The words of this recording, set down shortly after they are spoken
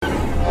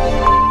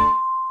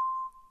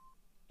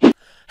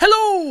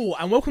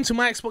Hello and welcome to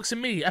My Xbox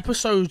and Me,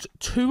 episode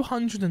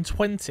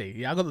 220.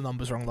 Yeah, I got the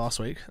numbers wrong last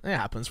week. It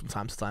happens from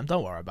time to time.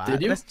 Don't worry about it.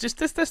 You?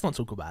 Let's not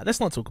talk about it. Let's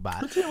not talk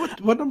about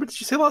it. What number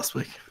did you say last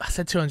week? I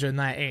said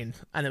 219,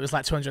 and it was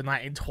like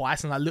 219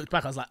 twice, and I looked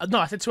back, I was like, no,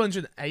 I said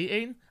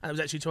 218, and it was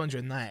actually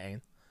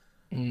 219.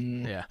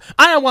 Yeah.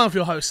 I am one of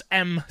your hosts,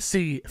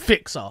 MC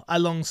Fixer,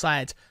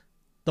 alongside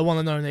the one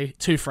and only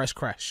Too Fresh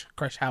Crash.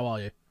 Crash, how are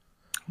you?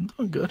 I'm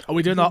doing good. Are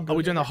we doing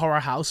a horror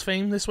house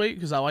theme this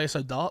week? Is that why you're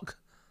so dark?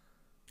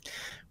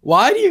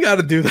 Why do you got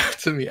to do that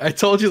to me? I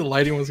told you the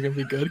lighting was going to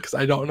be good because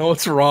I don't know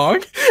what's wrong.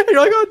 And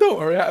you're like, oh, don't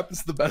worry, it happens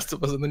to the best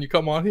of us. And then you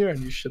come on here and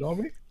you shit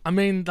on me. I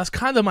mean, that's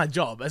kind of my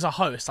job. As a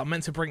host, I'm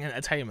meant to bring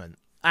entertainment.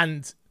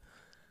 And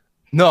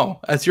no,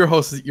 as your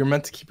host, you're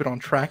meant to keep it on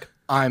track.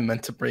 I'm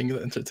meant to bring the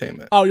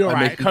entertainment. Oh, you're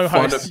right.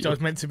 Co-host, you're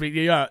meant to be.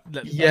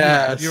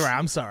 Yes. You're right.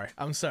 I'm sorry.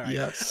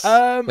 Yes.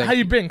 How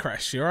you been,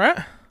 Crash? You all right?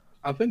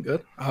 I've been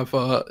good.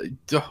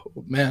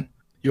 Man,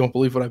 you won't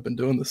believe what I've been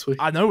doing this week.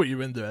 I know what you've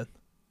been doing.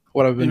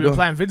 What I've been doing. You've been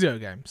playing video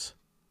games.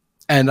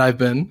 And I've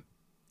been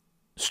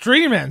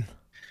streaming.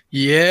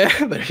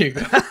 Yeah, there you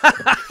go.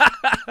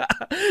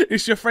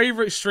 It's your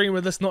favorite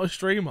streamer that's not a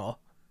streamer,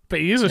 but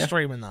he is a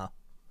streamer now.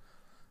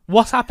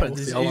 What happened?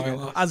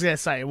 Yeah, I was gonna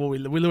say, well, we're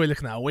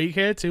looking at a week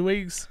here, 2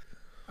 weeks.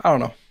 I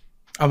don't know.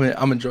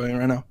 I'm enjoying it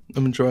right now.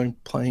 I'm enjoying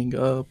playing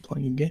a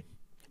game.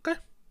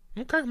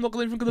 Okay, I'm not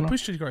even going to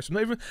push you, Chris.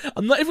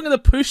 I'm not even going to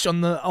push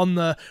on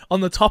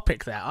the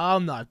topic there. Oh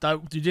no,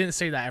 you didn't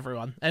see that,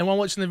 everyone. Anyone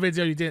watching the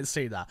video, you didn't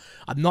see that.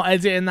 I'm not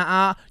editing that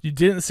out. You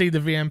didn't see the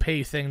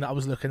VMP thing that I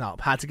was looking up.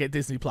 How to get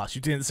Disney Plus.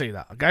 You didn't see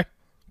that. Okay,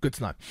 good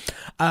to know.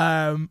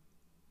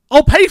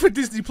 I'll pay for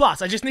Disney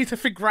Plus. I just need to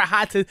figure out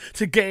how to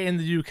get it in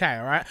the UK,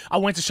 alright? I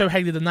went to show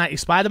Haley the 90s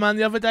Spider-Man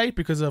the other day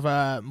because of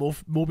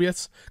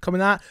Morbius coming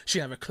out. She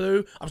didn't have a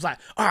clue. I was like,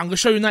 alright, I'm going to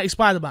show you 90s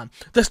Spider-Man.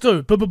 Let's do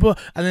it. Blah, blah, blah.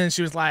 And then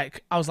she was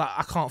like, I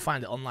can't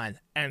find it online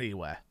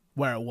anywhere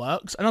where it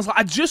works. And I was like,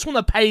 I just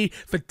want to pay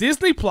for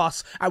Disney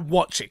Plus and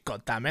watch it,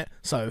 goddammit.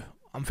 So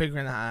I'm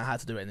figuring out how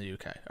to do it in the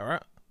UK,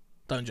 alright?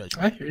 Don't judge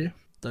me. I hear you.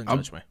 Don't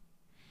judge me.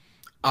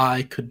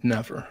 I could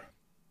never.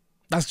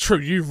 That's true,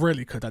 you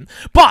really couldn't.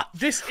 But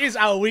this is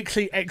our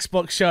weekly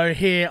Xbox show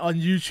here on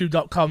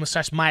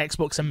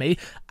youtube.com/myxboxandme.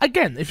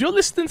 Again, if you're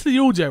listening to the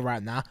audio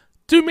right now,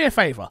 do me a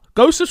favour.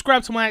 Go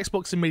subscribe to My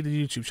Xbox and Me,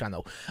 the YouTube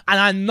channel. And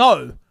I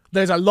know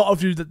there's a lot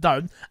of you that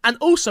don't. And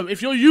also,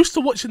 if you're used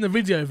to watching the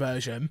video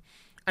version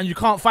and you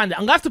can't find it, I'm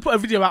going to have to put a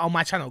video out on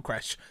my channel,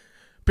 Crash.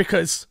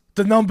 Because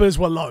the numbers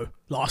were low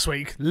last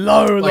week.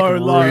 Low.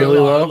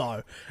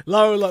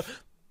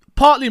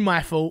 Partly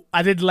my fault.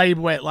 I did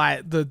label it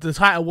like the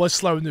title was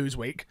Slow News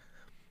Week.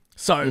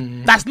 So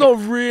that's not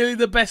really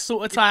the best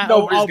sort of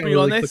title. I'll be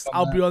honest.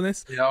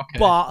 Yeah, okay.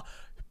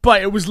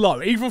 But it was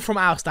low. Even from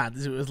our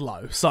standards, it was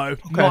low. So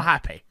not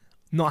happy.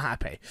 You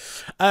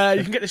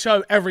can get the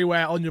show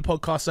everywhere on your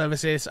podcast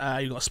services.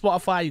 You got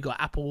Spotify, you got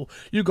Apple,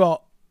 you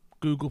got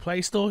Google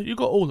Play Store, you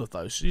got all of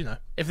those. You know,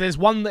 if there's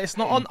one that it's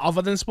not on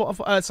other than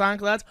Spotify,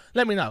 SoundCloud,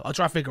 let me know. I'll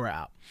try to figure it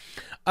out.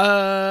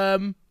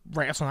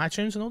 Rate us on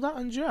iTunes and all that,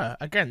 and yeah,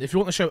 again, if you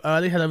want the show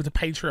early, head over to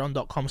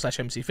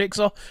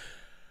patreon.com/mcfixer.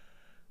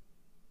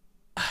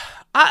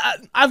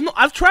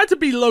 I've tried to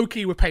be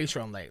low-key with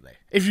Patreon lately,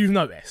 if you've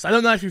noticed. I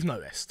don't know if you've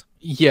noticed.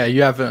 Yeah,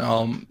 you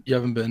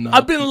haven't been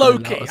I've been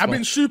low-key. I've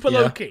been super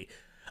low-key.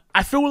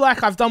 I feel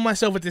like I've done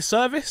myself a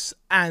disservice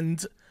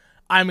and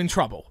I'm in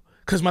trouble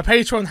because my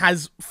Patreon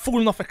has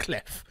fallen off a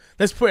cliff.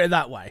 Let's put it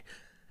that way.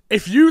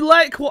 If you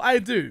like what I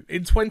do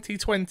in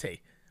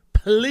 2020,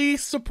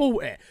 please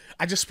support it.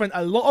 I just spent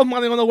a lot of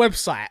money on a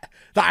website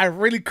that I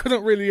really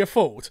couldn't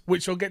afford,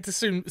 which you'll get to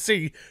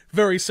see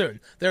very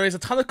soon. There is a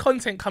ton of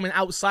content coming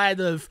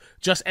outside of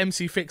just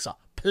MC Fixer.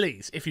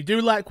 Please, if you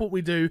do like what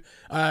we do,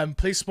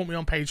 please support me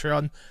on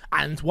Patreon,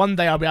 and one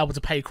day I'll be able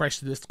to pay Crash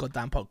to do this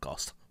goddamn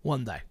podcast.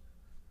 One day.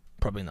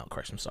 Probably not,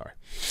 Crash, I'm sorry.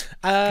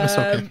 That's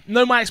okay.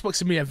 No My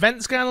Xbox and Me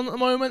events going on at the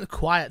moment.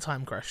 Quiet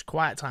time, Crash.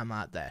 Quiet time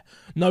out there.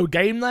 No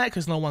game night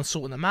because no one's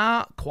sorting them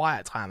out.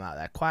 Quiet time out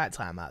there.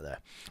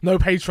 No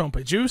Patreon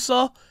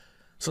producer.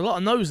 It's a lot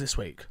of no's this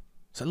week.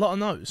 It's a lot of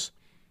no's.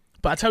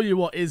 But I tell you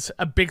what is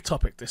a big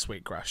topic this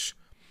week, Crash.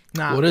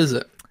 Now, what is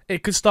it?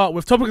 It could start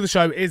with topic of the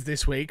show is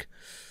this week.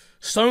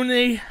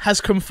 Sony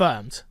has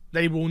confirmed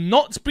they will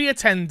not be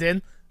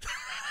attending...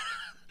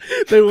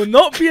 They will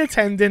not be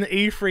attending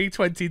E3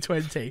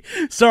 2020.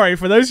 Sorry,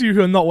 for those of you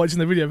who are not watching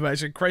the video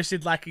version, Chris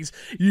did like his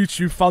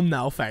YouTube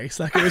thumbnail face.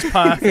 Like, it was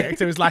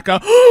perfect. It was like a,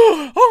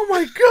 oh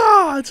my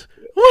god!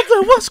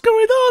 What's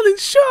going on? In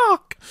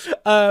shock!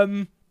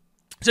 So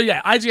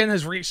yeah, IGN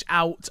has reached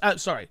out.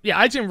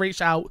 IGN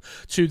reached out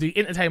to the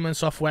Entertainment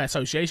Software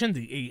Association,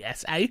 the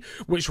ESA,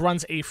 which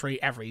runs E3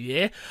 every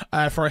year,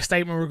 for a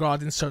statement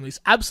regarding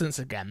Sony's absence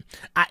again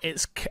at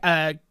its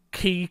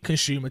key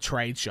consumer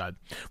trade show.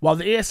 While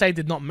the ESA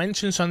did not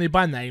mention Sony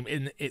by name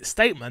in its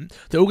statement,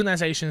 the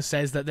organization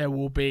says that there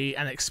will be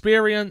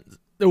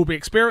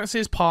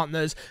experiences,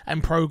 partners,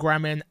 and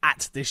programming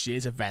at this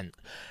year's event.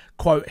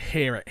 Quote,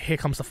 here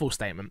comes the full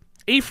statement.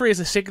 E3 is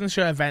a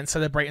signature event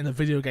celebrating the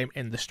video game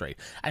industry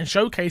and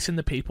showcasing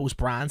the people's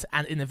brands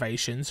and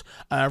innovations,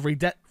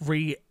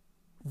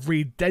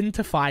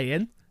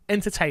 re-identifying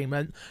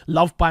entertainment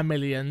loved by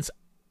millions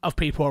of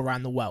people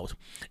around the world.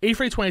 E3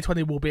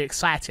 2020 will be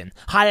exciting,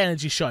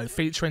 high-energy show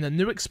featuring the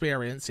new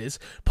experiences,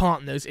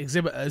 partners,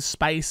 exhibitors,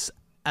 space,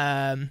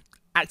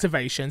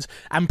 activations,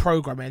 and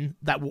programming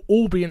that will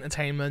all be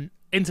entertaining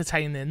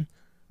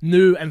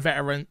new and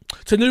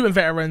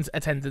veterans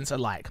attendants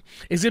alike.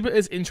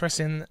 Exhibitors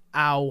interested in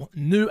our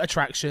new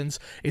attractions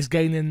is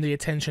gaining the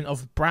attention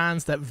of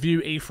brands that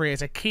view E3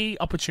 as a key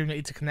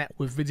opportunity to connect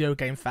with video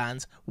game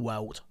fans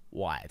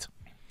worldwide.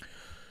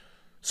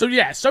 So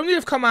yeah, Sony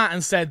have come out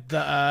and said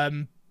that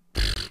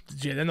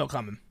yeah, they're not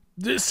coming.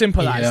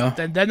 Simple as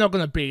they're not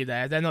going to be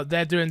there. They're not.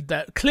 They're doing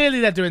that.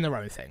 Clearly, they're doing their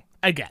own thing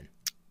again.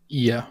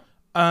 Yeah.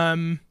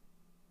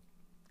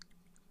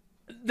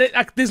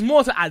 There's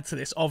more to add to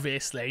this,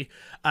 obviously.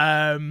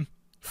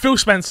 Phil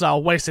Spencer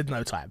wasted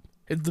no time.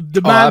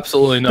 The man,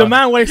 absolutely not. The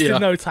man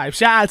wasted no time.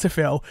 Shout out to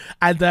Phil.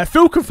 And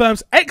Phil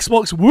confirms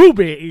Xbox will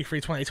be at E3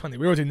 2020.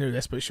 We already knew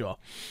this, but sure.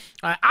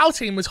 Our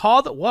team is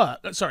hard at work.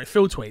 Sorry,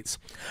 Phil tweets.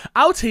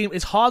 Our team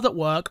is hard at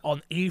work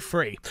on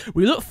E3.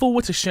 We look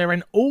forward to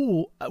sharing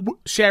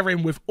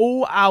with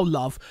all our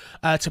love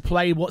to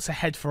play what's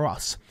ahead for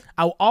us.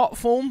 Our art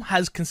form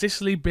has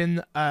consistently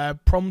been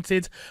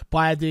prompted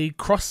by the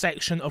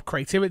cross-section of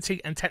creativity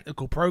and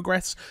technical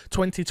progress.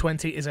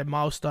 2020 is a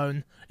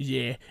milestone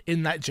year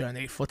in that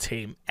journey for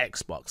Team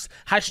Xbox.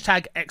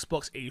 Hashtag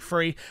Xbox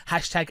E3.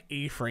 Hashtag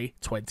E3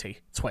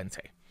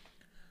 2020.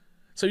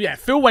 So yeah,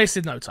 Phil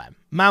wasted no time.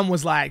 Man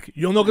was like,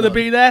 you're not going to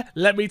be there?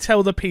 Let me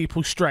tell the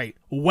people straight.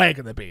 We're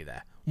going to be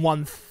there.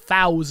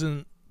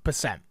 1000%.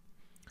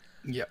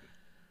 Yeah.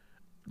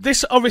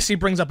 This obviously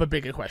brings up a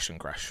bigger question,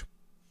 Crash,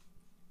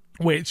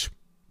 which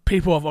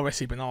people have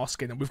obviously been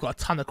asking, and we've got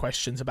a ton of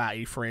questions about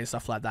E3 and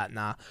stuff like that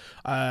now.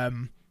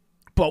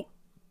 But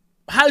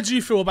how do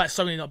you feel about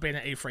Sony not being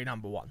at E3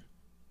 number one?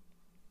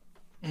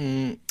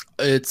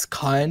 It's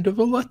kind of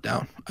a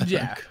letdown, I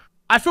think.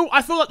 I feel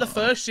like the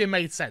first year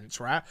made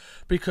sense, right?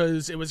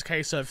 Because it was a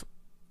case of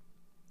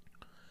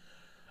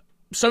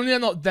Sony are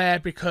not there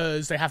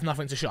because they have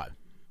nothing to show.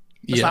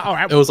 It's like, all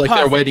right, it was like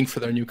perfect. They're waiting for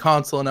their new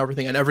console and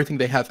everything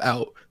they have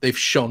out, they've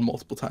shown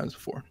multiple times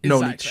before.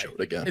 No need to show it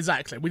again.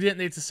 Exactly. We didn't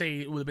need to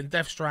see. It would have been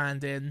Death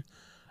Stranding,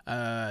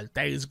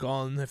 Days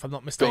Gone, if I'm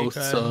not mistaken.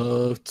 Ghost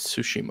of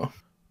Tsushima.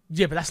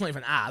 Yeah, but that's not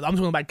even out. I'm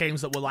talking about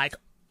games that were like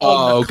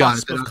on the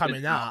cusp of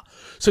coming out.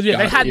 So yeah,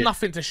 they had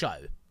nothing to show.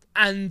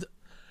 And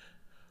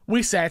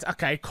we said,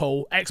 okay,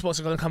 cool, Xbox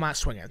are going to come out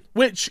swinging,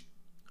 which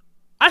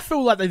I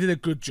feel like they did a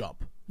good job.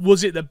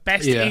 Was it the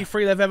best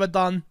E3 they've ever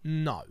done?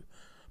 No.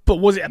 But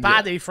was it a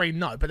bad E3?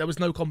 No, but there was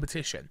no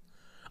competition.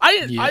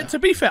 To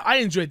be fair, I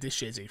enjoyed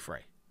this year's E3.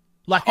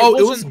 Like,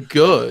 it was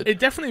good. It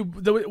definitely,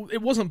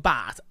 it wasn't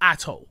bad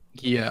at all.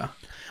 Yeah.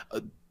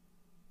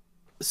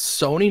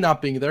 Sony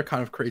not being there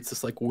kind of creates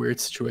this like weird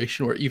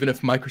situation where even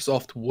if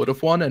Microsoft would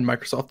have won and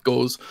Microsoft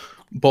goes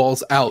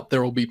balls out,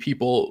 there will be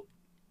people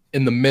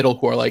in the middle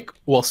who are like,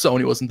 well,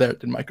 Sony wasn't there.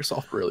 Did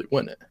Microsoft really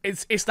win it?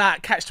 It's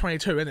that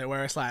catch-22, isn't it?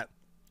 Where it's like,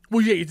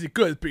 well, yeah, you did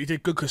good, but you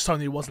did good because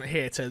Sony wasn't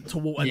here to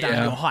water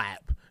down your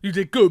hype. You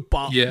did good,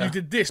 but you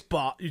did this,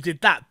 but you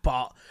did that,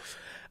 but...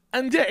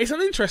 And yeah, it's an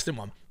interesting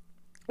one.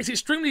 It's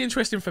extremely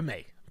interesting for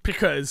me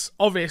because,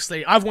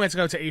 obviously, I've wanted to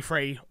go to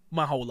E3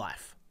 my whole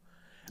life.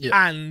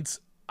 Yeah. And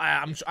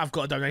I've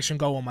got a donation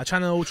goal on my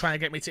channel trying to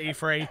get me to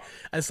E3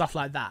 and stuff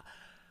like that.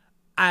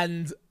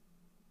 And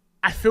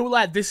I feel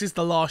like this is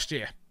the last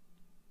year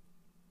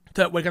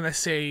that we're going to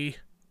see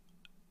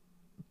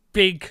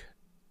big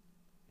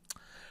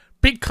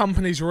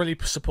companies really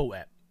support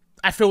it.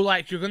 I feel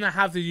like you're going to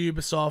have the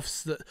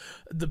Ubisofts,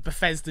 the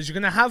Bethesdas, you're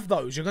going to have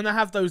those. You're going to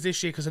have those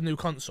this year because of new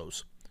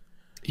consoles.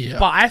 Yeah.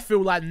 But I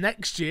feel like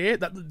next year,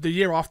 the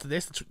year after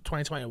this,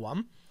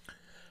 2021,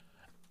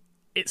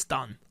 it's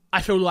done.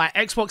 I feel like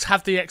Xbox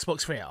have the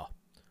Xbox VR.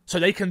 So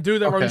they can do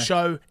their own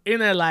show in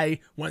LA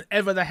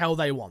whenever the hell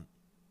they want.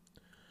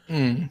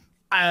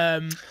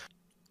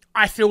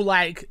 I feel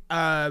like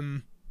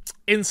Inside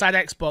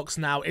Xbox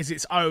now is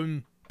its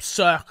own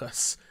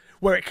circus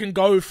where it can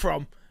go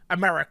from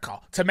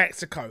America to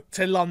Mexico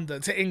to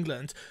London to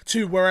England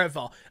to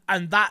wherever,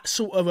 and that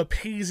sort of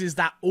appeases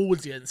that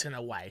audience in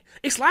a way.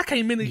 It's like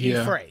a mini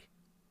E3.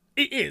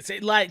 It is.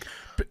 It like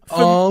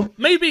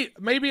maybe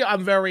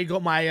I'm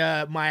got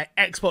my my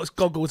Xbox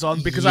goggles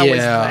on because I was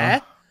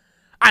there,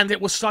 and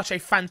it was such a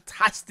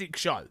fantastic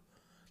show.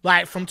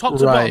 Like from top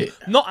to bottom.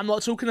 I'm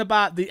not talking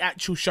about the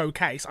actual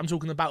showcase. I'm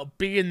talking about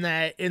being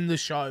there in the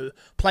show,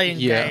 playing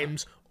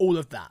games, all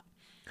of that.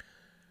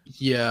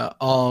 Yeah.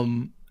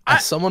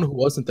 As someone who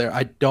wasn't there,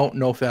 I don't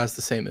know if it has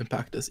the same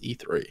impact as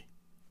E3.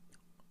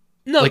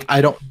 No, like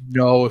I don't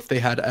know if they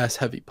had as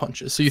heavy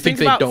punches. So you think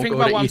they don't go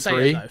to E3?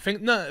 Saying, I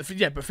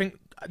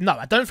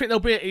don't think they'll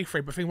be at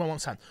E3. But think about what I'm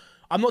saying.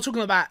 I'm not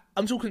talking about.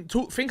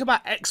 Think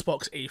about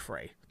Xbox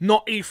E3,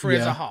 not E3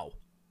 as a whole.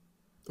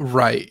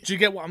 Right. Do you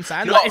get what I'm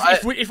saying? No,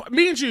 Like, if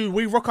me and you,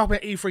 we rock up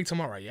at E3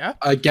 tomorrow, yeah?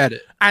 I get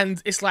it.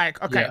 And it's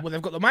like, okay, Yeah. well,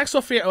 they've got the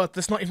Microsoft Theatre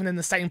that's not even in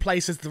the same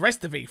place as the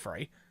rest of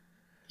E3.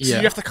 So Yeah.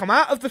 you have to come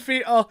out of the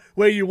theatre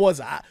where you was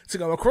at to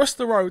go across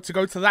the road to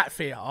go to that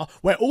theatre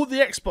where all the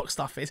Xbox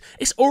stuff is.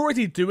 It's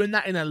already doing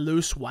that in a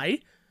loose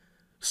way.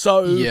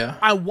 So Yeah.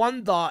 I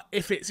wonder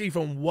if it's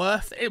even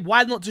worth it.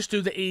 Why not just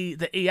do the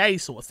EA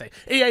sort of thing?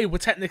 EA were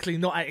technically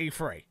not at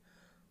E3.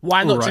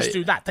 Why not just Right.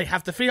 do that? They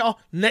have the theatre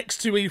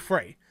next to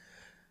E3.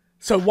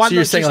 So why So not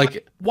you're saying, just,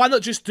 like- why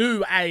not just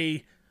do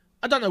a,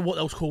 I don't know what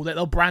they'll call it.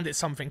 They'll brand it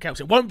something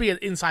else. It won't be an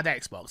Inside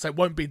Xbox. It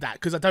won't be that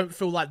because I don't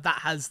feel like that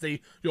has the.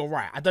 You're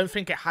right. I don't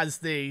think it has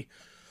the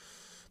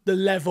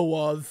level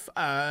of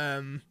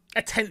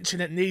attention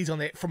it needs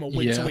on it from a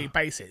week to week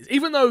basis.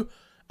 Even though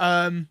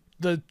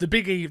the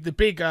big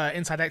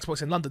Inside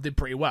Xbox in London did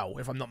pretty well,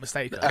 if I'm not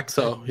mistaken.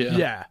 EXO, yeah.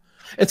 Yeah.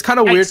 It's kind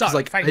of weird XO, because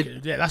like thank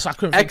you. Yeah, that's what I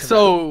couldn't think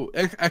of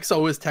it.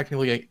 EXO is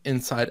technically like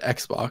inside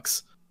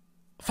Xbox.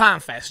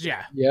 FanFest,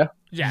 yeah. Yeah.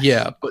 Yes.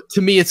 Yeah, but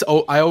to me,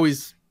 I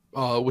always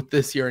with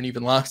this year and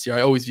even last year,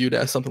 I always viewed it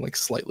as something like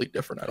slightly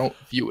different. I don't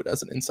view it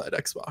as an inside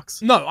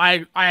Xbox. No,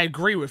 I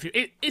agree with you.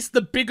 It's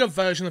the bigger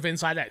version of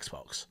Inside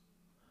Xbox.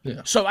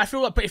 Yeah. So I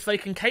feel like, but if they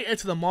can cater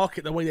to the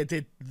market the way they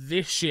did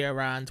this year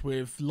and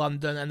with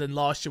London and then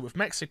last year with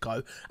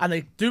Mexico, and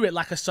they do it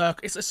like a circus,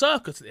 it's a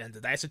circus at the end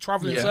of the day. It's a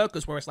traveling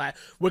circus where it's like,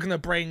 we're going to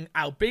bring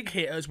our big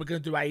hitters, we're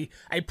going to do a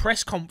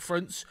press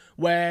conference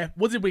where,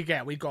 what did we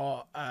get? We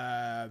got,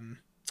 at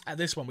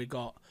this one we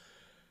got,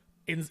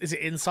 is it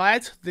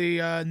Inside?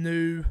 The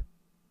new,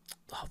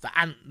 the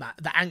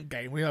Ant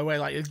game, you know, where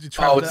like, you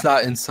travel. Oh, it's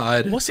not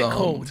inside. What's it's, it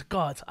called?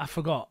 God, I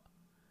forgot.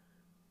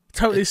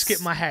 Totally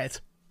skipped my head.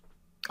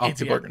 Oh, Idiot.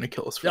 people are gonna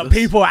kill us for Yeah, this.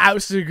 people are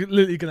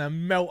absolutely gonna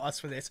melt us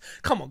for this.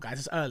 Come on, guys,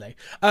 it's early.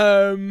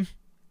 What's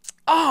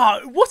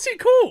it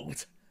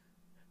called?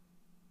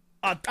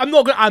 I'm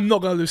not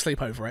gonna lose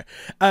sleep over it.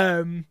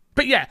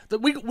 But yeah,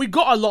 we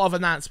got a lot of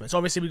announcements.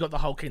 Obviously, we got the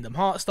whole Kingdom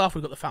Hearts stuff.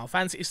 We got the Final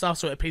Fantasy stuff,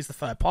 so it appeals the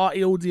third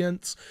party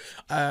audience.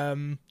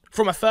 From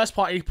a first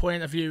party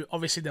point of view,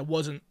 obviously there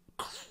wasn't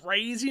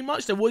crazy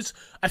much. There was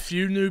a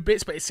few new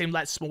bits, but it seemed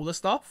like smaller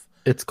stuff.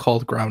 It's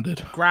called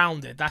Grounded.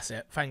 Grounded, that's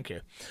it. Thank you.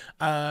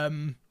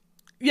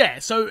 Yeah,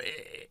 so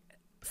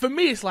for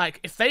me, it's like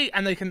if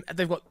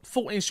they've got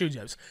 14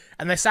 studios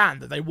and they're saying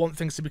that they want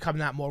things to be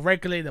coming out more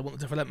regularly, they want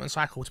the development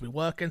cycle to be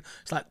working.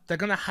 It's like they're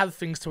gonna have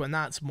things to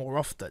announce more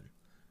often.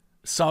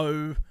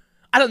 So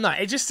I don't know.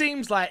 It just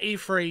seems like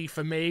E3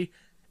 for me,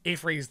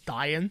 E3 is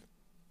dying.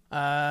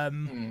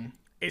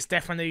 It's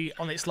definitely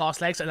on its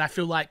last legs, and I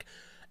feel like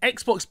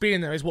Xbox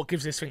being there is what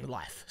gives this thing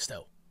life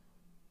still.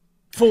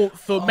 For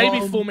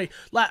me,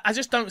 like I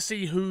just don't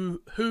see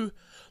who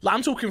like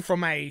I'm talking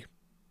from a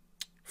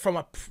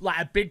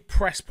big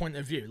press point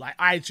of view, like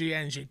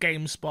IGN, your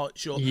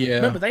GameSpot,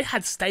 remember they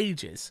had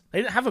stages. They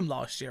didn't have them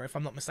last year, if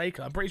I'm not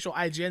mistaken. I'm pretty sure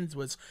IGN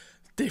was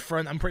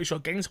different. I'm pretty sure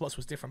GameSpot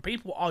was different.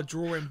 People are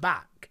drawing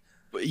back.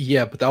 But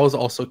that was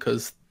also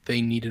because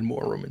they needed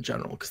more room in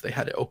general because they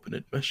had an open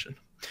admission.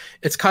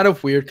 It's kind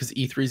of weird because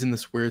E3's in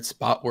this weird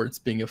spot where it's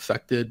being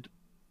affected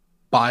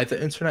by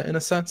the internet in a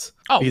sense.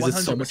 Oh, because 100%.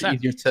 it's so much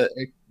easier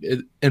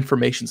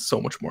information's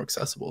so much more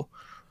accessible,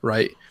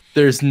 right?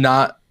 There's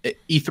not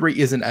E3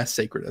 isn't as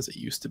sacred as it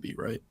used to be,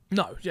 right?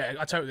 No, yeah,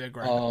 I totally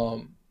agree.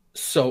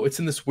 So it's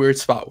in this weird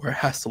spot where it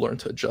has to learn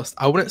to adjust.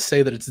 I wouldn't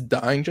say that it's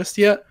dying just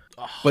yet,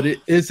 but it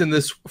is in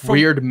this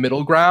weird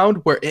middle ground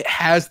where it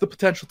has the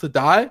potential to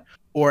die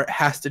or it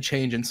has to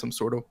change in some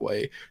sort of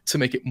way to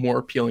make it more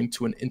appealing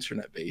to an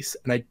internet base.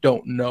 And I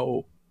don't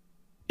know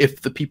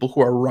if the people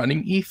who are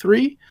running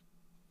E3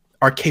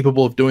 are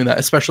capable of doing that,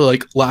 especially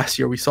like last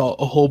year we saw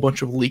a whole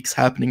bunch of leaks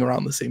happening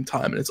around the same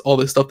time, and it's all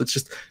this stuff that's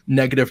just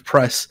negative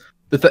press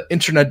that the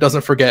internet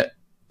doesn't forget,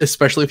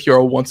 especially if you're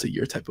a once a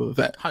year type of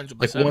event. 100%.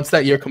 Like once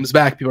that year comes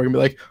back, people are gonna be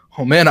like,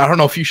 oh man, I don't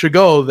know if you should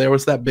go, there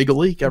was that big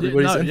leak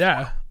everybody's in.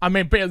 I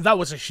mean, but that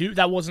was a huge,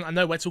 that wasn't, I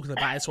know we're talking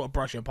about it sort of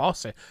brushing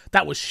past it,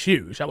 that was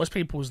huge. That was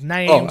people's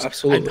names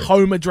and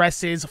home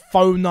addresses,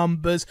 phone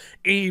numbers,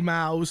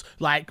 emails,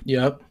 like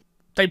yep.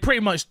 They pretty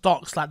much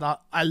doxed like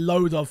a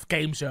load of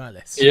game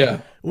journalists.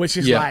 Yeah. Which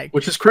is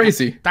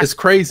crazy. It's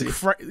crazy.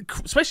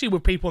 Especially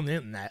with people on the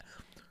internet.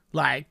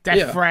 Like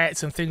death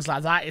threats and things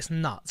like that. It's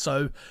nuts.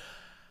 So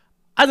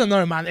I don't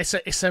know, man.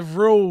 It's a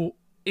real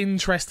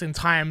interesting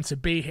time to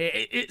be here.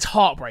 It's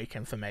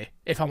heartbreaking for me,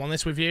 if I'm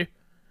honest with you.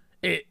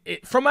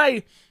 It from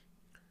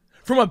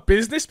a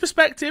business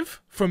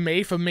perspective, for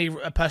me,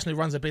 a person who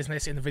runs a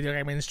business in the video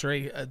game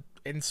industry,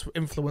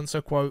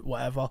 influencer quote,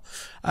 whatever.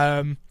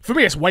 For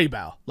me, it's way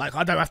better. Like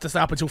I don't have to stay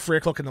up until 3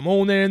 o'clock in the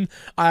morning.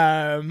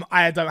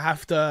 I don't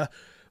have to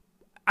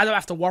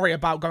worry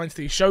about going to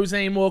these shows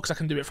anymore because I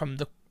can do it from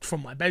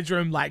my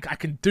bedroom. Like I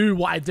can do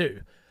what I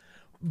do.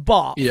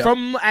 But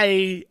from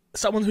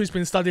someone who's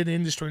been studying the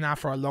industry now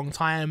for a long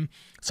time,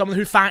 someone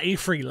who found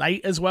E3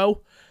 late as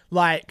well,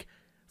 like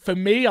for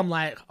me, I'm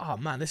like, oh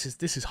man, this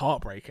is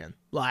heartbreaking.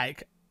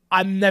 Like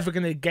I'm never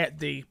going to get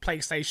the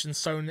PlayStation,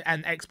 Sony,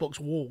 and Xbox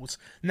walls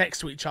next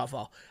to each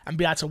other and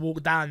be able to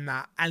walk down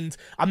that. And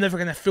I'm never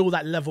going to feel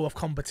that level of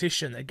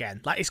competition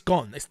again. Like, it's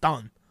gone. It's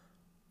done.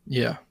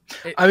 Yeah.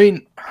 I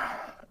mean,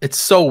 it's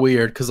so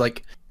weird because,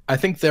 like, I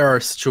think there are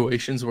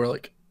situations where,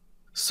 like,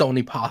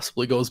 Sony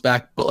possibly goes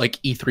back, but, like,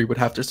 E3 would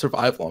have to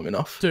survive long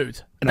enough.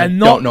 Dude, and they're I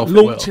not don't know if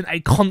launching a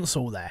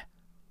console there.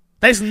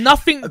 There's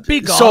nothing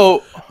bigger.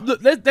 So, look,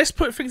 let's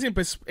put things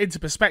into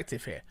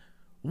perspective here.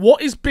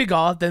 What is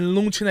bigger than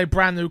launching a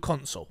brand new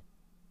console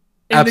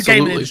in the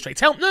gaming industry?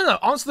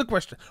 Answer the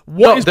question.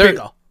 What is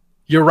bigger?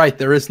 You're right.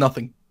 There is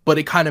nothing, but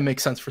it kind of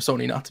makes sense for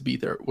Sony not to be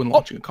there when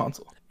launching a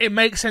console. It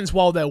makes sense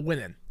while they're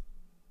winning.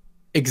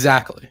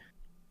 Exactly.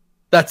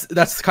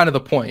 That's kind of the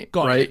point,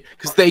 right?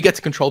 Because they get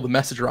to control the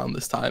message around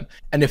this time,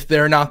 and if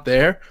they're not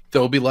there,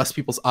 there will be less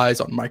people's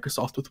eyes on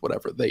Microsoft with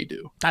whatever they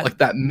do. Like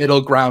that middle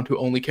ground who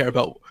only care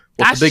about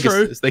what the biggest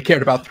is. They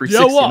cared about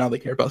 360, now they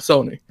care about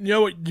Sony. You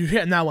know what? You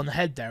hit a nail on the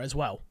head there as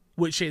well,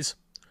 which is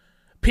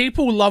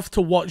people love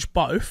to watch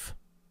both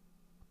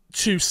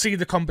to see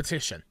the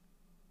competition.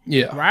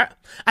 Yeah. Right?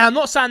 And I'm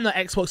not saying that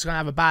Xbox is going to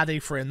have a bad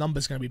E3 and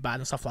numbers going to be bad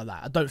and stuff like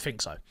that. I don't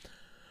think so.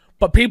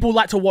 But people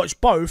like to watch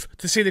both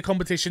to see the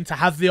competition, to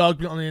have the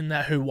argument on the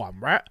internet who won,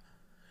 right?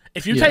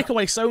 If you take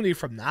away Sony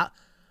from that,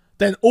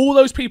 then all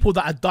those people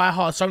that are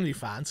diehard Sony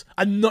fans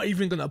are not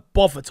even going to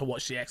bother to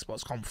watch the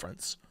Xbox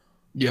conference.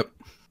 Yep.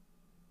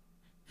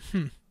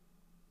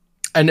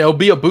 And it'll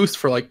be a boost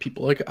for like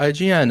people like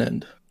IGN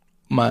and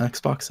My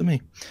Xbox and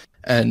Me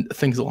and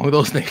things along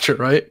those nature,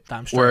 right?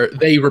 Damn straight. Where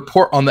they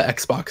report on the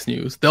Xbox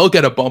news. They'll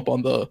get a bump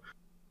on the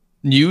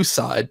news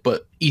side,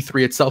 but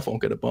E3 itself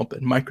won't get a bump,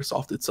 and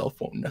Microsoft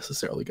itself won't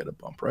necessarily get a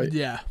bump, right?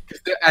 Yeah.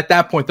 At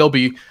that point, they'll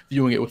be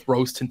viewing it with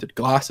rose-tinted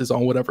glasses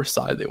on whatever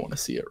side they want to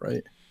see it,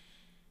 right?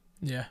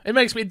 Yeah. It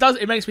makes me sad.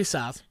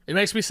 It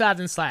makes me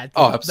sad inside.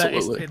 Oh,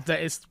 absolutely.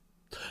 That it's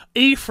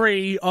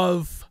E3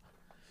 of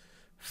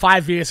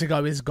 5 years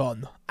ago is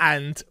gone,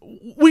 and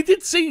we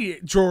did see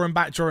it drawing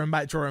back,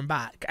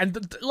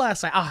 and like I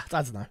say, I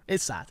don't know.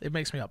 It's sad. It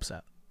makes me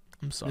upset.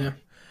 I'm sorry. Yeah.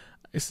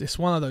 It's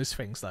one of those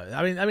things, though.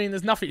 I mean,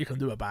 there's nothing you can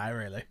do about it,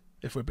 really,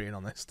 if we're being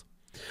honest.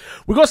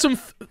 We got some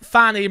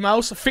fan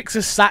emails.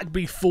 Fixer Sack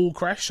be full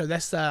crash, so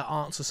let's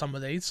answer some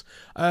of these.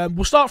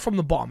 We'll start from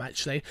the bottom,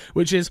 actually,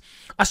 which is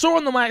I saw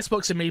on the My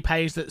Xbox and Me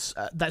page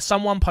that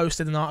someone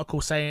posted an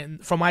article saying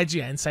from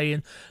IGN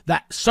saying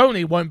that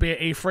Sony won't be at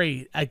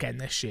E3 again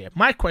this year.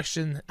 My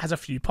question has a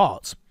few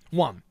parts.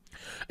 One,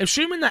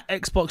 assuming that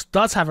Xbox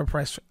does have a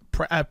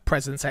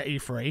presence at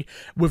E3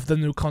 with the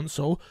new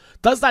console,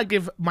 does that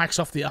give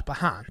Microsoft the upper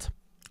hand?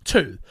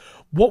 2,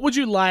 what would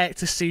you like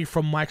to see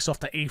from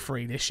Microsoft at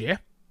E3 this year?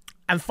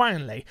 And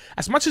finally,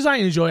 as much as I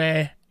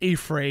enjoy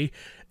E3,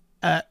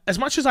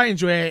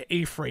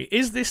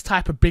 is this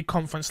type of big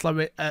conference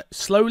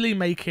slowly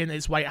making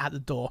its way out the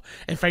door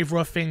in favor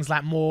of things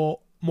like more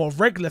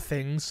regular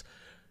things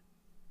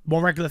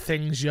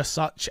just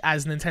such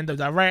as Nintendo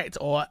Direct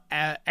or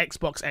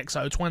Xbox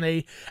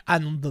XO20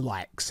 and the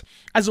likes?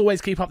 As always,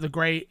 keep up the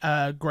great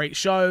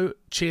show.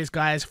 Cheers,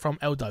 guys, from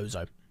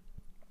Eldozo.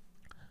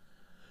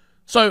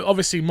 So,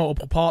 obviously,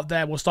 multiple part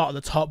there. We'll start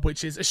at the top,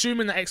 which is,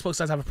 assuming that Xbox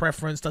does have a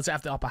preference, does it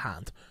have the upper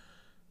hand?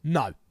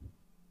 No.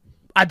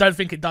 I don't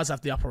think it does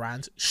have the upper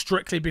hand,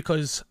 strictly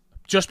because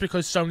just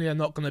because Sony are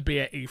not going to be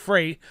at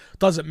E3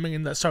 doesn't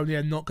mean that Sony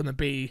are not going to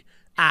be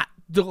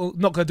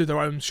not going to do their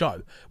own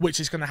show, which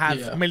is going to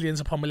have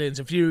millions upon millions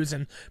of views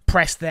and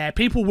press there.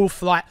 People will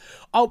fly.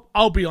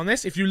 I'll be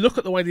honest, if you look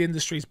at the way the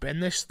industry's been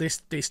this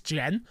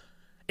gen,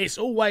 it's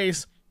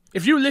always,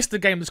 if you list the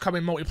game that's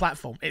coming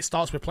multi-platform, it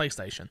starts with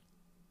PlayStation.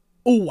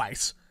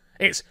 Always.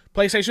 It's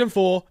PlayStation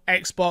 4,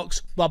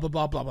 Xbox, blah, blah,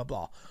 blah, blah, blah,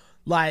 blah.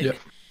 Like,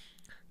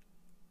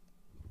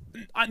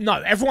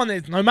 no, everyone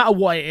is, no matter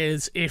what it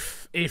is,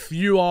 if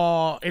you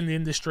are in the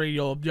industry,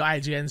 your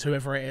IGNs,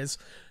 whoever it is,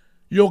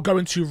 you're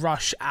going to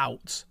rush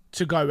out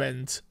to go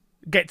and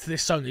get to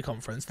this Sony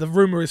conference. The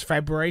rumor is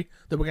February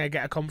that we're going to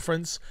get a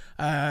conference.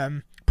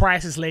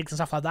 Prices leaked and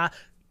stuff like that.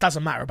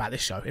 Doesn't matter about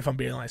this show, if I'm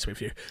being honest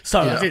with you.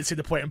 So I didn't see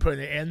the point in putting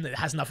it in. It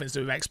has nothing to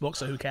do with Xbox,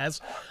 so who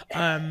cares?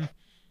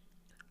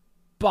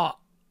 But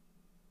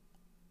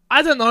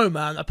I don't know,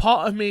 man. A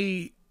part of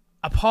me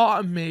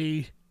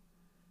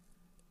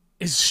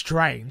is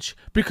strange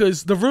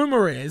because the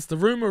rumor is that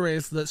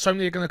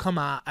Sony are going to come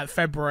out at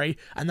February,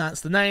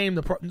 announce the name,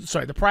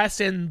 the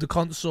pricing, the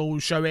console,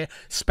 show it,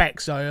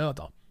 specs,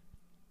 that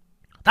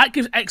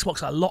gives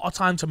Xbox a lot of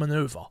time to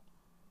maneuver.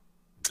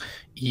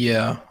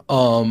 Yeah,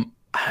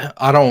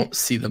 I don't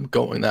see them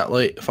going that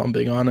late, if I'm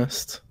being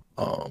honest.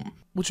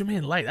 What do you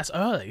mean late? That's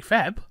early,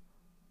 Feb.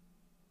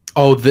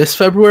 Oh, this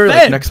February?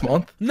 Like next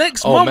month?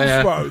 Next month,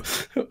 man. Bro.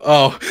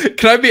 Oh,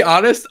 can I be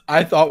honest?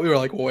 I thought we were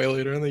like way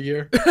later in the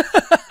year.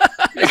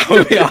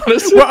 I'll be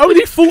honest. We're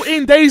only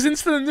 14 days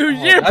into the new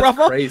year, that's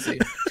brother. Crazy.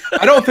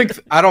 I don't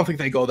think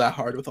they go that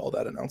hard with all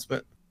that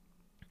announcement.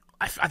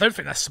 I don't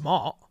think that's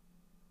smart.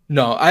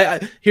 No,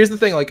 I here's the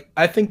thing. Like,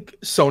 I think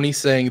Sony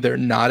saying they're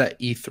not at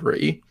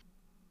E3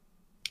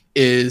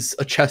 is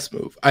a chess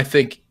move. I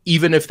think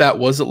even if that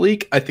was a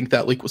leak, I think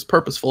that leak was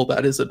purposeful.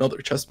 That is another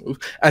chess move.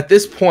 At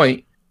this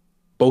point,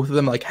 both of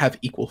them like have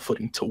equal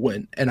footing to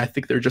win, and I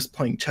think they're just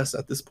playing chess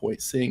at this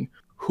point, seeing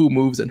who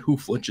moves and who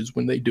flinches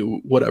when they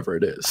do whatever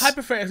it is.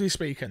 Hypothetically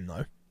speaking,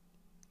 though,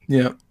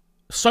 Yeah.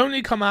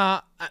 Sony come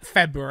out at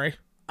February,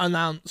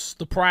 announce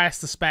the price,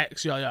 the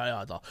specs, yada yada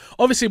yada.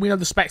 Obviously, we know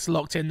the specs are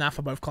locked in now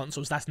for both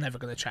consoles. That's never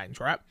going to change,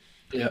 right?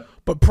 Yeah.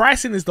 But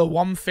pricing is the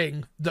one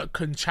thing that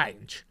can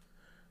change.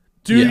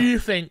 Do you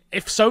think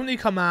if Sony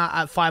come out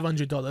at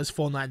 $500,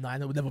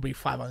 $499, it would never be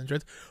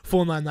 $500,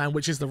 $499,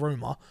 which is the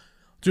rumor?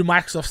 Do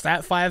Microsoft stay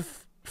at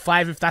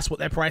five if that's what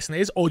their pricing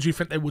is, or do you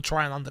think they will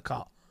try and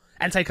undercut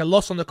and take a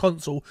loss on the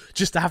console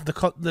just to have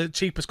the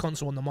cheapest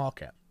console on the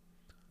market?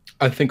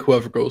 I think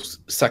whoever goes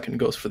second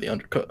goes for the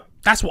undercut.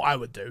 That's what I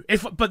would do.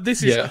 But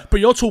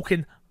you're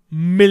talking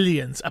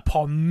millions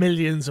upon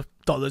millions of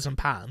dollars and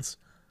pounds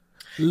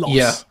loss.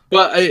 Yeah,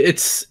 but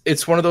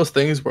it's one of those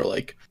things where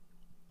like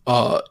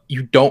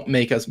you don't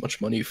make as much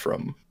money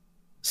from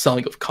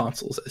selling of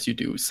consoles as you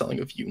do selling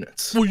of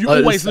units. Well, you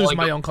always lose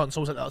money on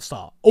consoles at the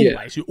start.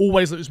 Always. You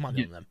always lose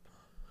money on them.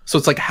 So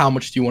it's like, how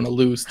much do you want to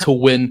lose to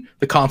win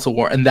the console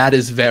war? And that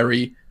is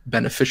very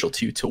beneficial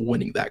to you to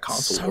winning that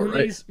console war,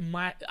 right?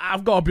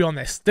 I've got to be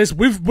honest.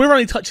 We're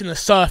only touching the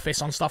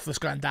surface on stuff that's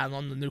going down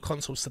on the new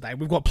consoles today.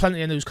 We've got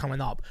plenty of news coming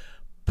up.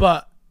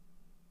 But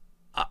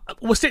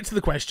we'll stick to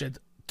the question.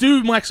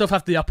 Do Microsoft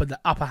have the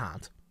upper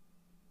hand?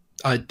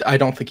 I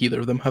don't think either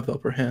of them have the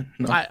upper hand.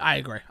 No. I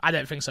agree. I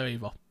don't think so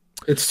either.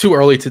 It's too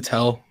early to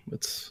tell.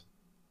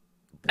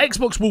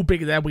 Xbox will be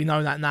there. We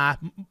know that now.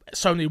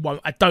 Sony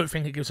won't. I don't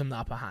think it gives them the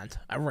upper hand.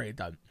 I really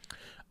don't.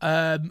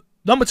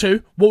 Number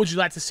 2, what would you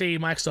like to see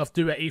Microsoft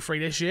do at E3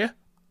 this year?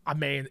 I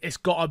mean, it's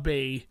got to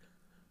be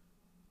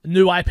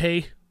new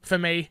IP for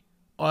me,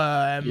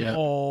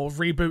 or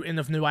rebooting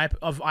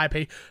of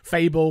IP.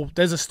 Fable.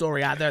 There's a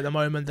story out there at the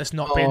moment that's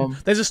not been.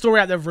 There's a story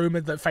out there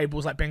rumored that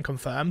Fable's like been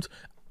confirmed.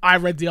 I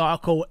read the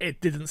article.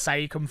 It didn't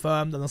say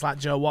confirmed, and I was like,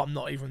 Joe, what? I'm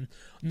not even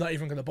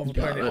going to bother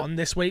putting it on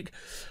this week.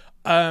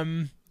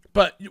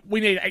 But you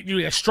need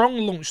a strong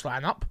launch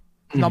lineup.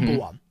 Number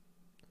 1.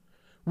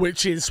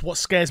 Which is what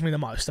scares me the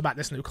most about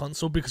this new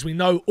console, because we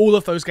know all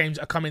of those games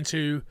are coming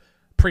to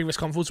previous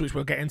consoles, which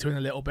we'll get into in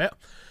a little bit.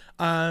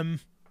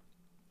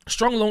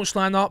 Strong launch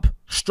lineup,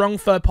 strong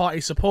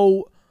third-party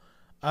support.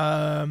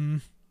 I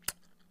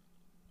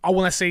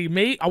want to see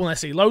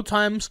load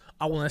times.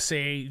 I want to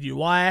see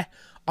UI.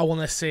 I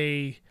want to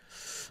see...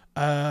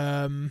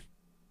 they're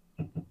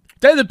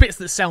the bits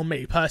that sell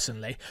me,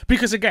 personally.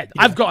 Because, again,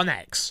 I've got an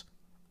X.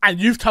 And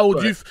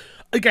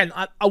Again,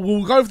 I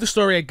will go over the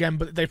story again,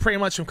 but they pretty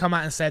much have come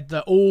out and said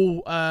that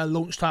all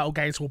launch title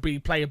games will be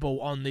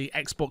playable on the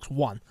Xbox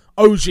One.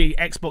 OG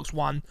Xbox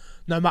One,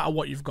 no matter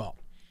what you've got.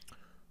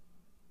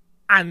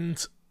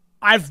 And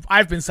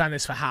I've been saying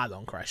this for how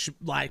long, Crash?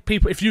 Like,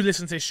 people, if you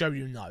listen to this show,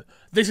 you know.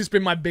 This has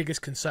been my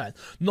biggest concern.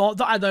 Not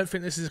that I don't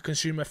think this is a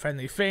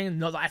consumer-friendly thing,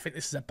 not that I think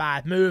this is a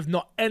bad move,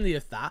 not any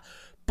of that.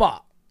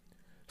 But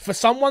for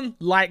someone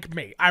like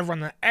me, I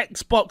run an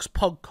Xbox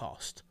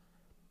podcast.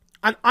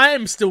 And I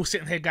am still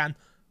sitting here going,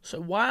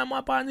 so why am I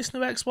buying this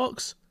new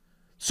Xbox?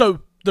 So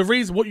the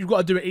reason, what you've got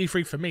to do at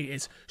E3 for me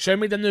is show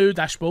me the new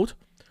dashboard,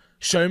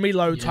 show me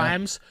load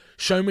times,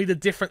 show me the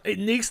different... It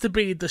needs to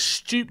be the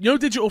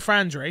Digital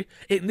Foundry,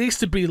 it needs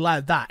to be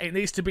like that. It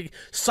needs to be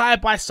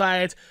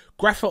side-by-side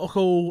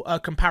graphical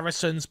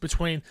comparisons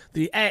between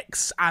the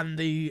X and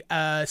the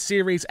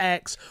Series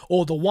X,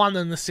 or the One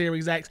and the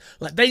Series X.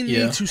 Like, they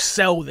need to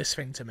sell this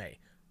thing to me.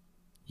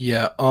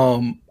 Yeah,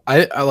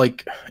 I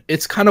like...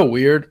 It's kind of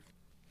weird.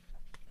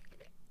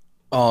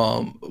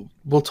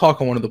 We'll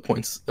talk on one of the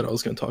points that I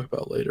was going to talk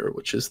about later,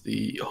 which is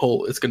the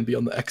whole, it's going to be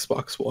on the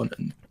Xbox One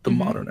and the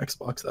modern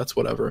Xbox, that's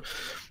whatever.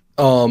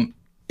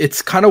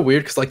 It's kind of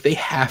weird because like they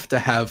have to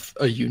have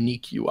a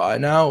unique UI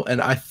now,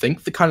 and I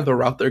think the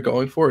route they're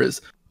going for is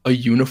a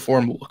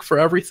uniform look for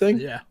everything.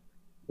 Yeah.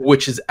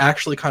 Which is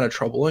actually kind of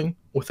troubling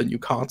with a new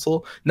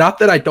console. Not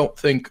that I don't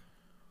think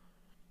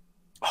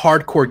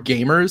hardcore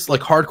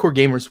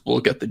gamers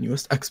will get the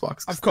newest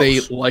Xbox. Of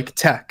course. They like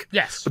tech.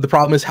 Yes. But the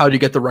problem is, how do you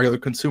get the regular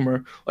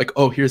consumer? Like,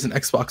 oh, here's an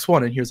Xbox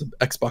One and here's an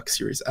Xbox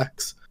Series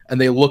X. And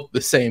they look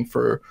the same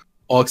for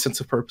all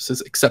extensive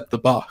purposes except the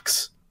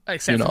box.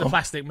 Except for the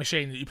plastic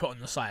machine that you put on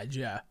the side,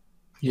 yeah.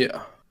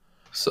 Yeah.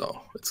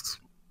 So, it's...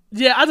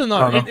 Yeah, I don't know.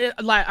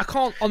 I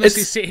can't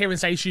honestly sit here and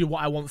say to you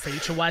what I want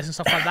feature-wise and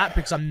stuff like that,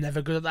 because I'm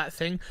never good at that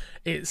thing.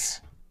 You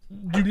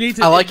need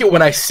to... I like it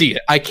when I see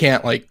it. I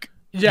can't, like...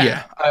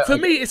 Yeah. For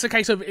me, it's a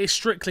case of it's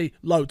strictly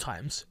load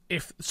times.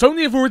 If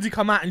Sony have already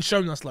come out and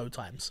shown us load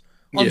times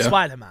on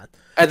Spider-Man.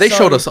 And they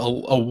showed us a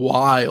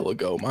while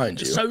ago,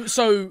 mind you.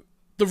 So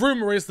the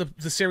rumor is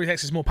the Series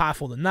X is more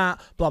powerful than that,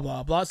 blah,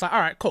 blah, blah. It's like,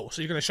 all right, cool.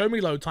 So you're going to show me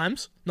load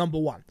times, number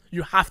 1.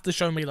 You have to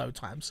show me load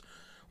times.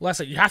 Like I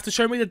said, you have to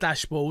show me the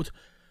dashboard.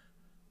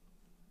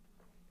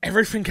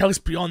 Everything else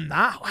beyond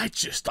that, I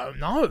just don't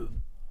know.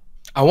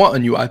 I want a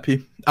new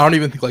IP. I don't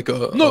even think like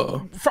a...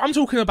 No, I'm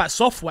talking about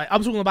software.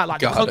 I'm talking about like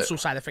the console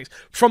side of things.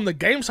 From the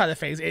game side of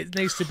things, it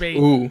needs to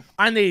be...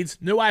 I need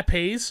new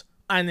IPs.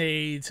 I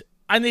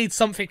need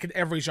something in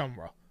every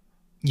genre.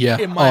 Yeah.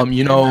 In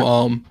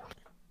my-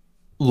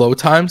 Low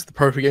Times, the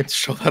perfect game to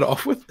show that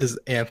off with is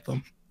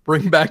Anthem.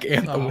 Bring back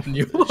Anthem when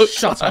you load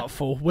Shut time. up,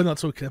 fool. We're not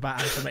talking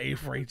about Anthem at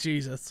E3.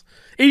 Jesus.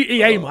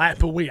 EA might,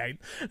 but we ain't.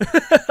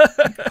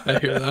 I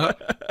hear that.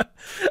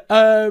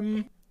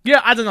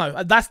 Yeah, I don't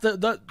know. That's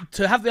the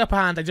to have the upper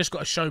hand. They just got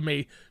to show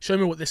me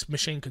what this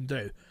machine can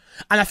do.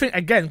 And I think,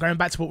 again, going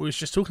back to what we was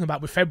just talking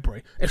about with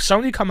February, if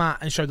Sony come out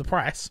and show the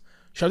price,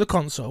 show the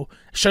console,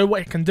 show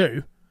what it can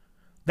do,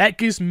 that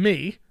gives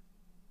me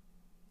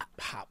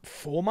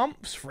 4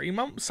 months, 3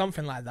 months,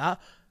 something like that,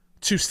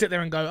 to sit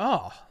there and go,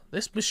 oh,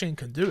 this machine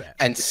can do it.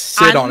 And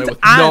sit on it with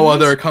no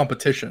other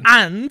competition.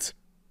 And,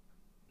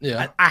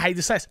 Yeah. I hate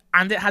to say this,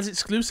 and it has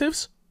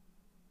exclusives.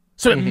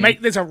 So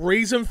there's a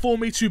reason for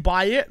me to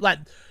buy it. Like,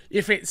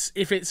 if it's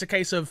a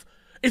case of,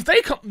 if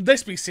they come,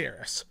 let's be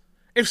serious.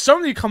 If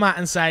Sony come out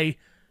and say,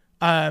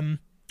 I'm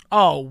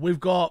going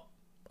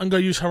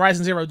to use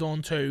Horizon Zero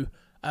Dawn 2,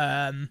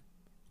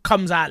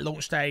 comes out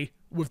launch day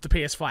with the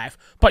PS5,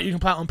 but you can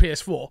play it on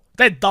PS4,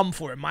 they're done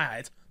for in my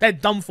head. They're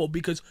done for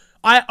because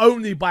I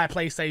only buy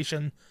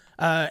PlayStation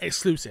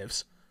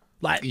exclusives.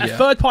 Like, a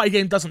third-party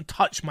game doesn't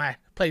touch my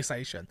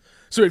PlayStation.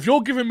 So if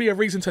you're giving me a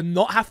reason to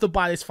not have to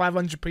buy this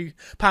 £500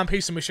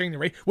 piece of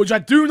machinery, which I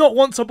do not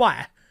want to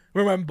buy,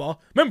 remember,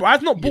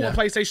 I've not bought a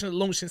PlayStation at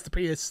launch since the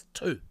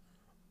PS2.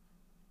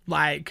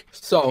 Like...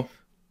 So,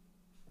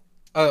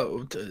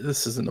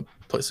 this isn't a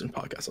PlayStation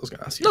podcast. I was going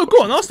to ask you. No,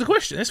 go on, ask the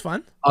question. It's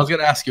fine. I was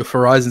going to ask you if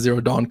Horizon Zero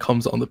Dawn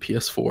comes on the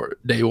PS4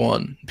 day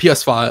one.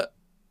 PS5.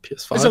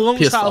 It's a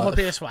launch title for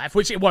PS5,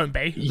 which it won't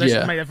be.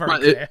 Let's make it very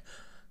clear.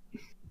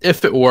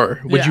 If it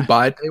were, would you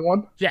buy it day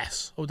one?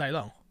 Yes, all day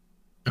long.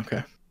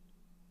 Okay.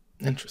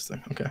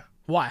 Interesting. Okay.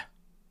 Why?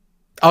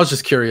 I was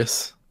just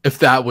curious if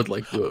that would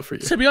do it for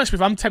you. To be honest with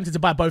you, I'm tempted to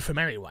buy both of them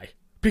anyway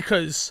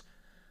because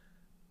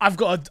we've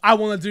got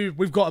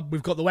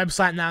the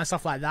website now and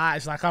stuff like that.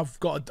 It's like I've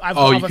got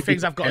other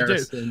things I've got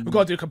to do. We've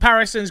got to do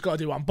comparisons, got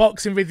to do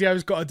unboxing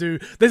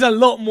videos, there's a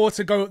lot more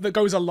that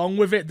goes along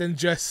with it than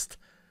just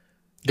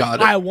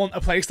I want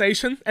a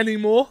PlayStation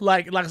anymore.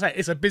 Like I said,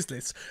 it's a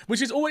business,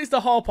 which is always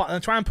the hard part. And I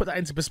try and put that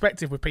into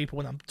perspective with people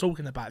when I'm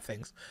talking about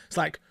things. It's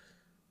like,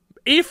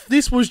 if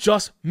this was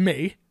just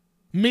me,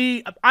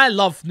 I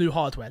love new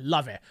hardware,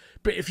 love it.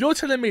 But if you're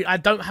telling me I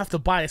don't have to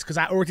buy this because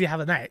I already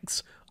have an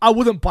X, I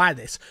wouldn't buy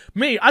this.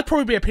 I'd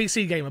probably be a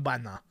PC gamer by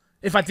now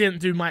if I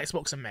didn't do my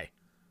Xbox and me.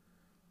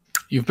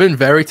 You've been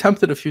very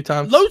tempted a few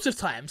times. Loads of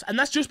times. And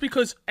that's just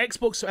because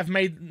Xbox have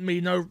made me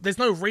there's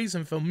no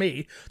reason for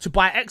me to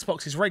buy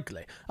Xboxes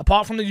regularly.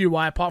 Apart from the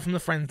UI, apart from the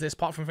friends list,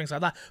 apart from things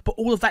like that. But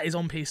all of that is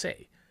on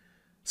PC.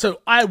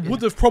 So I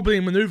would have probably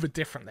maneuvered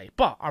differently.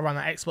 But I run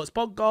an Xbox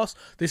podcast.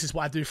 This is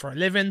what I do for a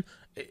living.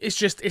 It's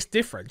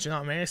different. Do you know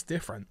what I mean? It's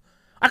different.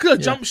 I could have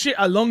jumped shit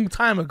a long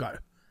time ago.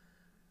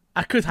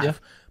 I could have.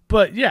 Yeah.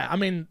 But I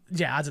don't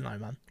know,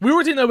 man. We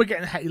already know we're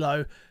getting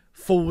Halo,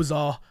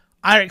 Forza.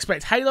 I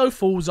expect Halo,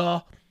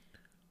 Forza.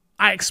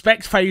 I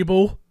expect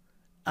Fable.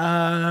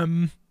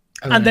 And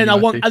then I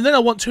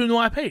want 2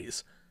 new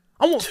IPs.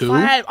 I want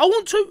 5. I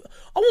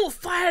want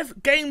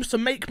 5 games to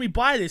make me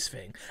buy this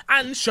thing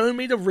and show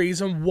me the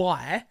reason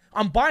why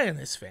I'm buying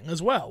this thing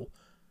as well.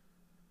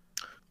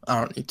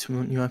 I don't need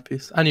 2 new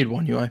IPs. I need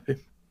 1 new IP.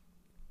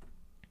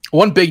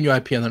 1 big new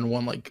IP and then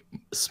 1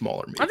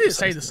 smaller. I didn't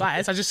say the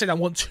size. I just said I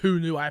want 2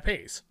 new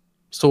IPs.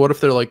 So what if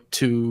they're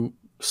 2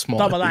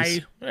 small AA.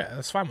 IPs? Yeah,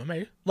 that's fine with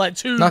me.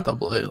 2. Not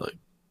AA.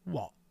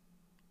 What?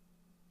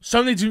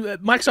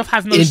 Microsoft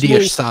have no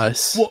indie-ish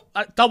size.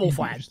 What? Double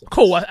Fine.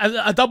 Cool.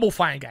 A Double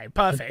Fine game.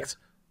 Perfect.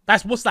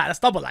 Okay. What's that?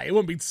 That's AA. It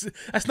wouldn't be.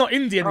 That's not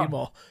indie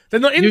anymore.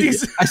 They're not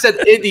indies. I said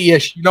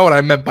indie-ish. You know what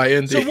I meant by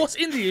indie. So what's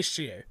indie-ish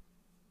to you?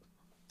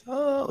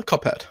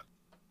 Cuphead.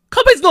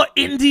 Cuphead's not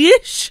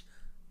indie-ish.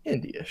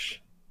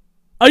 Indie-ish.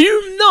 Are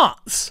you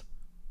nuts?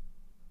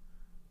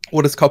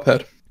 What is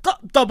Cuphead?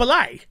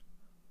 AA.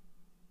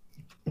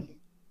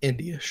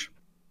 Indie-ish.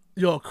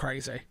 You're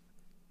crazy.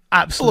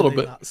 Absolutely a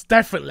little nuts.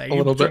 Definitely.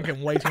 You're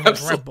drinking way too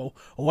much Red Bull.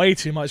 Way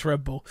too much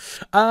Red Bull.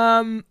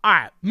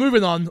 Alright,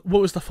 moving on.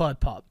 What was the third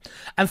part?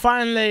 And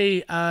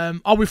finally,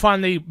 are we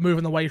finally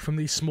moving away from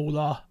these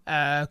smaller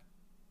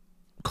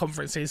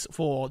conferences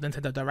for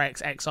Nintendo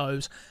Directs,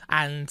 XOs,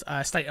 and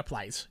State of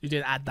Plays? You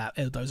didn't add that,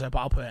 Ildozo, but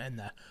I'll put it in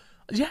there.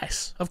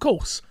 Yes, of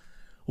course.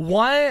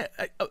 Why?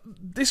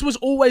 This was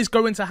always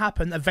going to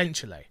happen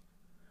eventually.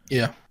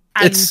 Yeah.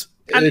 It's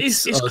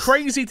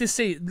crazy to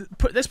see.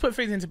 Let's put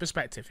things into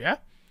perspective, yeah?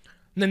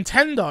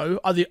 Nintendo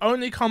are the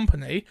only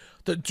company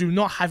that do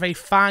not have a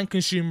fan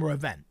consumer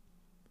event.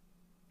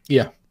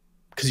 Yeah,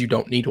 because you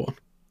don't need one.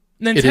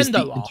 Nintendo it is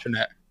the are.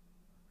 Internet.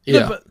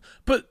 Yeah, no,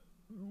 but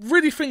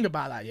really think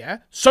about that, yeah?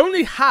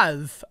 Sony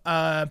have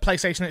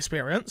PlayStation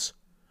Experience.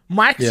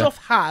 Microsoft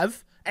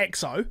have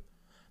XO.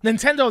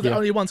 Nintendo are the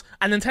only ones.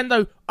 And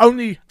Nintendo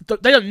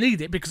they don't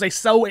need it because they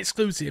sell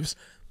exclusives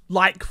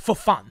for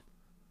fun.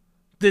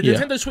 The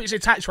Nintendo Switch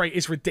attach rate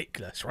is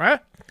ridiculous, right?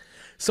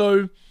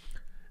 So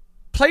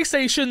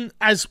PlayStation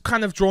has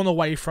kind of drawn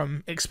away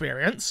from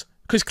Experience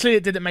because clearly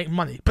it didn't make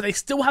money, but they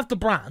still have the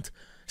brand.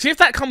 See, if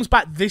that comes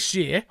back this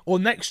year or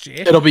next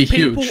year, It'll be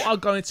people huge. are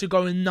going to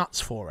go nuts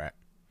for it.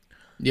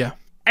 Yeah.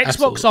 Xbox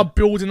absolutely. are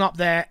building up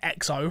their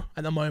XO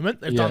at the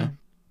moment. They've done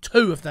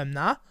 2 of them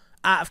now,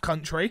 out of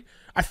country.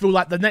 I feel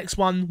like the next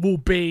one will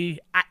be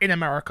in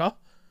America.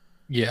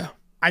 Yeah.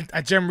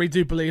 I generally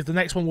do believe the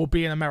next one will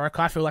be in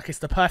America. I feel like it's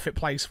the perfect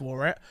place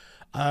for it.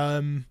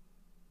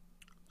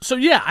 So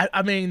yeah,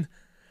 I mean,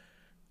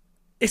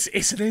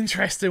 it's an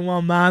interesting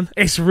one, man.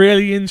 It's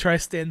really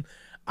interesting.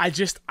 I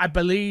just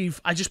believe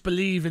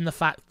in the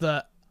fact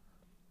that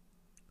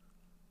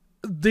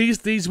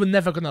these were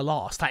never gonna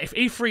last. Like if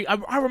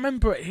E3, I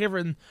remember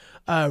hearing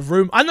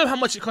room. I know how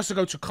much it costs to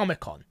go to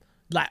Comic-Con.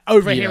 Like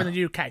over here in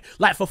the UK,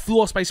 like for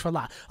floor space for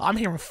that, I'm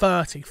hearing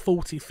 30,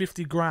 40,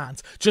 50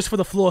 grand just for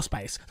the floor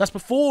space. That's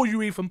before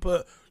you even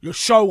put your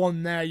show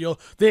on there, your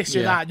this,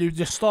 your that,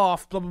 your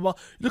staff, blah, blah, blah.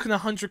 You're looking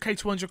at 100k,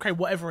 200k,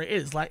 whatever it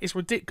is. Like, it's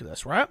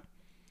ridiculous, right?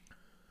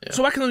 Yeah.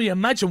 So I can only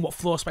imagine what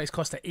floor space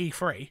costs at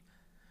E3.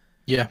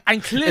 Yeah.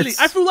 And clearly,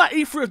 I feel like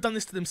E3 have done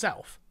this to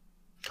themselves.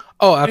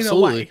 Oh,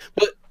 absolutely.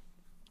 But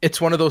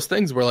it's one of those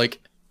things where, like,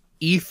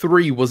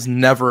 E3 was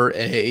never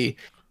a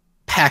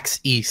PAX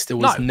East. It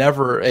was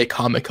never a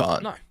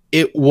Comic-Con. No.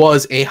 It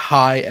was a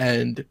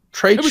high-end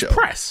trade show. It was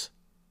press.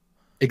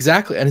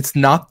 Exactly, and it's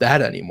not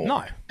that anymore.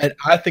 No. And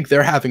I think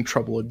they're having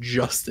trouble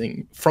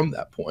adjusting from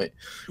that point.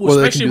 Well,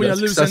 especially when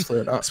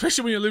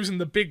you're losing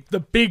the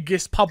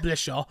biggest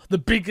publisher, the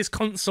biggest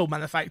console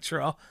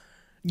manufacturer.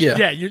 Yeah.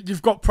 Yeah,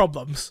 you've got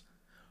problems.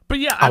 But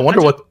yeah, I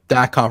wonder what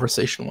that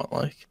conversation went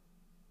like.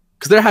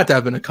 Because there had to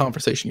have been a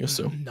conversation, you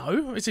assume.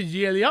 No, it's a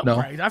yearly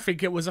upgrade. No. I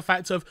think it was a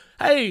fact of,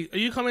 hey, are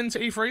you coming to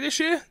E3 this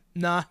year?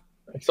 Nah.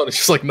 I thought it's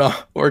just like, nah,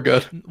 we're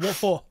good. What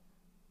for?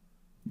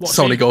 What,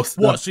 Sony goes.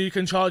 What? So you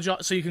can charge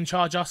us? So you can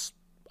charge us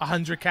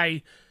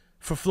 100k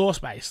for floor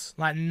space?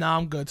 Like, nah,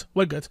 I'm good.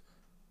 We're good.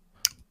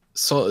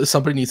 So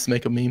somebody needs to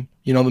make a meme.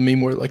 You know the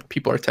meme where like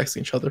people are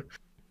texting each other.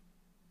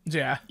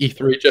 Yeah.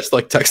 E3 just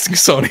like texting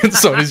Sony, and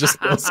Sony's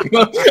just listening.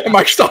 And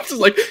Microsoft is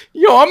like,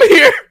 "Yo, I'm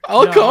here.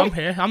 I'll come. I'm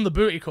here. I'm the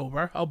booty call,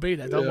 bro. I'll be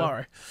there. Don't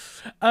worry."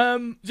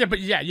 Yeah, but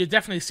yeah, you're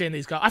definitely seeing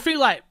these guys. I feel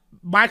like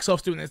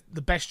Microsoft's doing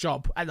the best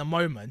job at the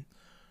moment.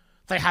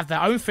 They have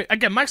their own thing.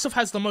 Again, Microsoft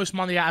has the most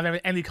money out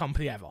of any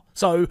company ever.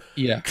 So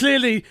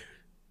clearly,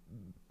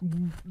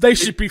 they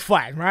should be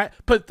fine, right?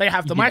 But they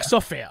have the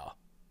Microsoft Theater.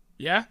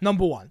 Yeah,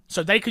 number one.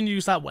 So they can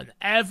use that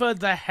whenever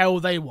the hell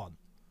they want.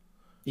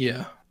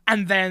 Yeah.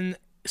 And then,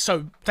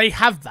 so they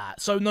have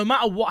that. So no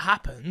matter what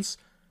happens,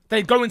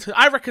 they go into,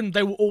 I reckon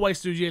they will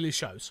always do yearly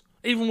shows.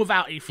 Even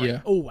without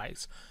E3.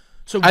 Always.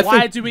 So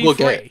why do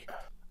E3?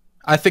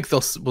 I think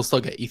we'll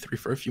still get E3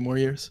 for a few more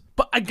years.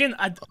 But again,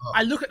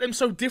 I look at them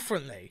so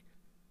differently.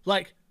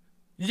 Like,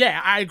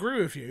 yeah, I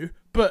agree with you,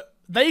 but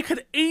they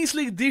could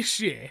easily this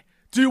year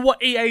do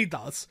what EA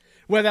does,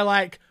 where they're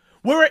like,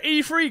 we're at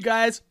E3,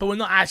 guys, but we're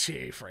not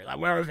actually at E3. Like,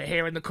 we're over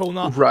here in the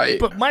corner. Right.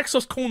 But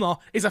Microsoft's corner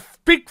is a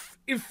big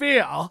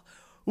theater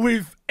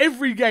with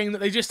every game that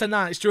they just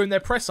announced during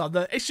their presser.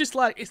 That it's just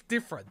like, it's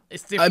different.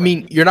 It's different. I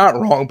mean, you're not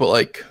wrong, but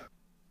like,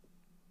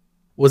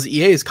 was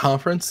EA's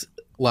conference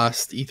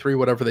last E3,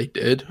 whatever they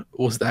did,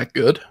 was that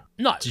good?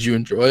 No. Did you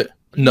enjoy it?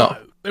 No.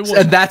 It wasn't.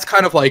 And that's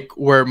kind of like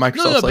where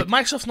Microsoft's but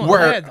Microsoft's not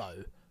there,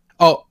 though.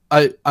 Oh,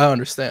 I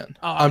understand.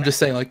 Oh, okay. I'm just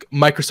saying, like,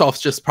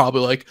 Microsoft's just probably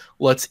like,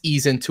 let's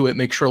ease into it,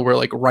 make sure we're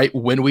like right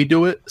when we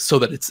do it, so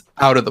that it's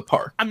out of the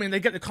park. I mean,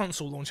 they get the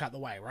console launch out the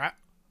way, right?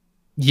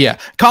 Yeah,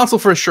 console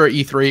for sure.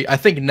 E3. I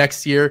think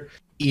next year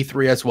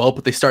E3 as well,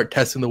 but they start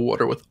testing the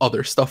water with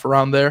other stuff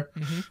around there.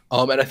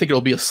 And I think it'll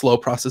be a slow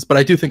process, but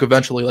I do think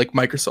eventually, like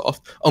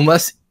Microsoft,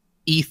 unless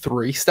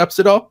E3 steps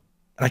it up,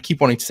 and I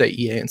keep wanting to say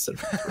EA instead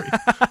of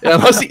E3,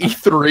 unless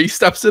E3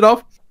 steps it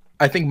up.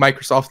 I think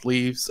Microsoft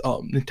leaves.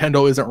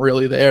 Nintendo isn't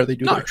really there. They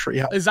do their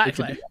treehouse.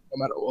 Exactly. No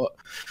matter what.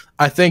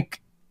 I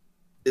think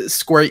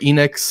Square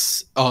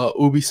Enix,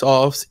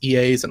 Ubisoft,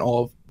 EA's, and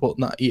all of, well,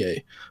 not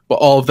EA, but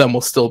all of them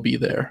will still be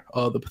there.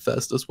 The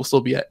Bethesdas will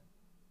still be at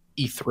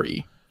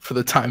E3 for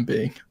the time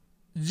being.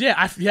 Yeah,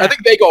 I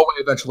think they go away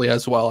eventually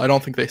as well. I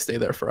don't think they stay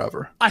there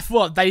forever. I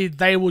thought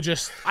they will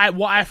just.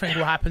 What I think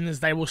will happen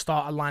is they will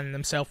start aligning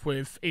themselves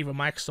with either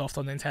Microsoft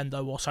or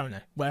Nintendo or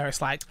Sony, where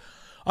it's like,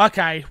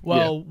 okay,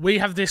 well, we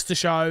have this to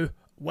show.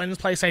 When's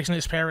PlayStation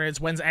Experience?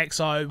 When's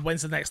XO?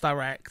 When's the next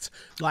Direct?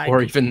 Like,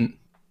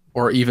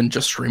 or even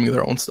just streaming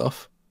their own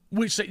stuff.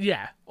 Which,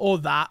 or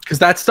that. Because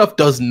that stuff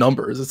does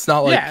numbers. It's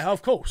not like... Yeah,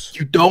 of course.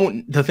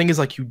 The thing is,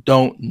 like, you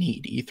don't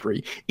need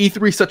E3.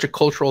 E3 is such a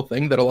cultural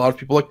thing that a lot of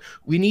people are like,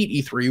 we need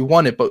E3, we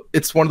want it, but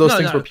it's one of those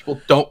things where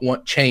people don't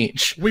want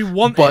change. We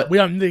want it, we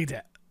don't need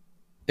it.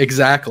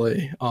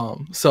 Exactly.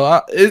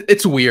 So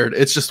it's weird.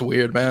 It's just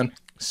weird, man.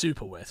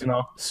 Super weird. You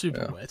know?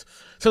 Super weird.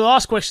 So the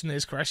last question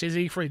is, Crash, is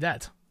E3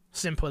 dead?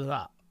 Simple as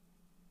that.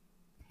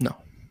 No.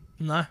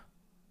 No?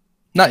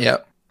 Not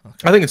yet.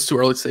 Okay. I think it's too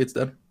early to say it's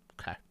dead.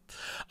 Okay.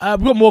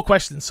 We've got more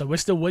questions, so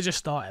we're just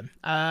starting.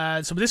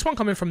 So this one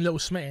coming from Little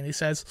Smitty, and he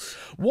says,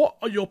 what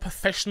are your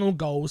professional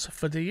goals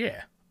for the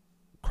year?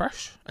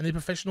 Crash, any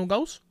professional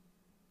goals?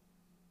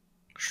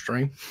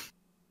 Stream.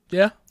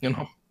 Yeah, You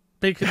know,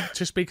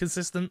 just be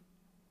consistent.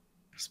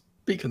 just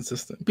be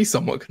consistent. Be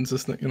somewhat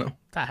consistent. You know.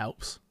 That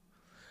helps.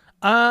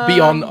 Be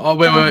on. Oh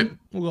wait.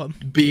 Hold on.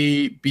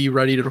 Be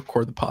ready to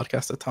record the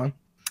podcast at time.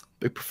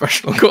 Big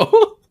professional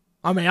goal.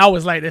 I mean, I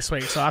was late this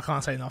week, so I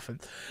can't say nothing.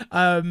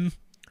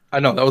 I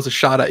know that was a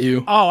shot at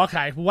you. Oh,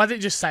 okay. Well, why didn't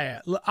you just say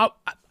it? Look, I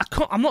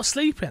can't. I'm not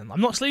sleeping.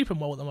 I'm not sleeping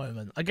well at the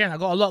moment. Again, I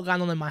got a lot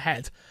going on in my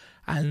head,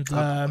 and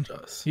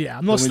yeah,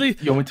 I'm not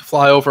sleeping. You want me to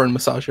fly over and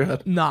massage your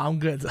head? No, I'm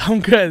good. I'm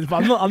good,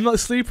 but I'm not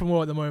sleeping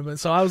well at the moment.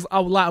 So I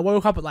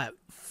woke up at like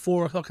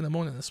 4 o'clock in the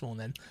morning this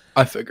morning.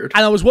 I figured.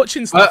 And I was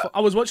watching stuff.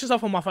 I was watching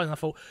stuff on my phone, and I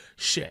thought,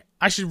 shit,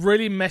 I should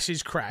really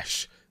message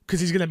Crash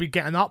because he's gonna be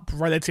getting up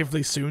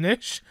relatively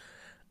soonish.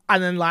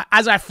 And then, like,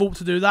 as I thought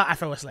to do that, I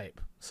fell asleep.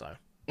 So.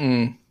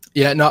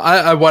 Yeah, no,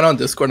 I went on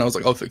Discord and I was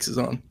like, "Oh, Fix is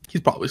on. He's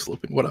probably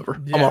sleeping.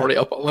 Whatever. Yeah. I'm already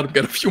up. I'll let him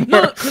get a few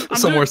more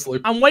some more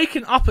sleep." I'm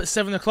waking up at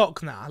 7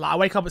 o'clock now. Like, I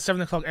wake up at 7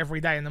 o'clock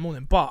every day in the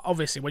morning. But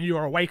obviously, when you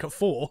are awake at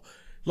 4,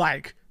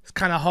 like, it's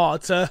kind of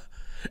hard to.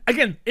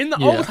 Again, in the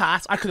old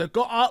house, I could have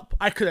got up.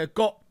 I could have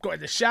got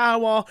in the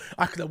shower.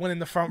 I could have went in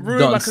the front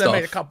room. I could have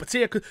made a cup of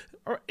tea.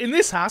 In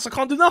this house, I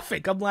can't do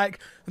nothing. I'm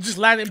just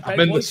laying in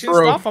bed watching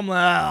stuff. I'm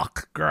like,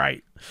 oh,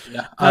 great.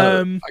 Yeah,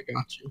 I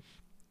got you.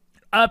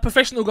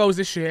 Professional goals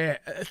this year,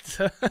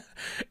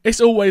 it's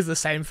always the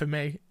same for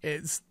me.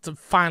 It's to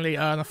finally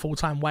earn a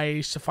full-time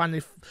wage, to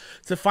finally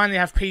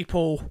have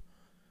people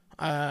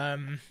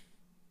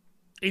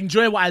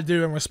enjoy what I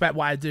do and respect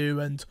what I do,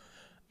 and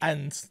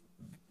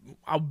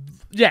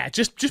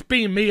just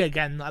being me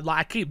again. Like,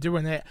 I keep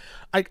doing it.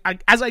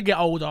 As I get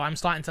older, I'm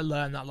starting to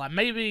learn that, like,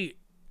 maybe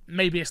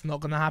it's not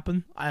gonna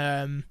happen.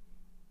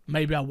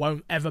 Maybe I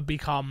won't ever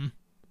become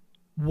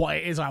what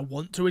it is I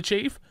want to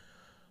achieve.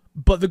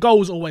 But the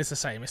goal is always the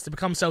same. It's to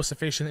become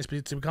self-sufficient. It's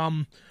to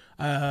become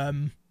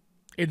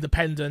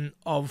independent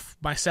of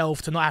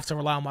myself, to not have to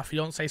rely on my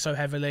fiance so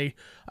heavily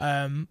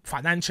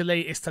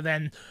financially. It's to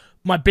then...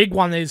 My big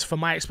one is for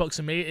my Xbox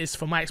and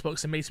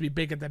me, to be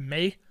bigger than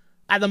me.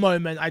 At the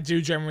moment, I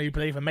do generally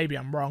believe, and maybe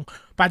I'm wrong,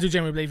 but I do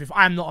generally believe if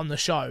I'm not on the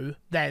show,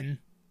 then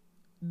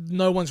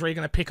no one's really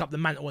going to pick up the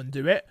mantle and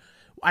do it.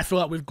 I feel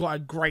like we've got a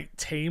great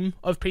team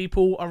of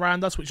people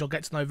around us, which you'll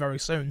get to know very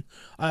soon.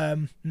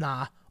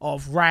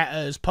 Of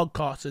writers,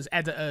 podcasters,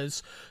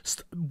 editors,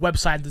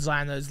 website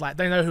designers. Like,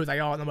 they know who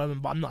they are at the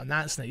moment, but I'm not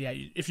announcing it yet.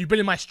 If you've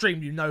been in my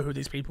stream, you know who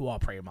these people are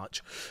pretty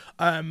much.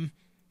 And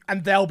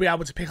they'll be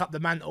able to pick up the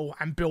mantle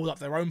and build up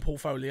their own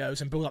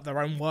portfolios and build up their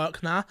own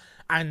work now.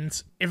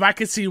 And if I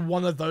could see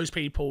one of those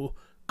people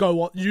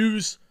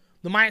use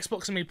the My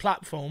Xbox and Me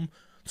platform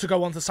to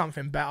go on to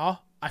something better,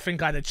 I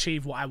think I'd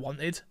achieve what I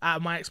wanted out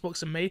of My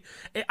Xbox and Me.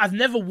 I've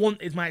never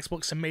wanted My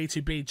Xbox and Me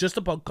to be just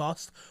a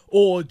podcast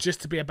or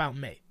just to be about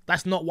me.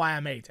 That's not why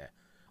I made it.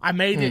 I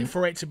made it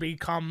for it to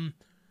become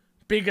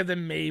bigger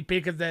than me,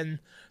 bigger than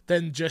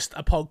just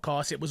a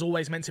podcast. It was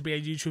always meant to be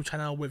a YouTube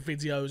channel with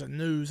videos and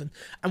news,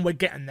 and we're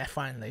getting there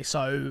finally.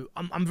 So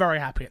I'm very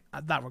happy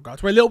at that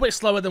regard. We're a little bit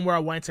slower than where I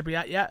wanted to be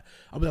at yet.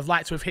 I would have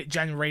liked to have hit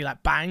January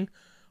like bang,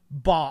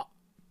 but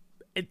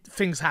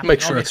things happen. Make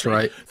sure it's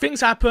right.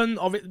 Things happen.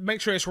 Make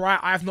sure it's right.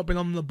 I have not been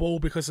on the ball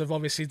because of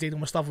obviously dealing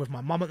with stuff with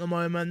my mum at the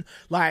moment.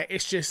 Like,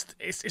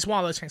 it's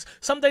one of those things.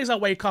 Some days I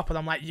wake up and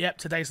I'm like, yep,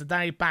 today's the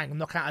day. Bang,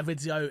 knock out a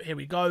video. Here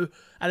we go.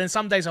 And then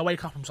some days I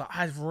wake up and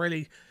I'm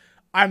like,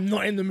 I'm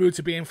not in the mood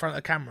to be in front of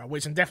the camera,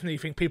 which I definitely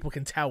think people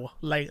can tell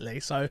lately.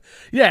 So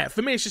yeah,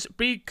 for me, it's just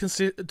be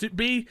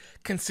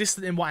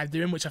consistent in what I'm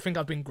doing, which I think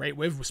I've been great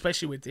with,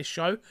 especially with this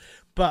show.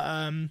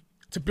 But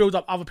to build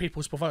up other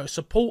people's portfolios,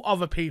 support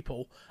other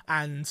people,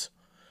 and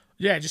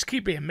yeah, just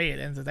keep being me at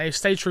the end of the day.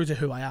 Stay true to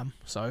who I am.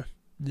 So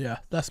yeah,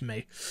 that's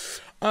me.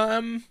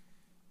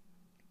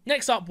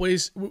 Next up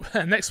is with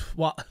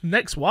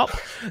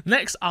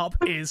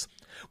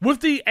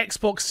the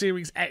Xbox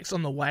Series X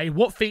on the way,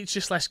 what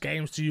features /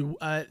 games do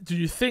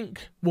you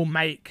think will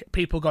make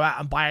people go out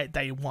and buy it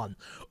day one?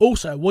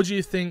 Also, what do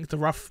you think the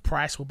rough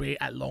price will be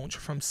at launch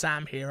from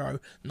Sam Hero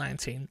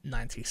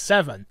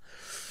 1997?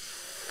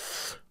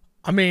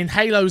 I mean,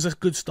 Halo's a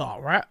good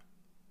start, right?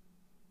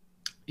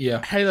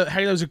 Yeah.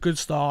 Halo's a good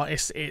start.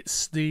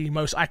 It's the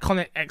most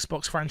iconic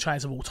Xbox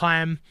franchise of all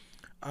time.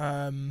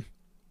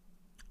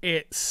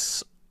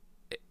 It's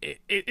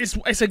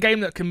a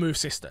game that can move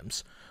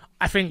systems.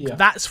 I think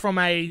that's from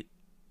a...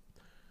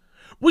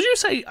 Would you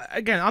say,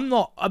 again, I'm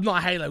not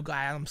a Halo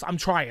guy. I'm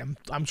trying,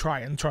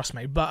 trust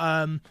me.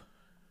 But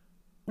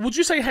would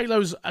you say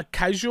Halo's a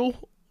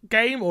casual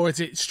game, or is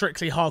it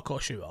strictly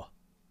hardcore shooter?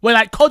 Well,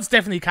 like, COD's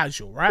definitely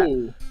casual, right?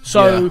 Ooh,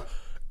 so,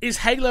 is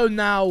Halo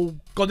now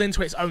got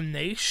into its own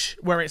niche,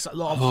 where it's a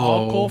lot of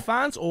hardcore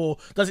fans, or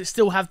does it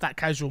still have that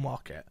casual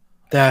market?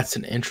 That's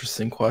an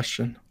interesting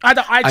question.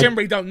 I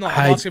generally don't know.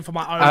 I'm asking for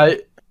my own.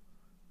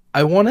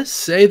 I want to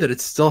say that it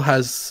still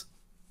has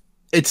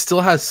it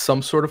still has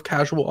some sort of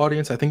casual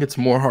audience. I think it's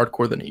more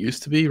hardcore than it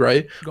used to be,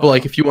 right? Got But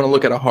like it. if you want to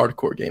look at a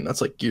hardcore game,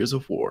 that's like Gears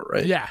of War,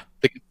 right? Yeah.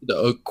 I think it's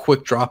a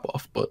quick drop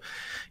off, but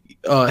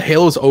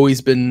Halo's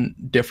always been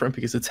different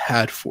because it's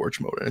had Forge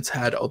mode and it's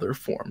had other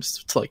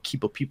forms to like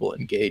keep people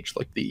engaged,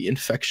 like the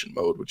infection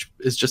mode, which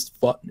is just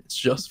fun. It's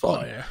just Oh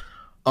fun.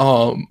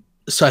 yeah.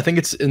 So I think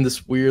it's in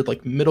this weird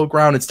like middle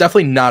ground. It's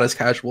definitely not as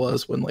casual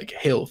as when like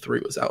Halo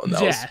 3 was out, and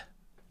that was Yeah.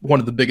 one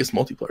of the biggest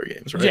multiplayer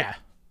games, right? Yeah.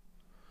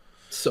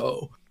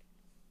 So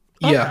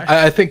Okay. yeah,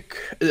 I think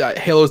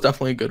Halo is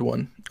definitely a good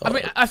one. I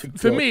mean, to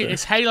for go me, up there.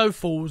 it's Halo,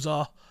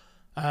 Forza.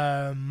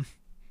 I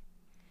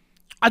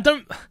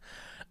don't.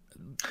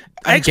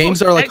 And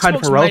games are like kind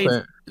of Xbox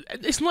irrelevant.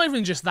 It's not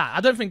even just that. I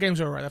don't think games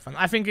are irrelevant.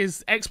 I think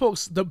is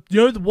Xbox.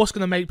 What's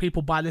going to make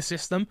people buy this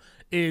system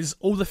is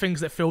all the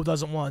things that Phil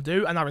doesn't want to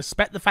do, and I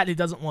respect the fact he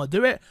doesn't want to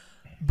do it,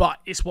 but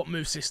it's what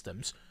moves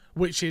systems.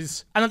 Which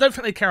is, and I don't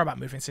think they care about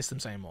moving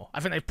systems anymore.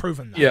 I think they've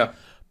proven that. Yeah.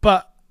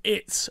 But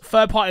it's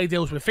third-party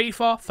deals with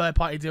FIFA,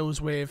 third-party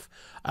deals with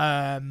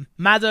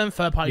Madden,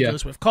 third-party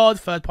deals with COD,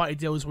 third-party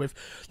deals with...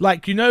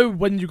 Like, you know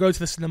when you go to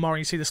the cinema and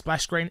you see the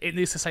splash screen, it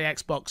needs to say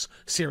Xbox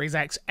Series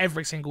X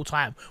every single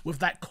time with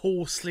that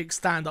cool, sleek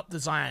stand-up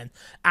design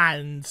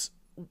and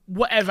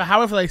whatever,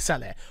 however they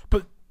sell it.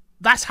 But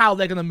that's how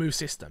they're going to move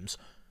systems.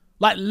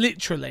 Like,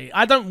 literally,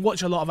 I don't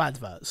watch a lot of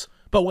adverts,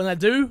 but when I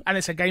do, and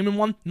it's a gaming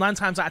one, 9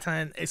 times out of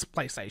 10, it's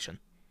PlayStation.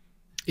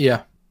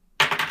 Yeah.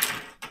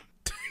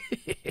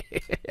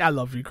 I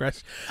love you,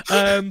 Chris.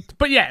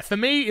 But yeah, for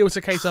me, it was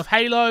a case of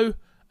Halo.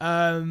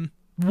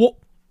 What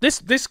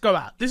this go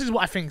out? This is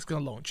what I think is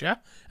going to launch, yeah,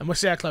 and we'll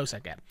see how close I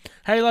get.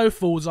 Halo,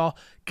 Forza,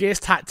 Gears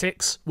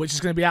Tactics, which is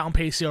going to be out on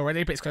PC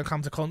already, but it's going to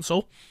come to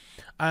console.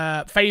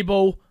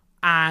 Fable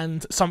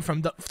and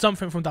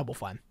something from Double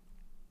Fine.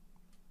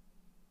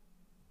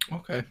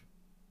 Okay.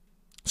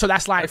 So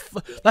that's like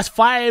that's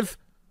 5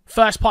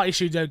 first-party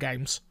studio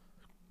games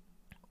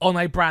on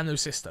a brand new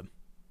system.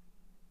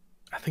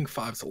 I think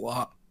 5's a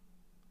lot.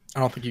 I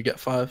don't think you get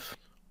 5.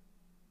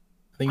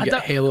 I think I you get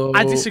don't- Halo.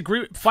 I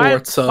disagree.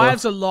 Forza.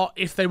 5's a lot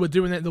if they were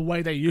doing it the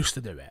way they used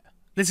to do it.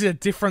 This is a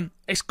different.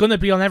 It's gonna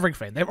be on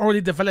everything. They're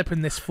already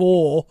developing this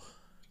for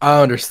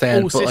I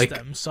understand, all but like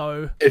systems.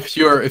 So if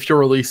you're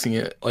releasing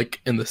it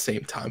like in the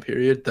same time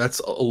period, that's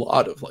a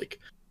lot of like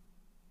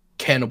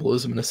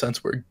cannibalism in a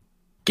sense where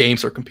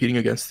games are competing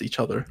against each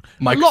other.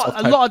 a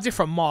lot of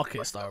different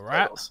markets, though,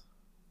 right?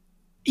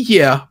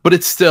 Yeah, but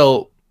it's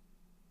still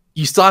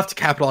you still have to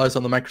capitalize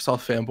on the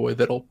Microsoft fanboy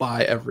that'll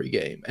buy every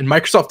game. And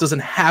Microsoft doesn't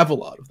have a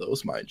lot of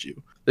those, mind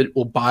you, that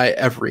will buy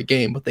every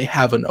game, but they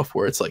have enough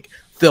where it's like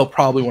they'll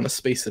probably want to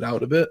space it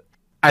out a bit.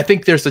 I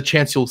think there's a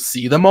chance you'll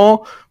see them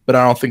all, but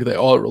I don't think they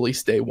all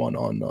release day one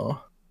on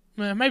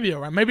Yeah, maybe you're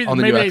right. Maybe on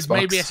the new maybe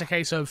Xbox. it's a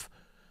case of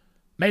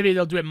maybe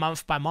they'll do it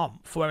month by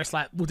month, where it's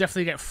like we'll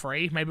definitely get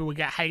 3. Maybe we'll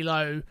get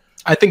Halo.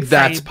 I think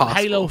that's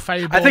possible. Halo,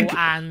 Fable, I think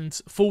and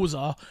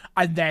Forza,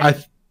 and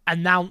then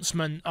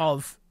announcement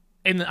of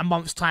in a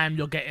month's time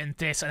you're getting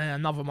this, and in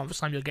another month's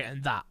time you're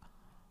getting that.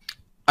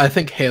 I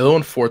think Halo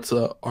and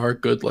Forza are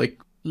good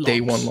like day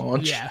one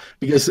launch. Yeah.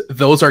 Because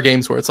those are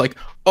games where it's like,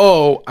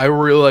 oh, I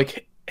really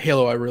like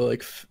Halo, I really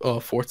like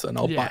Forza, and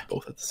I'll buy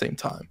both at the same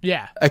time.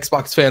 Yeah.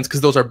 Xbox fans,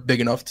 because those are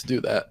big enough to do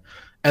that.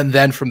 And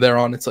then from there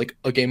on, it's like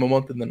a game a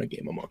month and then a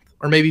game a month,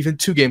 or maybe even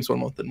 2 games 1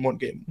 month and 1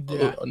 game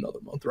another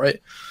month, right?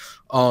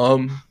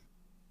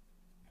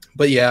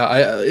 But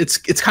yeah,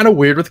 it's kind of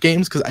weird with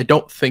games because I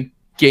don't think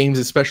games,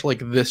 especially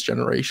like this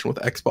generation with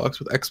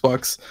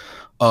Xbox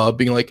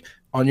being like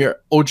on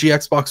your OG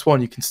Xbox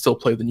One, you can still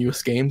play the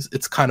newest games.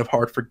 It's kind of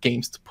hard for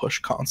games to push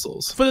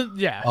consoles.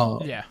 Yeah,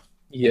 I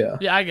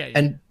get you.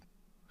 And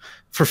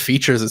for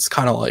features, it's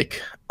kind of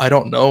like I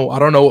don't know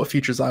what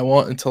features I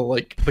want until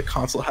like the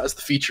console has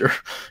the feature,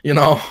 you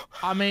know.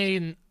 I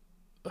mean,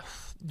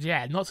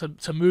 yeah, not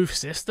to move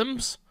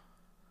systems.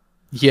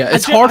 Yeah,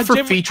 it's hard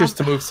for features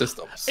to move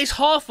systems. It's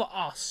hard for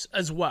us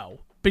as well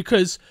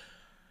because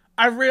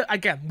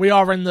again,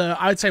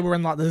 I'd say we're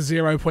in like the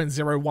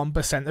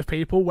 0.01% of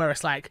people where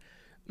it's like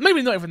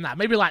maybe not even that,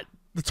 maybe like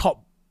the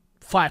top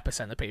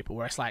 5% of people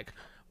where it's like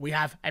we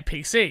have a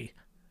PC.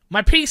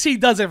 My PC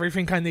does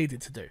everything I need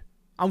it to do.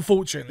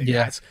 Unfortunately,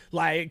 guys.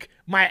 Like,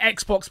 my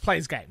Xbox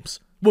plays games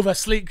with a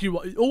sleek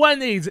UI. All I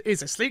need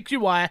is a sleek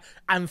UI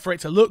and for it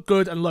to look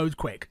good and load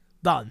quick.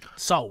 Done.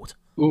 Sold.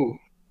 Ooh.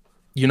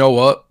 You know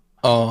what?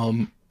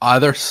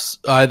 Either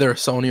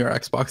Sony or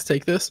Xbox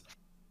take this.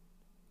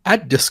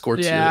 Add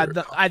Discord to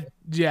your...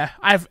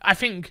 I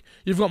think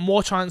you've got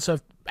more chance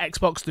of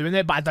Xbox doing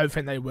it, but I don't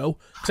think they will.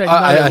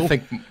 I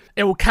think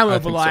it will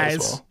cannibalize. I think so as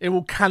well. It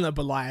will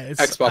cannibalize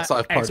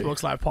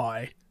Xbox Live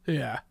Party.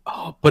 Yeah.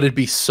 Oh, but it'd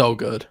be so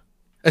good.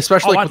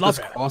 Especially with this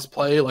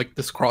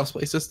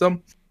crossplay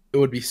system, it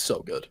would be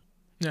so good.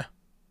 Yeah,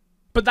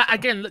 but that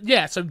again,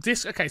 So but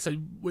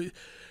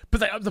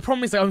the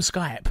problem is they own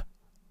Skype.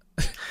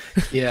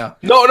 Yeah,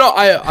 no,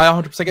 I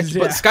 100% get you.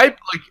 But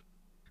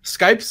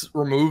Skype's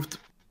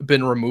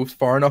been removed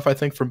far enough, I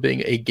think, from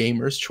being a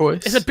gamer's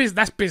choice. It's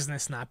that's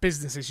business now.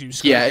 Businesses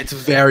use Skype. Yeah, it's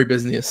very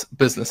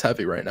business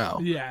heavy right now.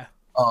 Yeah.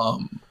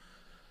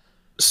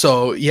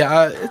 So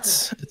yeah,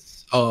 it's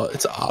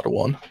an odd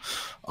one.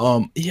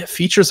 Yeah,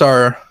 features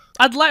are.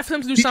 I'd like for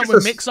them to do something Features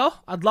with Mixer.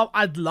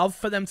 I'd love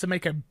for them to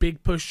make a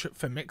big push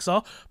for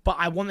Mixer, but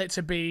I want it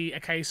to be a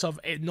case of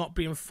it not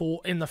being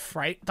in the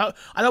freight.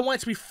 I don't want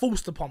it to be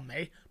forced upon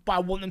me, but I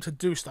want them to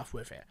do stuff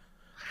with it.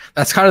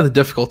 That's kind of the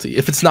difficulty.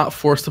 If it's not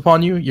forced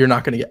upon you, you're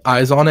not going to get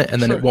eyes on it,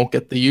 and then it won't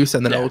get the use,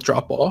 and then it'll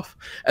drop off.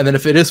 And then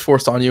if it is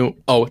forced on you,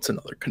 oh, it's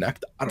another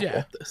Connect. I don't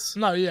want this.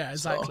 No, yeah,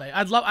 exactly.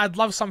 So. I'd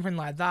love something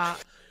like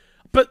that.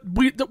 But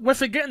we're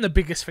forgetting the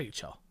biggest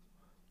feature.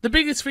 The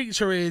biggest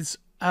feature is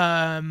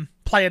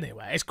play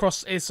anywhere. It's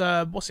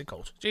what's it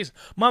called? Jeez,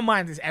 my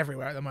mind is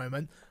everywhere at the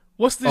moment.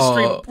 What's this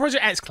stream?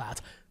 Project xCloud.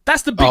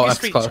 That's the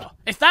biggest feature.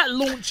 If that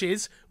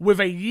launches with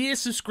a year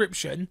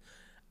subscription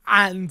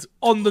and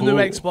on the new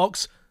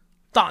Xbox,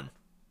 done.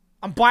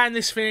 I'm buying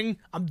this thing.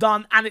 I'm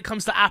done. And it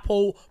comes to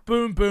Apple.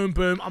 Boom, boom,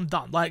 boom. I'm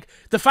done. Like,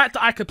 the fact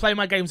that I could play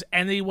my games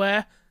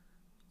anywhere,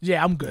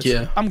 yeah, I'm good.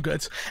 Yeah. I'm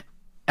good.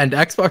 And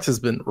Xbox has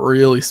been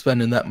really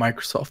spending that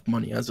Microsoft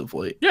money as of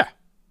late. Yeah.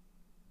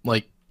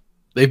 Like,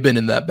 they've been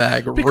in that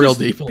bag real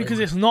deeply. Because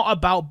it's not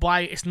about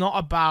it's not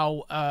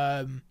about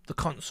the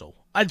console.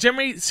 I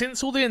generally,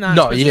 since all the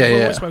announcements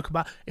we spoke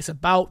about, it's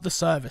about the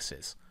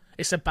services.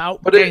 It's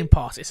about Game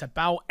Pass. It's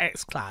about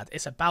xCloud.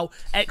 It's about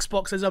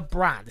Xbox as a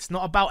brand. It's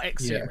not about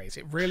X Series.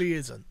 It really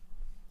isn't.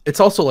 It's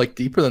also like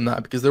deeper than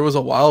that, because there was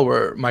a while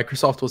where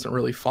Microsoft wasn't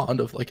really fond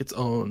of like its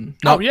own.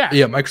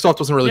 Microsoft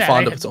wasn't really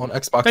fond of its own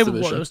Xbox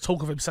division. There was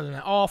talk of him selling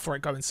it off or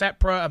it going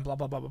separate and blah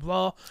blah blah blah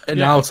blah. And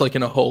now it's like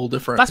in a whole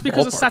different. That's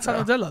because of Satya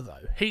Nadella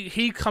though.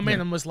 He come in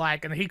and was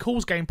like, and he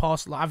calls Game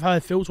Pass. Like, I've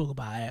heard Phil talk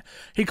about it.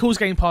 He calls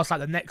Game Pass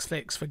like the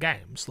Netflix for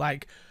games.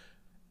 Like,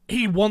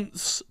 he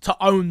wants to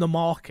own the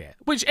market,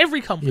 which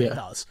every company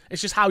does.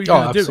 It's just how you're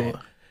going to do it.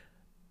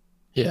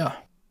 Yeah.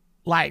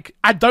 Like,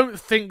 I don't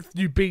think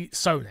you beat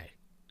Sony.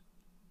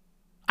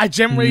 I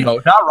generally...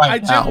 No, not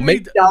right now.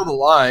 Maybe down the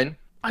line,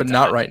 but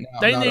not right now.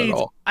 Not at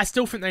all. I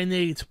still think they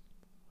need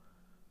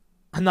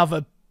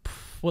another...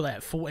 What are they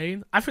at,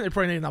 14? I think they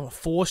probably need another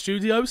 4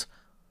 studios.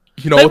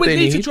 You know what they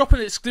need to drop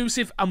an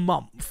exclusive a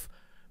month.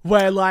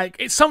 Where, like,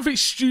 it's something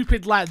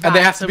stupid like that. And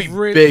they have to be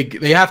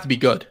big. They have to be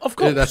good. Of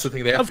course. That's the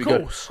thing. They have to be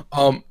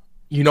good.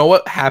 You know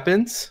what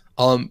happens?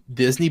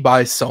 Disney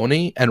buys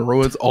Sony and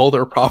ruins all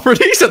their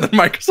properties, and then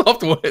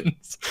Microsoft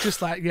wins.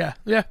 Just like, yeah.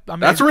 I mean,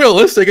 that's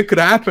realistic. It could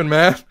happen,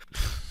 man.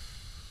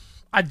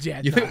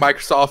 You think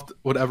Microsoft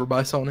would ever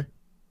buy Sony?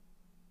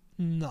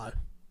 No.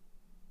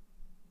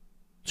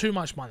 Too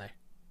much money.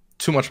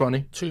 Too much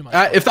money. Too much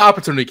money. If the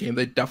opportunity came,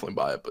 they'd definitely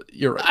buy it. But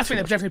you're right. I think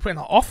they'd definitely put in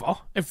an offer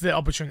if the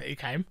opportunity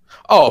came.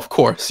 Oh, of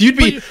course. You'd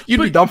be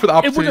done for the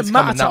opportunity. It wouldn't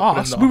matter to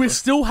us. We would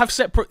still have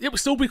separate. It would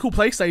still be called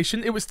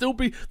PlayStation. It would still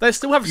be. They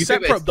still have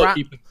separate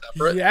brands.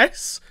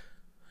 Yes.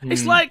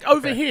 It's like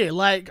over here.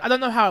 Like, I don't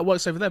know how it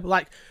works over there, but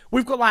like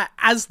we've got like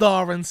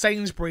Asda and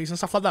Sainsbury's and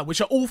stuff like that, which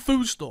are all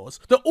food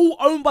stores. They're all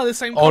owned by the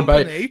same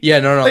company.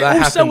 They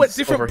all sell at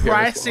different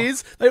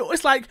prices.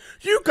 It's like,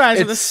 you guys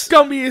are the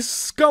scummiest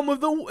scum of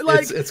the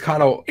like. It's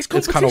kind of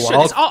competition.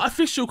 wild. It's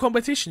artificial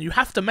competition. You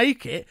have to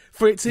make it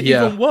for it to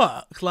even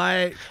work.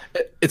 Like,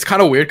 it's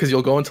kind of weird because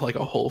you'll go into like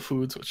a Whole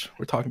Foods, which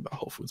we're talking about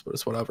Whole Foods, but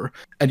it's whatever.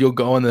 And you'll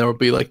go and there will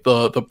be like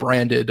the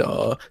branded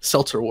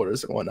seltzer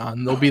waters and whatnot,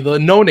 and there'll be the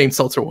no-name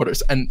seltzer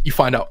waters, and you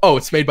find out, oh,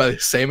 it's made by the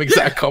same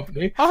exact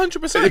company.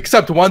 100%.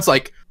 Except one's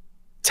like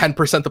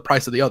 10% the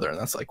price of the other, and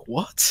that's like,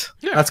 what?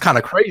 Yeah. That's kind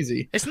of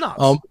crazy. It's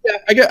nuts.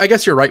 I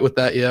guess you're right with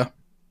that. Yeah,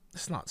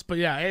 it's nuts. But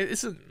yeah,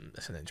 it's an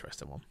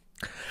interesting one.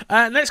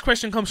 Next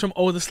question comes from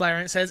Older Slayer,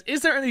 and it says,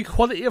 is there any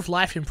quality of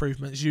life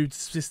improvements you'd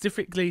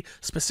specifically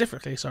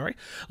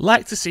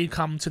like to see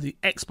come to the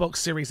Xbox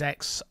Series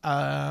X?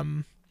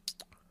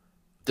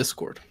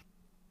 Discord.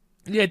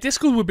 Yeah,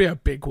 Discord would be a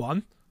big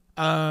one.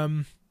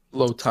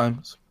 Load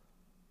times.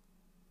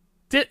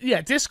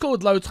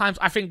 Discord load times.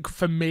 I think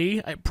for me,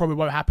 it probably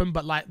won't happen.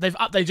 But like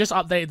they just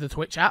updated the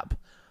Twitch app.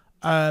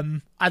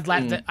 I'd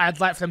like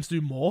for them to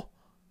do more.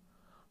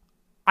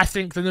 I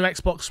think the new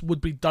Xbox would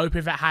be dope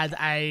if it had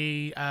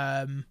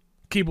a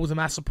keyboard and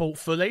mouse support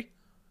fully,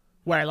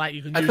 where like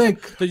you can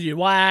use the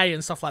UI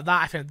and stuff like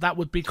that. I think that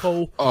would be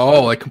cool.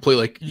 Oh, like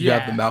completely, like you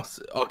have the mouse.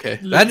 Okay,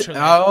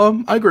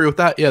 I agree with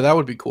that. Yeah, that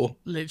would be cool.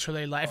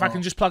 Literally, like if I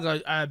can just plug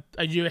a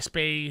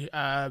USB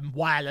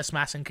wireless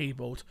mouse and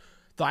keyboard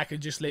that I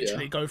could just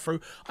literally go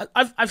through.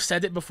 I've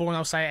said it before and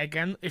I'll say it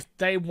again.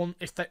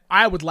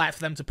 I would like for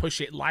them to push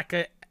it like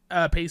a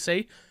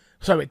PC.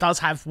 So it does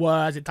have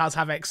Word, it does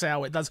have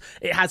Excel, it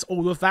has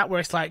all of that,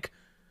 where it's like,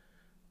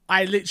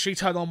 I literally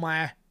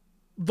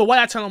the way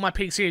I turn on my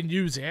PC and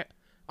use it,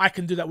 I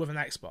can do that with an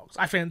Xbox.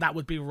 I think that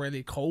would be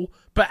really cool.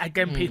 But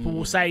again, people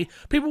will say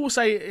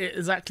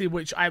exactly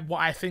what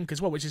I think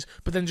as well, which is,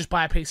 but then just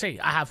buy a PC.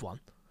 I have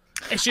one.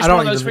 It's just one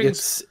of those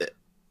things.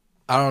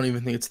 I don't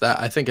even think it's that.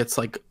 I think it's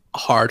like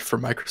hard for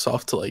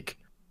Microsoft to like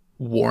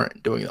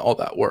warrant doing all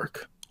that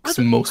work. Because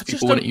most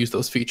people wouldn't use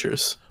those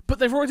features. But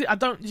they've already. I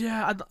don't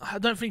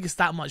think it's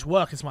that much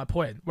work. Is my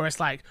point. Where it's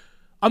like,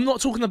 I'm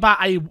not talking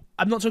about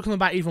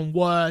even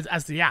Word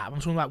as the app. I'm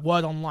talking about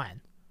Word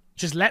Online.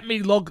 Just let me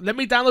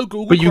download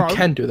Google But you Chrome.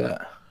 can do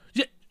that.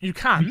 Yeah, you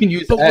can. You can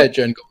use but Edge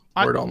and go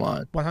Word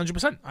online.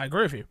 100%. I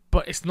agree with you.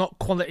 But it's not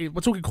quality.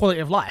 We're talking quality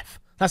of life.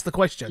 That's the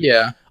question.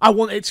 Yeah. I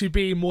want it to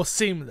be more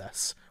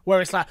seamless, where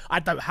it's like I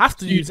don't have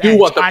to You use do Edge.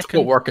 want them I to can.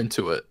 put work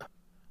into it.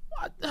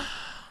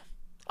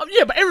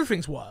 Yeah, but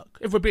everything's work.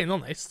 If we're being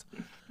honest,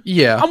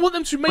 Yeah. I want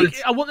them to make.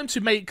 I want them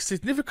to make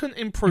significant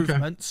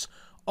improvements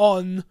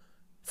on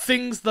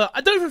things that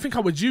I don't even think I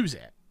would use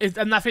it.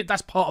 And I think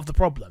that's part of the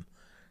problem.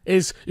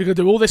 Is you're gonna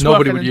do all this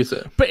Nobody work, would use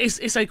it. but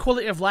it's a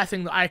quality of life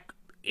thing that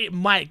it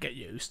might get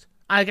used.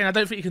 And again, I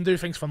don't think you can do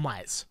things for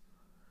mites.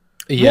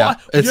 Yeah,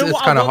 it's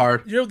kind of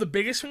hard. You know the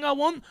biggest thing I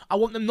want? I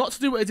want them not to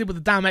do what they did with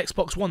the damn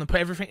Xbox One and put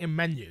everything in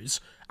menus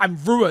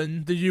and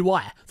ruin the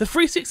UI. The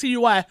 360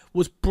 UI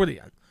was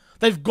brilliant.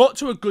 They've got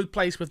to a good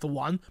place with the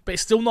one, but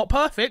it's still not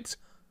perfect.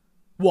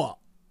 What?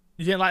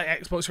 You didn't like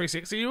Xbox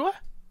 360 UI?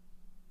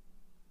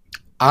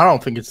 I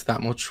don't think it's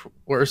that much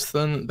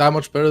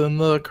better than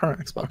the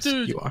current Xbox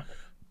UI.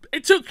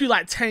 It took you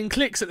like 10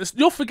 clicks at this.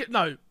 You'll forget.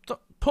 No,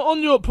 put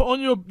on your.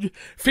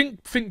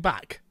 Think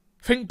back.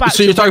 Think back.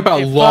 So you're talking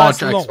about launch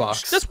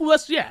Xbox.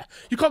 That's yeah.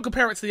 You can't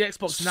compare it to the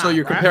Xbox now. So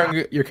you're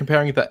right?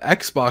 comparing the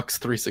Xbox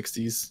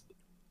 360s,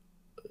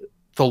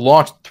 the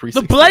launch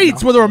 360. The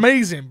blades were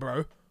amazing,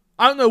 bro.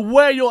 I don't know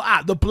where you're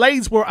at. The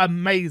blades were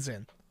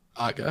amazing.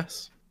 I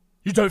guess.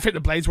 You don't think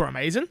the blades were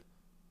amazing?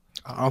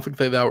 I don't think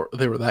they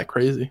were that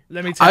crazy.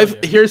 Let me tell you.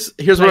 Here's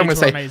what I'm gonna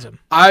say. Amazing.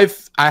 I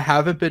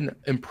haven't been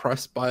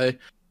impressed by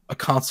a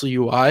console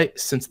UI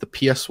since the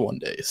PS1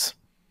 days.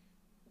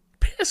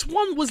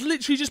 PS1 was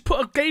literally just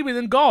put a game in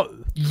and go.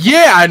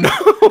 Yeah, I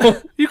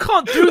know. You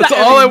can't do that. That's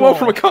all I want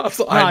from a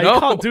console. I know. You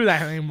can't do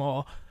that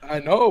anymore. I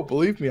know.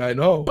 Believe me, I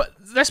know. But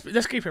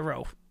let's keep it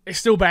real. It's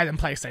still better than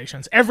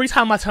PlayStation's. Every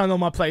time I turn on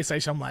my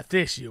PlayStation, I'm like,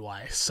 this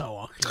UI is so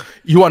ugly.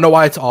 You want to know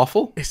why it's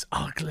awful? It's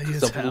ugly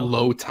as Of hell.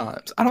 low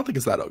times. I don't think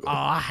it's that ugly. Oh,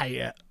 I hate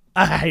it.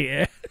 I hate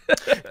it.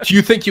 Do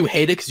you think you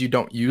hate it because you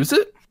don't use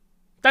it?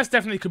 That's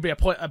definitely could be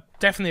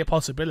definitely a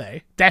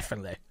possibility.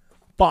 Definitely.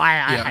 But I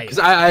hate it. Because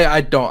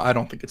I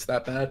don't think it's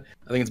that bad.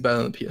 I think it's better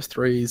than the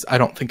PS3s. I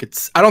don't think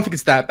it's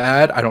that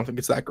bad. I don't think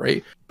it's that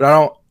great. But I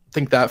don't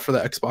think that for the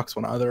Xbox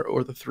One either,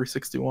 or the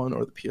 360 one,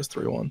 or the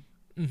PS3 one.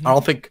 Mm-hmm. I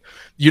don't think.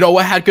 You know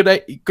what had good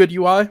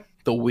UI?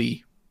 The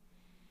Wii.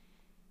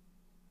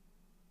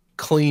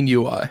 Clean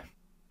UI.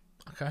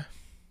 Okay.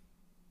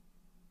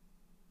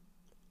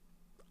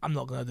 I'm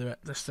not gonna do it.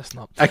 That's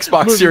not.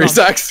 Xbox Moving Series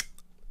on. X.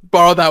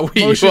 Borrow that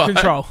Wii Motion UI.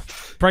 control.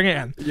 Bring it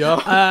in.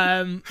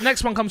 Yeah.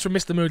 Next one comes from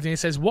Mr. Moody. He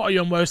says, "What are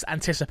your most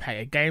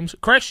anticipated games?"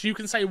 Chris, you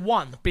can say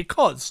one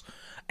because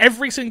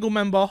every single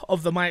member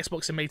of the My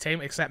Xbox and Me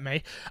team, except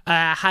me,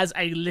 has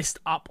a list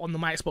up on the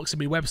My Xbox and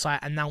Me website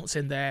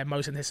announcing their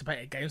most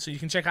anticipated games. So you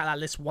can check out that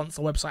list once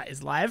the website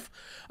is live.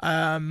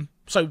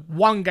 So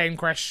one game,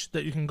 Chris,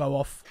 that you can go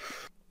off.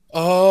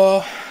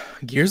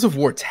 Gears of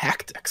War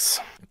Tactics.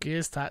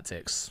 Gears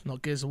Tactics,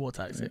 not Gears of War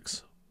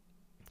Tactics.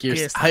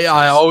 Gears. I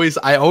always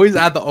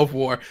add the of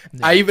War.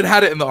 Yeah. I even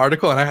had it in the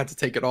article and I had to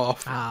take it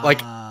off.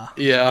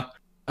 Yeah.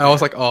 I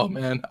was like, oh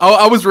man.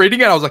 I was reading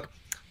it. I was like,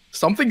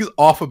 something's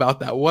off about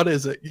that. What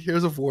is it?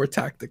 Gears of War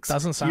Tactics.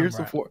 Doesn't sound Gears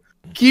right. of War.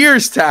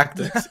 Gears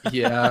Tactics.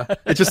 Yeah.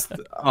 It just.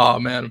 Oh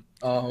man.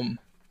 But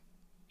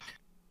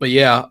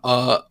yeah.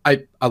 I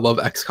love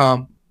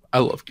XCOM. I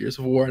love Gears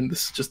of War, and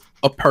this is just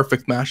a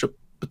perfect mashup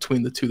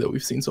between the two that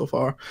we've seen so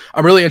far.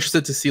 I'm really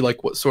interested to see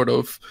like what sort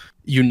of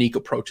unique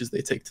approaches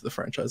they take to the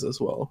franchise as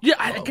well. Yeah,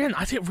 I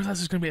didn't realize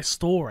there's gonna be a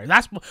story.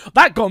 That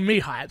got me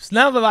hyped.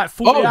 Now they're like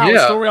 40-hour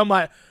story. I'm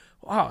like,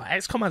 wow,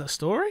 XCOM had a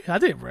story. I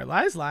didn't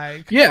realize.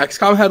 Like, yeah,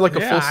 XCOM had like a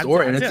full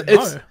story,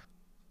 and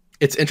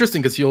it's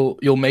interesting because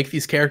you'll make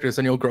these characters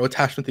and you'll grow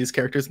attached with these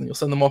characters and you'll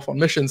send them off on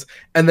missions,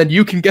 and then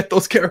you can get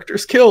those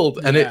characters killed,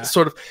 and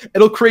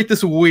it'll create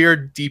this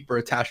weird, deeper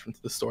attachment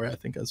to the story, I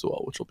think, as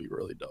well, which will be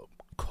really dope.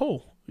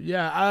 Cool.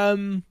 Yeah.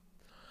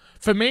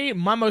 For me,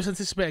 my most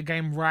anticipated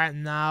game right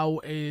now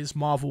is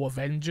Marvel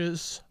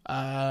Avengers.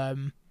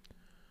 I've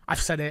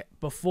said it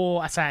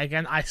before. I say it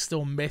again. I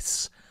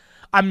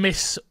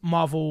miss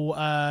Marvel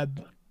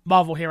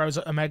Heroes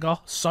Omega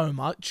so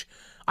much.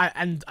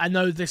 I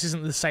know this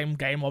isn't the same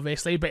game,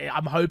 obviously, but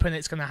I'm hoping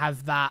it's going to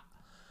have that.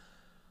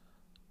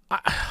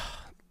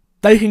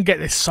 They can get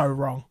this so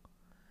wrong.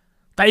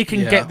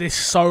 Get this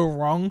so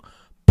wrong.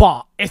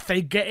 But if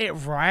they get it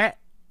right,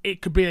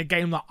 it could be a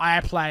game that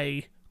I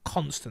play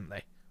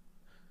constantly.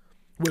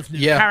 With new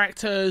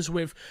characters,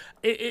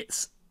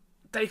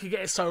 they could get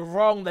it so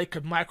wrong, they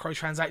could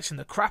microtransaction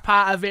the crap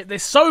out of it.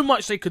 There's so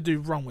much they could do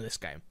wrong with this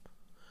game.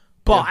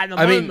 But at the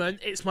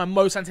moment, it's my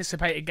most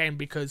anticipated game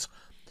because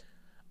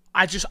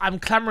I'm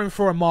clamoring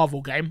for a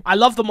Marvel game. I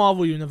love the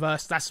Marvel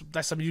universe.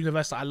 That's a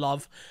universe that I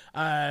love.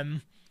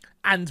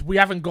 And we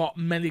haven't got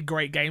many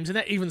great games in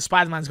it. Even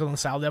Spider-Man's got on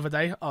sale the other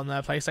day on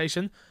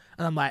PlayStation.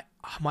 And I'm like,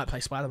 I might play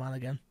Spider-Man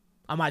again.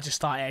 I might just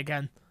start it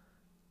again.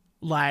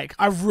 Like,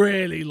 I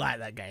really like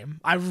that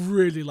game.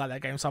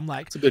 So I'm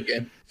like, it's a good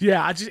game.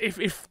 Yeah, I just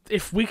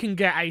if we can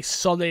get a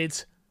solid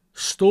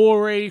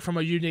story, from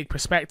a unique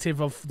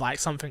perspective of like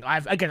something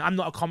I'm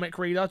not a comic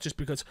reader just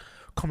because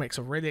comics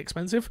are really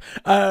expensive.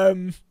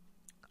 I'm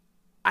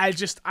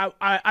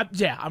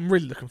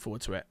really looking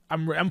forward to it.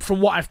 I'm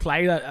from what I've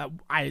played,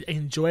 I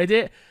enjoyed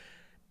it.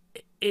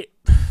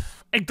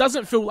 It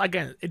doesn't feel like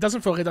it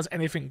does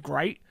anything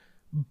great,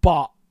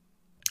 but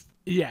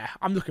yeah,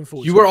 I'm looking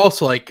forward. You were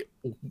also like,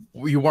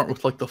 you weren't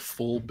with like the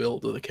full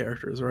build of the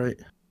characters, right?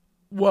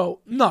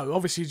 Well, no,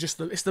 obviously it's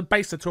the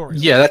base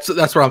tutorial. Yeah, that's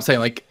what I'm saying.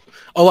 Like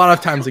a lot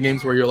of times in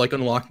games where you're like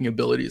unlocking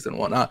abilities and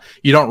whatnot,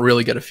 you don't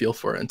really get a feel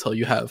for it until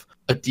you have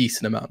a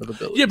decent amount of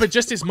abilities. Yeah, but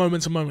just its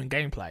moment-to-moment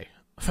gameplay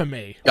for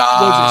me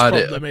Got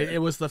was its problem.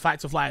 It was the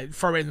fact of like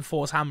throwing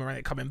Thor's hammer and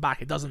it coming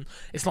back.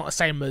 It's not the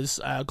same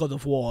as God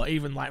of War.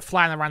 Even like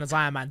flying around as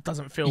Iron Man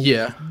doesn't feel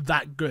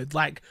that good.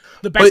 Like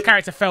the best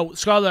character felt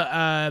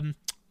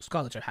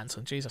Scarlett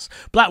Johansson, Jesus.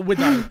 Black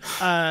Widow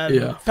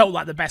felt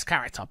like the best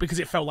character because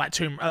it felt like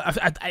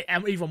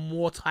even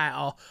more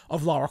tighter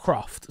of Lara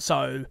Croft.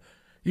 So,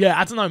 yeah,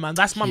 I don't know, man.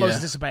 That's my most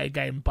anticipated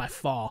game by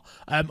far.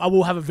 I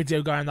will have a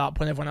video going up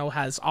when everyone else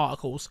has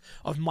articles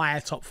of my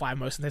top 5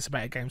 most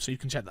anticipated games, so you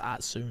can check that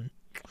out soon.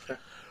 Okay.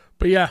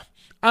 But yeah,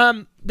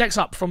 next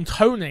up from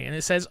Tony, and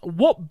it says,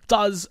 what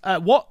does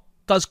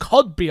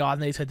COD BR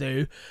need to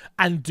do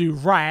and do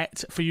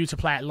right for you to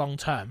play it long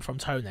term? From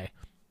Tony.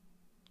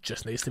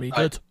 Just needs to be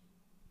good.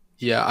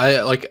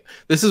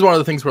 This is one of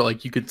the things where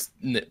like you could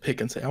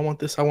nitpick and say, I want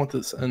this,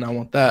 and I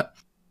want that.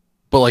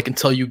 But like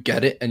until you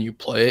get it and you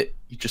play it,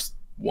 you just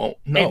won't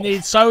know. It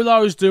needs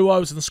solos,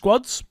 duos, and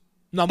squads.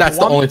 That's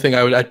the only thing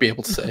I'd be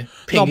able to say.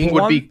 Pinging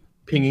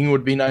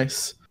would be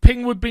nice.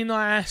 Ping would be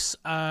nice.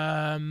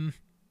 A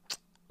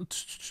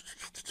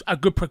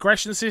good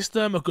progression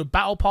system, a good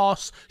battle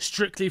pass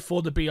strictly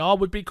for the BR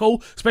would be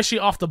cool, especially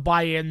after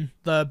buying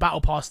the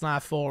battle pass now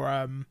for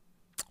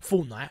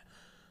Fortnite.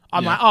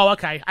 I'm like, oh,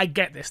 okay, I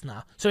get this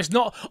now. So it's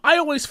not... I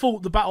always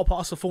thought the Battle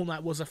Pass for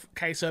Fortnite was a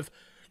case of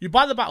you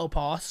buy the Battle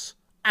Pass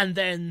and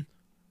then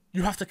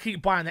you have to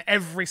keep buying it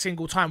every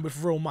single time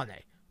with real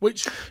money.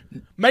 Which,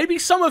 maybe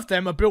some of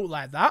them are built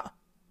like that.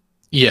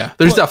 Yeah,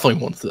 there's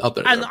definitely ones out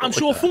there. And I'm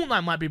sure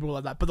Fortnite might be built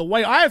like that. But the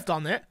way I have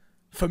done it,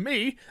 for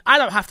me, I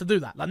don't have to do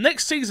that. Like,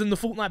 next season, the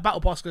Fortnite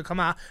Battle Pass is going to come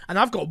out and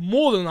I've got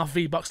more than enough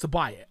V-Bucks to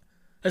buy it.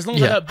 As long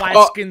as I don't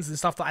buy skins and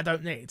stuff that I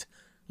don't need.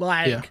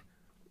 Like... Yeah.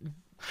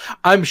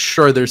 I'm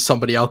sure there's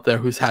somebody out there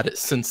who's had it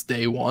since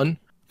day one,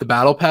 the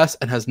battle pass,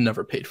 and has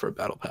never paid for a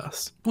battle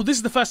pass. Well, this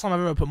is the first time I've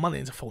ever put money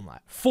into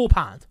Fortnite.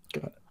 £4.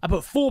 I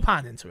put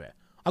 £4 into it.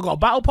 I got a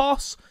battle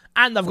pass,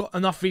 and I've got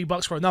enough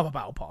V-Bucks for another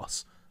battle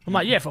pass. I'm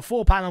like, yeah, for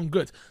 £4 I'm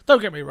good. Don't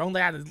get me wrong,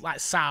 they added like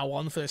sour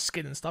on for the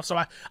skin and stuff, so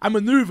I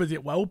maneuvered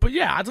it well. But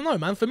yeah, I don't know,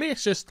 man. For me,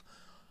 it's just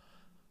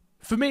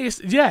the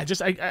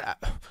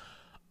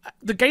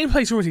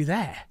gameplay's already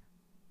there.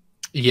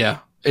 Yeah,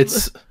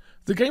 it's.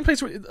 The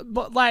gameplay's,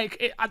 but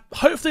like,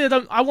 hopefully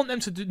I want them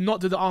to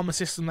not do the armor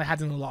system they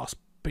had in the last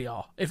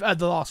BR,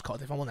 the last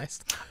COD, if I'm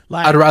honest.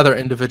 Like, I'd rather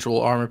individual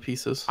armor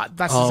pieces.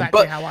 That's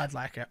exactly how I'd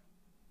like it.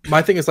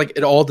 My thing is like,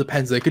 it all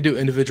depends. They could do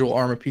individual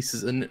armor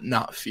pieces and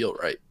not feel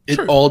right.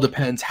 It all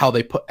depends how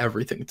they put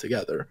everything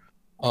together.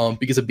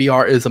 Because a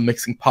BR is a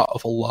mixing pot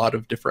of a lot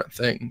of different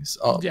things.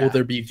 Will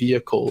there be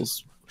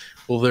vehicles?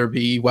 Will there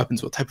be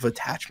weapons? What type of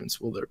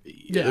attachments will there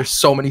be? Yeah. There's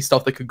so many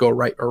stuff that could go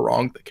right or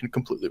wrong that can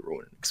completely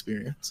ruin an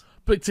experience.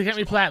 But to get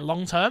me play it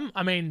long term,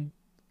 I mean,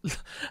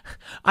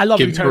 I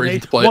love you, Tony.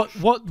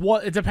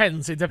 What? It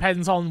depends. It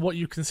depends on what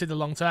you consider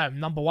long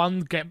term. Number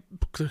one, get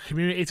the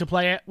community to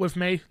play it with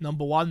me.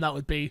 Number one, that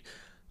would be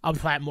I'll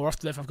play it more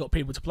often if I've got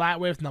people to play it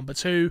with. Number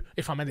two,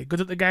 if I'm any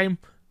good at the game,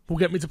 will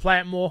get me to play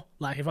it more.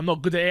 Like if I'm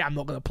not good at it, I'm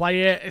not going to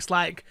play it. It's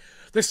like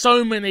there's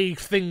so many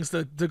things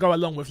that go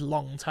along with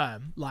long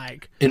term.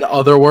 Like in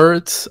other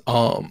words,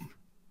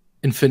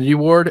 Infinity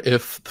Ward,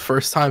 if the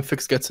first time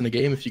Fix gets in a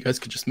game, if you guys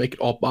could just make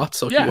it all bots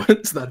so he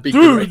wins, that'd be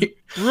great.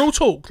 Real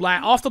talk.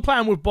 Like after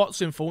playing with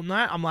bots in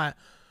Fortnite, I'm like,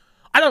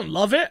 I don't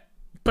love it,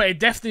 but it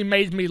definitely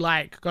made me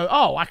like go,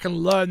 oh, I can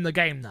learn the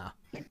game now.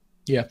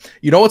 Yeah.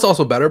 You know what's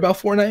also better about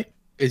Fortnite?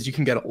 Is you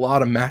can get a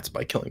lot of mats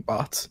by killing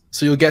bots.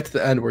 So you'll get to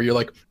the end where you're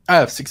like, I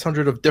have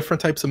 600 of different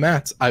types of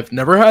mats. I've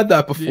never had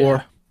that before.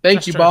 Yeah,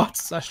 Thank you,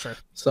 bots. That's true.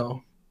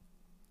 So,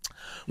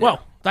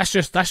 well, that's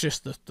just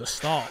the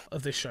start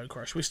of this show,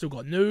 Crush. We still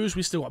got news.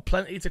 We still got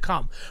plenty to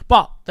come.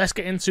 But let's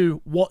get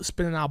into what's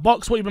been in our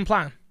box. What you been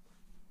playing?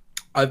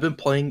 I've been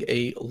playing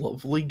a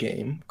lovely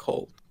game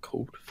called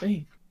Code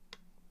Vein.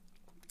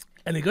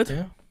 Any good?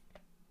 Yeah.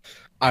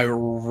 I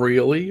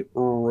really,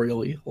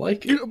 really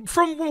like it.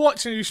 From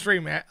watching you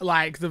stream it,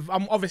 like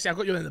obviously I've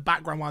got you in the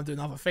background while I'm doing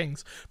other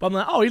things, but I'm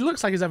like, oh, he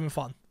looks like he's having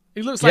fun.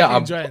 He looks like he's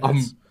enjoying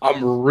this.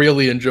 I'm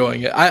really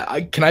enjoying it.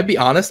 I can I be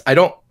honest? I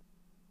don't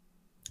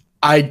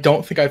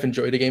think I've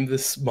enjoyed a game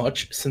this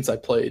much since I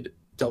played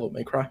Devil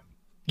May Cry.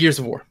 Gears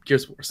of War.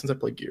 Since I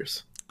played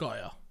Gears. Got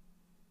ya.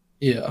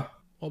 Yeah.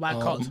 What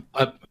about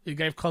COD? You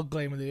gave COD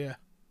Game of the Year.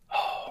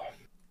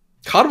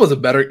 COD's a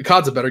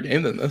better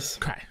game than this.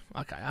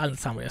 Okay, I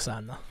understand what you're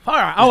saying now.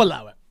 Alright, I'll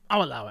allow it.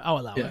 I'll allow it. I'll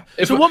allow Yeah.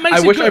 it. So If- what makes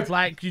I it wish good? I-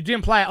 Like you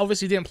didn't play it.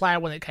 Obviously, you didn't play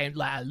it when it came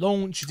like at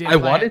launch. You didn't I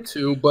play wanted it.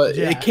 to, but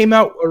Yeah. it came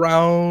out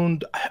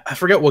around. I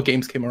forget what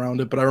games came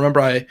around it, but I remember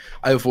I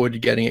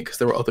avoided getting it because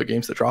there were other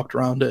games that dropped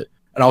around it,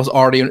 and I was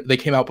already they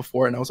came out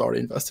before, and I was already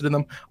invested in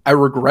them. I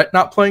regret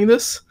not playing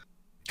this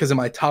because in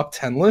my top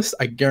 10 list,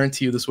 I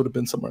guarantee you this would have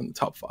been somewhere in the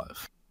top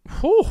 5.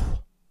 Whew.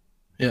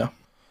 Yeah,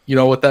 you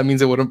know what that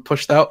means? It would have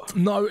pushed out.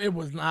 No, it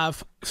wouldn't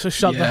have. So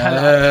shut the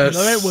hell up.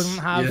 No, it wouldn't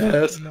have.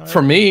 Yes, No.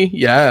 for me,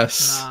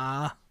 yes.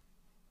 Nah.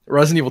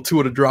 Resident Evil 2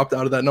 would have dropped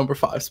out of that number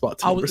 5 spot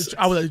to I number would 6.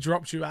 have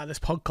dropped you out of this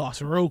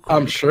podcast real quick.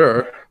 I'm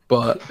sure,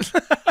 but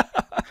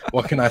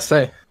what can I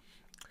say?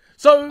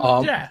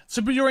 So yeah,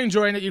 so but you're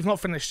enjoying it. You've not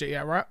finished it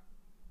yet, right?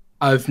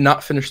 I've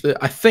not finished it.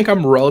 I think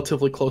I'm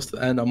relatively close to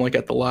the end. I'm like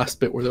at the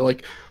last bit where they're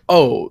like,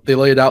 oh, they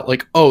lay it out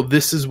like, oh,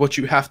 this is what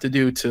you have to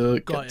do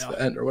to Got get ya. to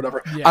the end or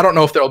whatever. Yeah. I don't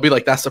know if there'll be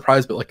like that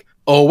surprise, but like,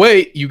 oh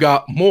wait, you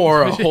got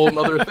more. A whole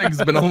nother thing's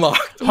been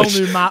unlocked. Whole which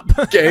new map.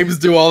 games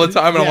do all the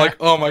time, and I'm Yeah. like,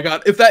 oh my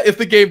god, if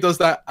the game does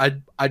that,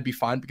 I'd be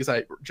fine because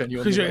I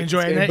genuinely Because you're like this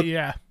enjoying game. it, But,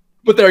 yeah.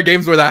 but there are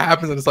games where that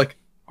happens, and it's like,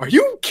 are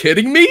you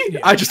kidding me? Yeah.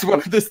 I just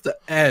wanted this to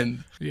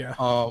end. Yeah.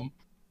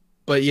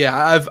 But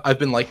yeah, I've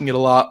been liking it a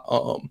lot.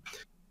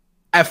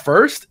 At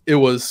first, it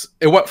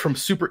went from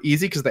super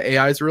easy because the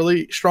AI is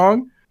really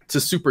strong to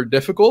super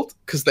difficult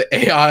because the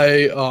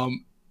AI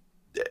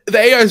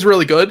is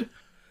really good,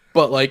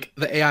 but like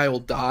the AI will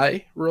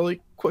die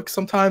really quick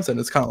sometimes, and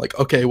it's kind of like,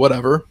 okay,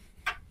 whatever.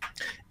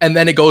 And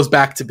then it goes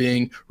back to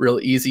being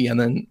really easy, and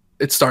then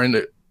it's starting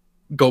to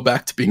go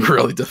back to being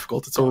really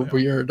difficult. It's a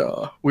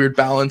weird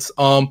balance.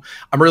 I'm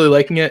really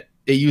liking it.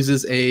 It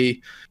uses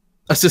a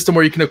system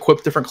where you can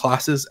equip different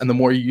classes, and the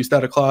more you use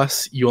that a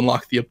class, you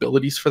unlock the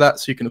abilities for that,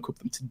 so you can equip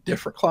them to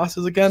different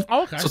classes again.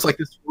 Oh, okay. So it's like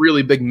this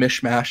really big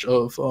mishmash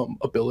of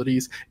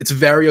abilities. It's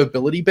very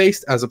ability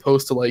based as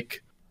opposed to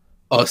like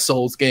a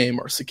Souls game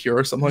or Secure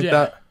or something like Yeah.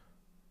 that.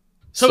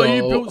 So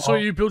are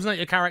you building out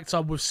your character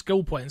with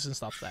skill points and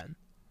stuff then?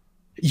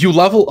 You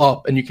level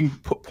up, and you can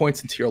put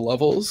points into your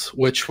levels,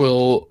 which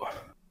will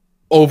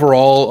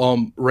overall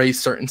raise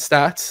certain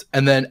stats,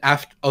 and then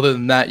other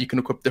than that, you can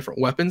equip different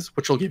weapons,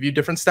 which will give you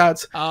different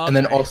stats, and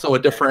then also a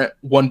different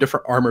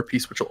armor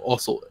piece, which will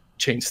also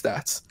change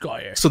stats.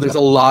 Got you. So there's a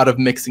lot of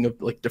mixing of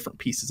like different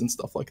pieces and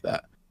stuff like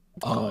that,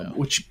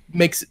 which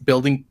makes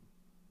building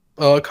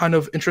kind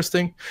of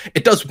interesting.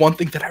 It does one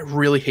thing that I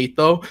really hate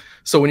though.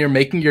 So when you're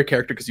making your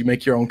character, because you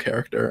make your own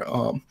character,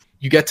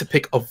 you get to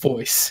pick a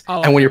voice,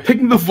 and when you're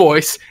picking the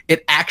voice,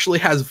 it actually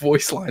has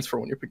voice lines for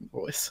when you're picking the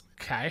voice.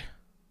 Okay.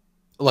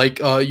 Like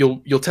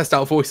you'll test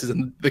out voices,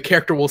 and the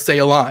character will say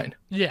a line.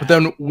 Yeah. But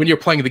then when you're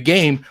playing the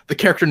game, the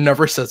character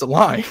never says a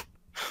line.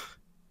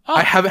 Oh.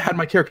 I haven't had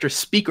my character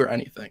speak or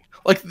anything.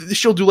 Like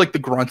she'll do like the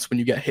grunts when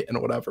you get hit and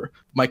whatever.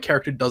 My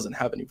character doesn't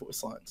have any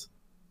voice lines,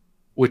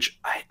 which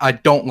I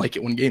don't like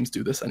it when games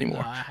do this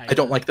anymore. No, I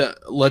don't like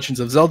that Legends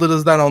of Zelda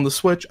does that on the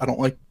Switch. I don't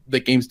like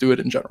that games do it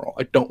in general.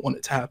 I don't want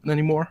it to happen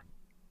anymore.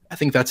 I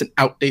think that's an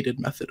outdated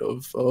method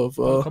of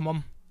come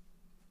on.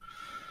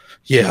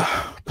 yeah.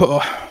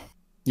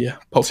 Yeah,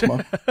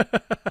 Pokemon.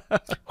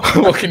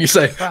 What can you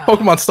say?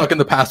 Pokemon's stuck in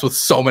the past with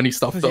so many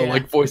stuff though. Yeah.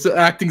 Like voice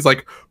acting's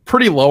like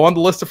pretty low on the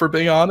list if we're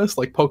being honest.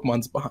 Like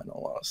Pokemon's behind a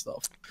lot of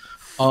stuff.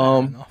 Fair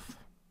enough.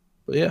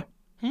 But yeah.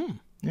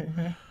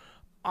 Yeah.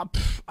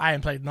 I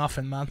ain't played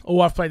nothing, man.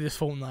 All I've played is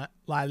Fortnite.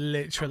 Like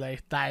literally,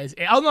 that is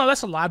it. Oh no,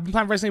 that's a lie. I've been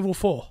playing Resident Evil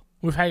 4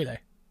 with Haley.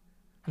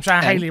 I'm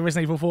trying Haley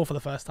Resident Evil 4 for the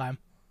first time.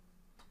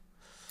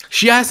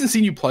 She hasn't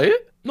seen you play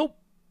it? Nope.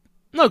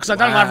 No, because I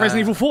don't like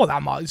Resident Evil 4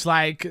 that much.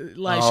 Like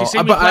she's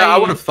seen me but play. I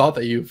would have thought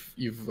that you've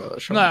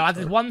shown No, me I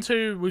her. did 1,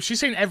 2. Well, she's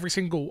seen every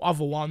single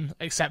other one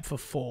except for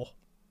 4.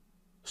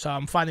 So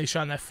I'm finally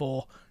showing her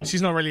 4.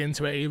 She's not really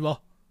into it either.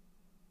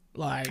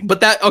 Like, But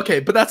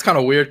that's kind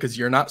of weird because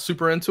you're not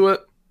super into it.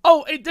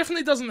 oh, it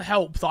definitely doesn't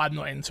help that I'm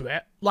not into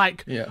it.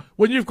 Like, Yeah.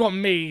 when you've got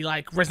me,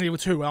 like Resident Evil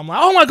 2, where I'm like,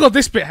 oh my god,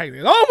 this bit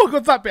hated. Oh my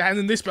god, that bit, and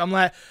then this bit, I'm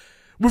like,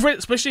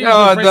 especially.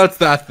 That's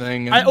that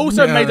thing. I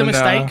also No, made a no.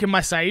 mistake in my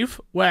save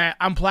where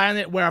I'm playing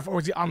it where I've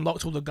already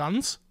unlocked all the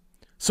guns.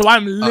 So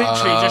I'm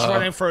literally just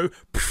running through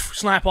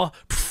sniper.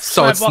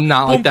 So it's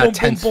not like that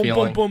tense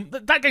feeling.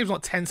 That game's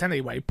not tense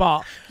anyway,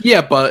 but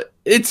Yeah, but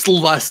it's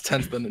less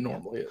tense than it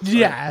normally is. right?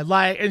 yeah,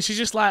 like, and she's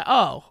just like,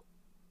 oh,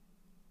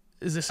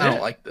 is this it? I don't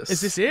like this.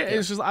 Is this it? Yeah.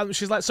 And she's like, but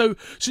she's like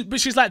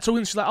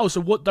talking. She's like, oh,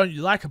 so what don't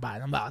you like about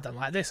it? I'm like, I don't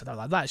like this. I don't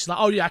like that. She's like,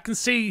 oh yeah, I can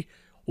see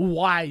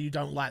why you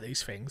don't like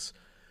these things,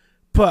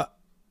 but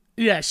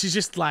yeah, she's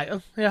just like,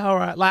 oh, yeah, all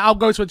right. Like, I'll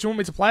go to her. Do you want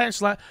me to play it? And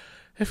she's like,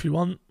 if you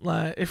want.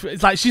 Like, if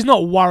it's like, she's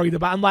not worried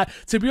about it. I'm like,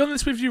 to be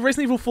honest with you,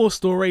 Resident Evil 4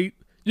 story,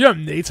 you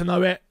don't need to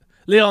know it.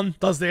 Leon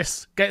does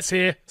this, gets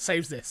here,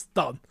 saves this,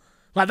 done.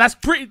 Like, that's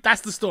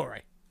the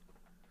story.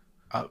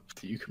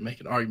 You can make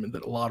an argument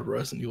that a lot of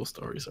Resident Evil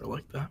stories are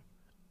like that.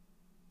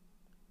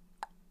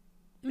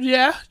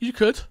 Yeah, you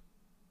could.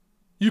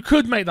 You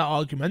could make that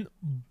argument,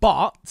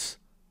 but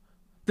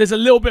there's a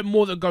little bit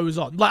more that goes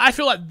on. Like, I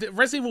feel like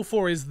Resident Evil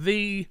 4 is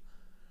the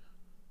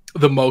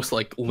The most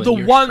like the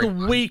linear one straight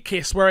line.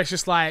 weakest where it's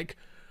just like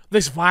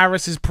This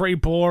virus is pretty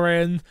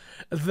boring.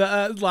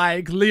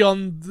 The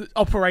Leon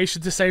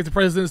operation to save the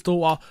president's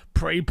daughter,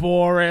 pretty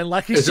boring.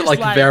 Like, it's Is it just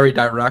like very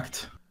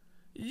direct?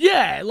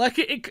 Yeah, like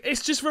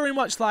it's just very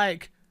much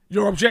like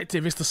your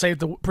objective is to save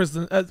the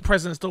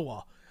president's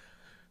daughter.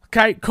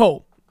 Okay,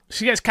 cool.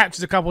 She gets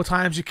captured a couple of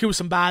times. You kill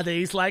some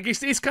baddies. Like,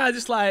 it's kind of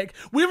just like,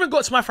 we haven't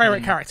got to my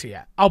favorite character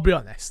yet. I'll be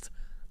honest.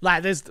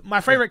 Like, there's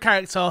my favorite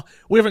character.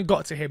 We haven't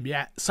got to him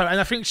yet. So, and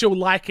I think she'll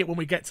like it when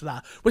we get to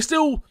that. We're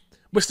still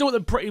at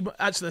the pretty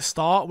much the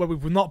start where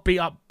we've not beat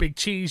up Big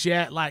Cheese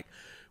yet. Like,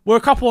 we're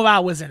a couple of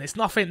hours in. It's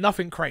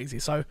nothing crazy.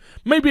 So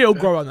maybe it'll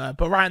grow on her.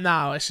 But right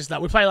now, it's just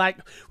like we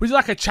do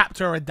like a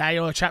chapter a day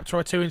or a chapter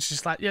or two, and it's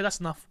just like, yeah, that's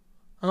enough.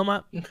 And I'm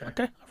like,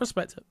 okay, I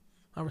respect it.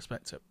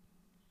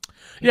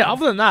 Yeah,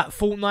 other than that,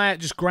 Fortnite,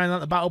 just grinding out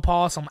the battle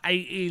pass. I'm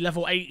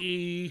level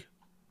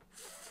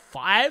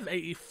 85,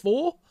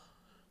 84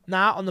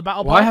 now on the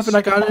battle pass. Why haven't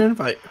I got an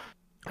invite?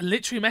 I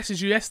literally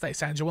messaged you yesterday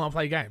saying, do you want to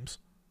play games?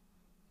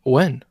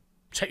 When?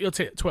 Check your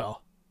Twitter.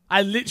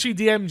 I literally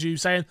DM'd you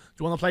saying, do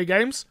you want to play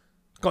games?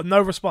 Got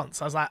no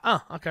response. I was like,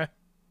 oh, okay.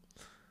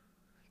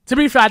 To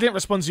be fair, I didn't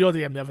respond to your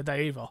DM the other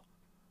day either.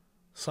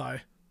 So.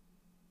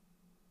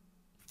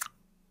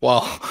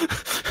 Well.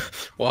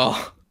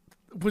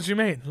 What do you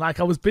mean? Like,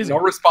 I was busy. No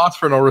response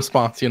for no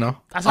response, you know?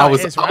 That's how I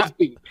was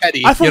being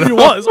petty. I thought you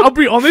was. I'll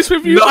be honest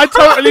with you. No. I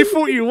totally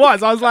thought you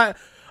was. I was like,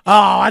 oh,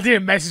 I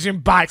didn't message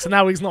him back, so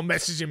now he's not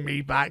messaging me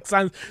back.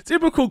 Sounds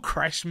typical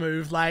Crash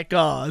move, like,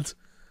 God.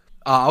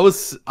 I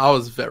was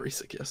very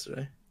sick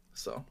yesterday,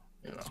 so,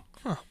 you know.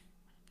 Huh.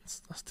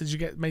 Did you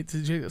get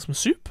some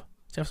soup?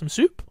 Did you have some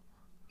soup?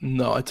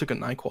 No, I took a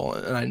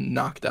NyQuil and I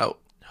knocked out.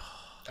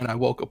 And I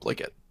woke up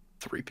like at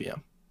 3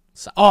 p.m.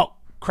 So,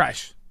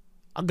 Crash.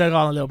 I'm going to go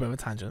on a little bit of a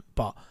tangent,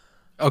 but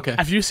okay.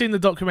 Have you seen the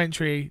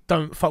documentary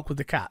Don't Fuck With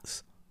the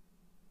Cats?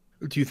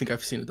 Do you think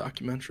I've seen a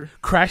documentary?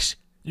 Crash,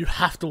 you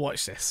have to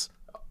watch this.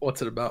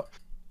 What's it about?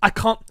 I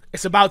can't.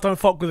 It's about Don't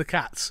Fuck With the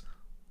Cats.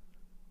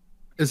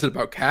 Is it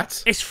about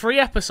cats? It's 3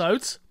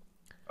 episodes.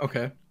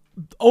 Okay.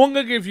 All I'm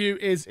going to give you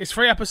is it's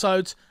 3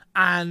 episodes,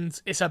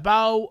 and it's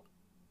about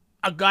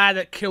a guy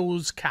that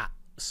kills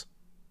cats.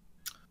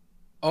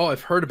 Oh,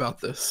 I've heard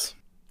about this.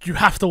 You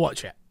have to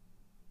watch it.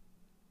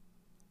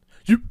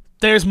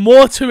 There's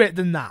more to it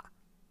than that.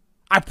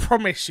 I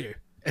promise you.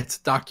 It's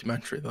a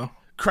documentary, though.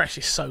 Crash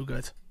is so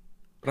good.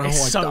 But I don't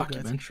like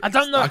documentaries. I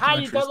don't know how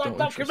you don't like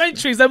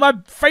documentaries. They're my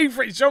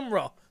favourite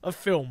genre of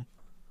film.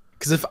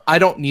 Because if I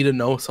don't need to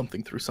know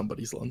something through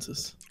somebody's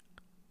lenses.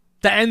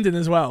 The ending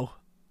as well.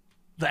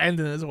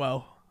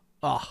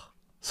 Oh,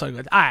 so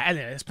good. Alright,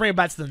 anyway, let's bring it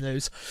back to the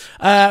news.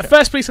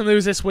 First piece of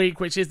news this week,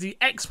 which is the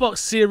Xbox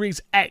Series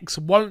X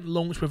won't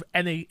launch with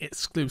any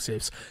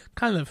exclusives.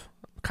 Kind of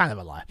a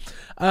lie.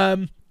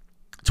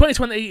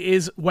 2020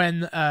 is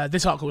when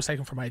this article was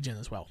taken from IGN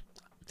as well.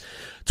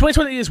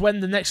 2020 is when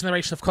the next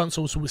generation of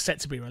consoles was set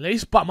to be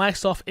released, but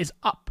Microsoft is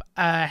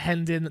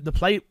upending the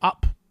play.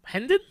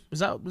 Upending?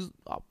 I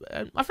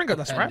think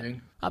that's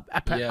right.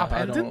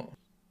 Upending?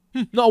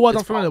 Not a word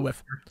I'm familiar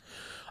with.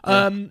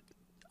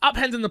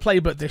 Upending the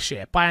playbook this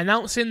year by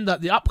announcing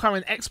that the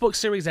upcoming Xbox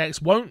Series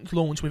X won't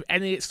launch with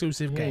any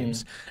exclusive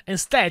games.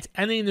 Instead,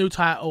 any new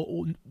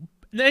title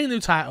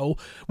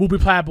will be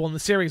playable on the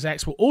Series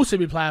X, will also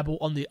be playable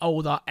on the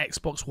older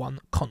Xbox One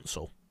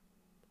console.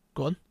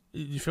 Go on.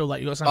 You feel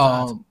like you got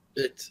something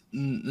to add?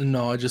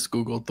 No, I just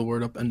googled the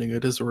word upending.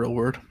 It is a real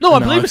word. No, I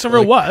believe it's a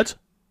real word.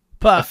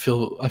 But I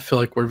feel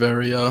like we're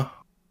very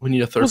we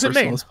need a third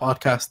person on this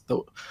podcast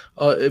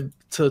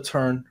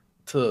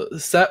to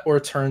set or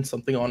turn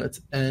something on its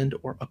end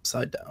or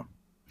upside down.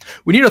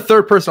 We need a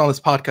third person on this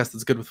podcast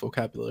that's good with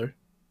vocabulary.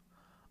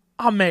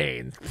 I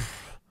mean,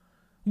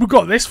 we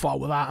got this far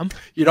without him.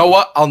 You know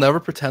what? I'll never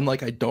pretend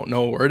like I don't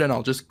know a word, and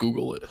I'll just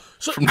Google it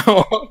from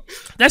now on.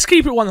 Let's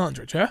keep it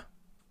 100, yeah?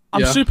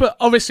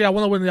 Obviously, I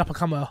want to win the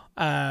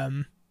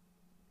Uppercomer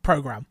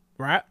program,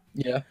 right?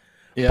 Yeah.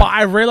 But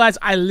I realize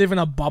I live in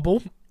a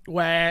bubble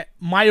where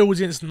my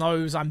audience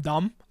knows I'm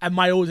dumb, and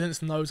my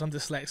audience knows I'm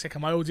dyslexic,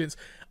 and my audience,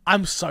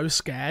 I'm so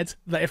scared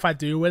that if I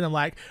do win, I'm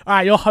like, all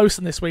right, you're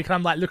hosting this week, and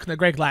I'm like looking at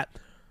Greg like,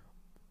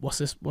 what's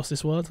this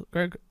word,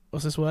 Greg?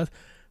 What's this word?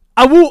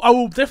 I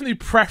will definitely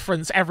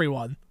preference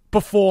everyone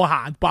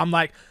beforehand, but I'm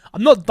like,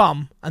 I'm not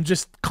dumb and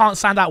just can't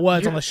sound out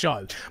words on the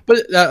show.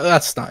 But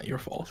that's not your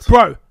fault.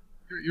 Bro.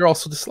 You're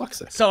also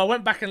dyslexic. So I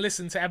went back and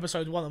listened to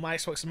episode 1 of my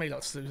Xbox and Me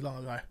Lots long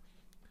ago.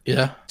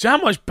 Yeah. Do you know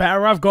how much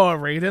better I've got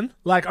at reading?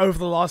 Like, over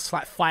the last,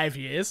 5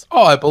 years?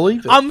 Oh, I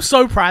believe it. I'm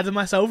so proud of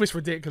myself, it's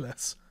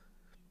ridiculous.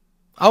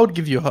 I would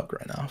give you a hug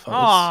right now.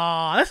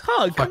 Aw, let's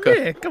hug. Come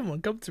here. Come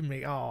on, come to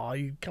me. Aw,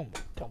 you come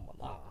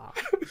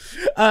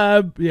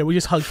on. Yeah, we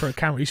just hugged for a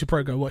camera. You should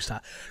probably go watch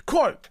that.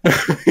 Quote.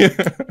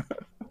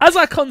 As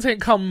our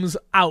content comes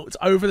out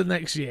over the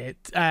next year,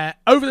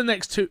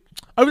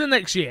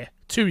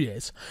 2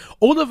 years,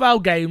 all of our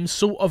games,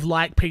 sort of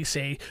like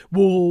PC,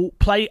 will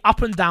play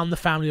up and down the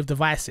family of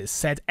devices,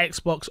 said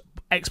Xbox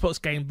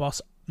game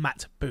boss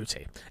Matt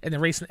Booty in a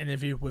recent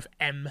interview with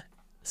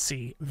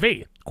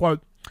MCV.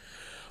 Quote,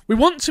 We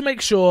want to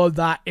make sure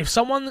that if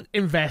someone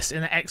invests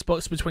in an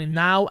Xbox between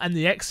now and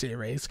the X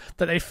series,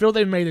 that they feel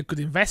they've made a good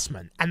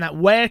investment and that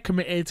we're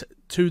committed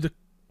to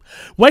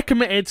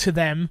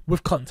them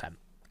with content.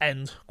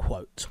 End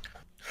quote.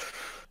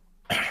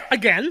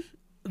 Again,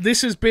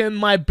 this has been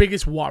my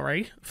biggest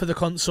worry for the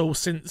console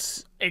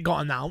since it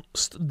got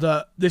announced,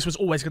 that this was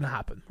always going to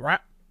happen, right?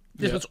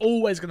 This was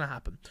always going to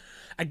happen.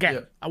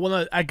 Again, I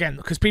want to,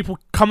 because people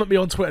come at me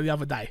on Twitter the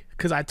other day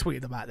because I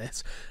tweeted about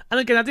this. And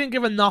again, I didn't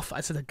give enough,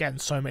 I said again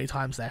so many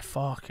times there,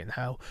 fucking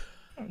hell.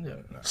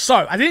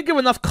 So, I didn't give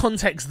enough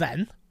context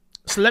then,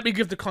 so let me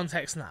give the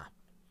context now.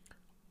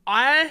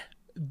 I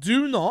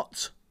do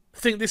not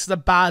think this is a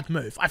bad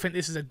move. I think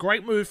this is a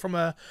great move from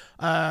a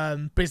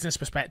business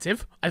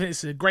perspective. I think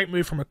this is a great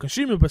move from a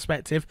consumer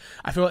perspective.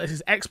 I feel like this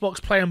is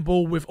Xbox playing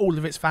ball with all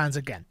of its fans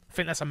again. I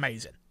think that's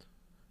amazing.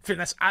 I think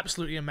that's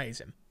absolutely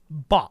amazing.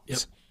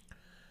 But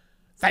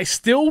they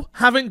still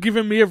haven't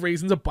given me a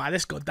reason to buy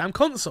this goddamn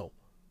console.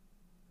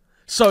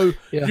 So,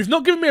 if you've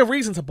not given me a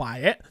reason to buy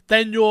it,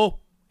 then you're,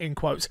 in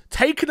quotes,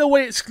 taking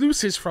away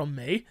exclusives from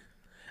me.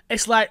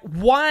 It's like,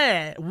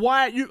 why?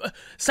 Why you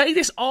say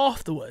this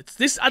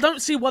afterwards? I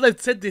don't see why they've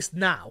said this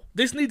now.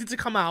 This needed to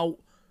come out.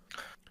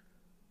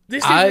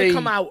 This needed to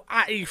come out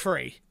at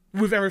E3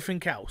 with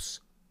everything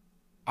else.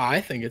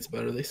 I think it's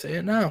better they say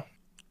it now.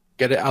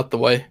 Get it out the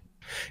way.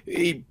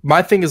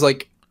 My thing is,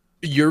 like,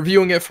 you're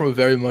viewing it from a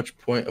very much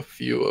point of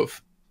view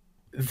of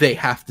they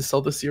have to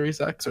sell the Series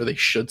X, or they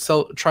should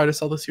try to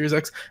sell the Series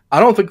X. I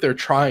don't think they're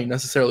trying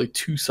necessarily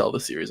to sell the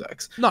Series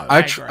X. No,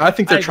 I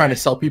think they're trying to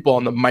sell people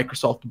on the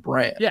Microsoft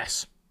brand.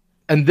 Yes.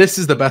 And this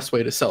is the best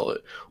way to sell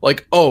it.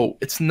 Like, oh,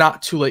 it's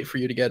not too late for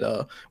you to get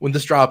when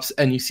this drops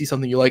and you see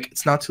something you like,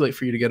 it's not too late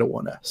for you to get a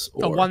 1S.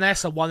 Or a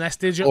 1S, a 1S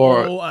digital,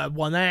 or a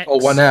 1X. Or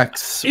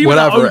 1X, even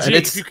whatever. OG, and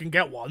if you can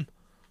get one.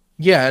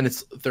 Yeah, and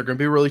they're going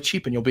to be really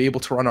cheap and you'll be able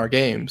to run our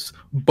games.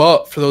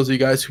 But for those of you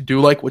guys who do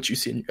like what you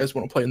see and you guys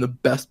want to play in the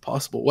best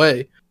possible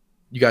way,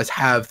 you guys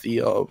have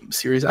the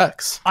Series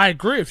X. I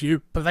agree with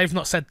you, but they've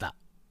not said that.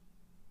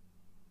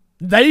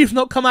 They've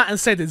not come out and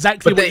said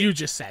exactly what you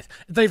just said.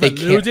 They've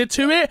alluded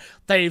to it.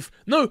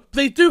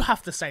 They do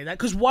have to say that,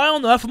 because why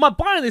on earth am I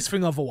buying this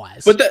thing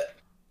otherwise? But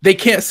they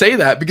can't say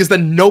that because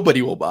then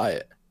nobody will buy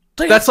it.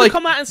 They have to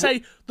come out and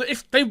say that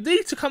if they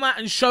need to come out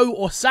and show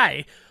or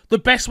say the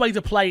best way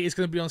to play is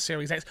going to be on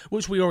Series X,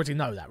 which we already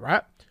know that,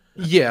 right?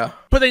 Yeah.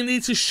 But they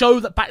need to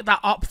show that, back that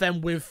up then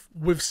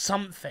with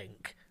something.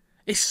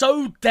 It's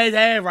so dead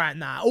air right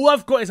now. All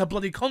I've got is a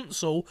bloody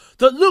console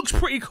that looks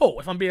pretty cool,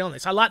 if I'm being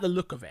honest. I like the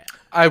look of it.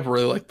 I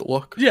really like the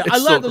look. Yeah, I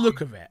like the look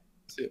of it.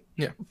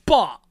 Yeah.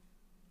 But,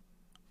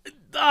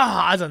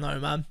 I don't know,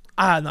 man.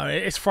 I don't know.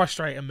 It's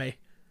frustrating me.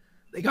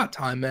 They got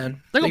time,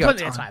 man. They got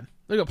plenty of time.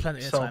 They got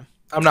plenty of time.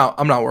 I'm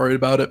not worried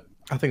about it.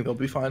 I think they'll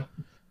be fine.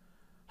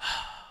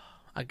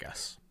 I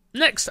guess.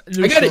 Next I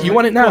get it. You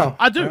want it now. Well,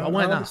 I do. I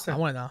want it now. I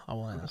want it now.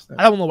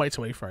 I don't want to wait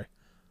till E3.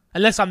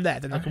 Unless I'm there,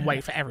 then I can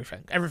wait for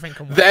everything. Everything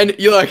can wait. Then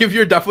you're like, if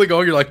you're definitely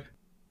going, you're like,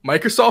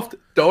 Microsoft,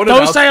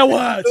 don't say a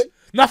word.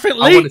 Nothing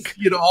leak. I want to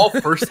see it all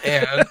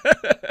firsthand.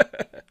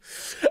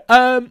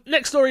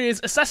 Next story is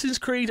Assassin's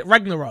Creed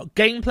Ragnarok.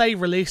 Gameplay,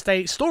 release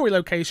date, story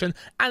location,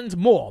 and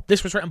more.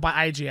 This was written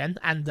by IGN,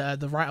 and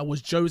the writer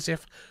was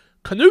Joseph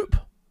Knoop.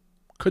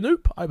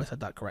 Knoop? I hope I said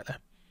that correctly.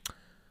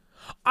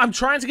 I'm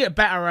trying to get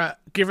better at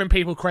giving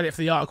people credit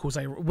for the articles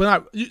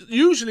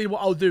usually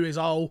what I'll do is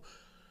I'll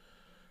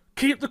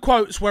keep the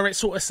quotes where it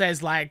sort of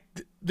says, like,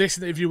 this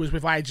interview was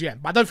with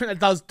IGN. But I don't think that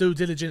does due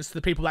diligence to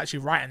the people actually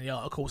writing the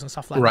articles and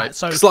stuff like that.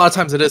 So, because a lot of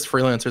times it is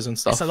freelancers and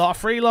stuff. It's a lot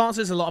of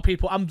freelancers, a lot of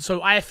people.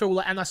 So I feel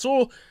like, and I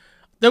saw,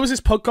 there was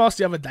this podcast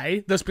the other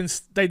day that's been,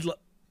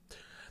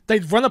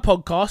 they'd run a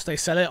podcast, they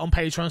sell it on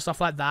Patreon and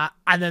stuff like that,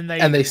 and then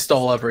they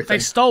stole everything. They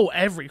stole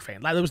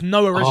everything. Like, there was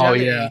no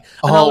originality. Oh, yeah.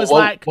 And I was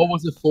like, what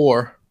was it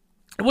for?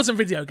 It wasn't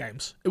video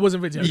games. It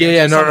wasn't video games.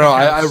 Yeah, no.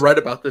 I read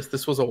about this.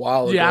 This was a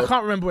while ago. Yeah, I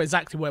can't remember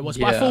exactly where it was,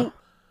 but I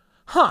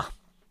thought,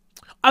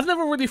 I've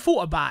never really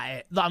thought about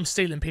it that I'm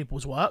stealing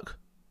people's work.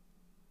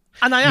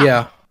 And I am.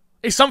 Yeah.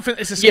 It's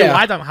a skill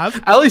I don't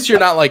have. At least you're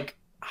not, like,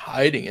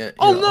 hiding it.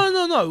 Oh,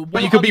 no.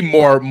 But you could be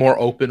more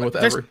open with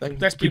everything.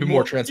 Keep it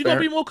more transparent. You gotta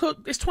be more.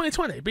 It's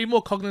 2020. Be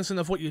more cognizant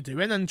of what you're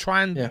doing and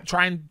try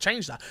and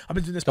change that. I've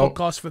been doing this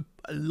podcast for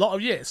a lot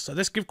of years, so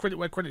let's give credit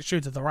where credit's due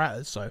to the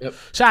writers. So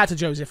shout out to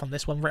Joseph on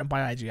this one, written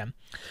by IGN.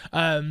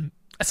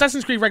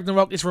 Assassin's Creed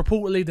Ragnarok is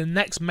reportedly the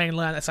next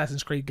mainline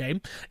Assassin's Creed game,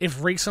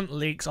 if recent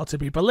leaks are to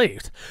be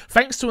believed.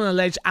 Thanks to an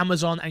alleged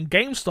Amazon and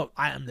GameStop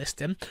item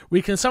listing,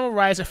 we can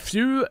summarize a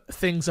few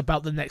things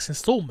about the next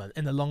installment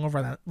in the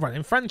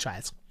longer-running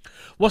franchise.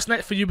 What's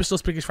next for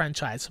Ubisoft's biggest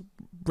franchise?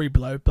 Read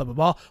below, blah, blah,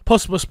 blah.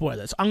 Possible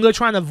spoilers. I'm going to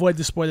try and avoid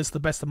the spoilers to the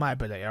best of my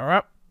ability,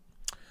 alright?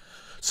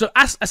 So,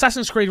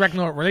 Assassin's Creed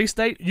Ragnarok release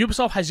date,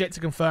 Ubisoft has yet to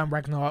confirm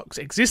Ragnarok's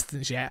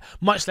existence yet,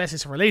 much less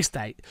its release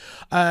date.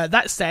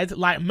 That said,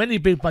 like many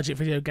big-budget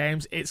video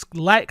games, it's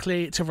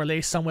likely to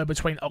release somewhere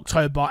between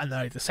October and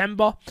early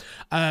December,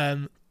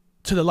 with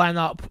the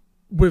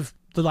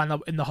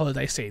lineup in the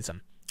holiday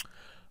season.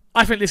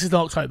 I think this is the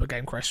October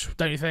game, Chris,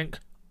 don't you think?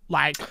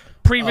 Like,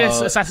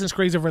 previous Assassin's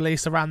Creed have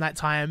released around that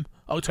time,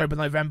 October,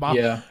 November.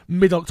 Yeah.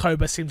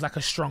 Mid-October seems like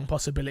a strong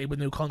possibility with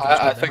new content.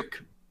 I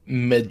think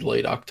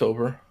mid-late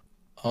October.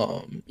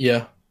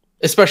 Yeah.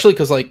 Especially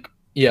because, like,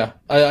 yeah,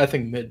 I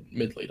think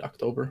mid-late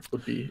October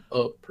would be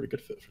a pretty good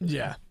fit for this.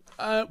 Yeah.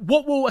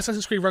 What will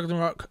Assassin's Creed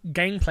Ragnarok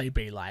gameplay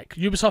be like?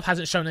 Ubisoft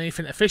hasn't shown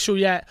anything official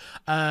yet.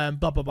 Blah,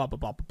 blah, blah, blah, blah,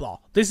 blah, blah.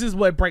 This is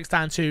what it breaks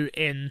down to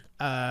in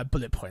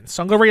bullet points.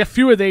 So I'm going to read a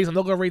few of these. I'm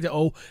not going to read it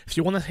all. If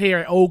you want to hear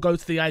it all, go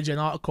to the IGN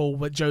article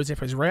that Joseph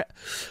has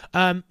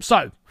written.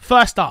 So,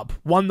 first up,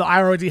 one that I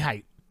already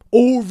hate.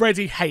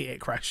 Already hate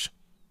it, Crash.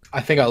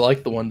 I think I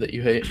like the one that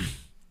you hate.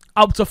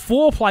 Up to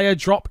 4-player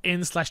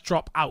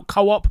drop-in/drop out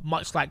co-op,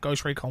 much like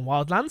Ghost Recon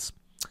Wildlands.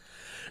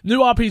 New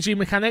RPG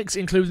mechanics,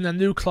 including a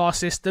new class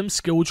system,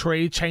 skill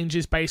tree,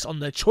 changes based on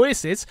their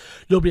choices.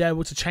 You'll be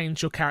able to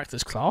change your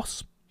character's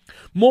class.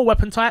 More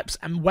weapon types,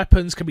 and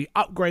weapons can be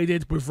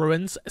upgraded with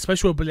ruins.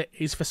 Special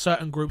abilities for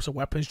certain groups of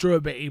weapons.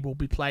 Durability will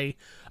play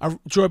a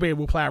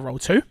role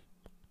too.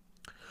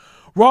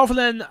 Rather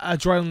than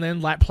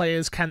adrenaline, like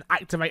players can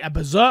activate a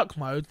berserk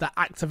mode that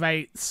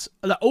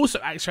also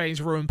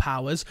activates ruin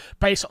powers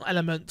based on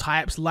element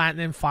types: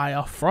 lightning,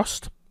 fire,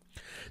 frost.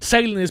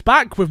 Sailing is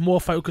back with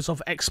more focus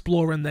of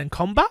exploring than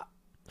combat.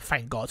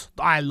 Thank God.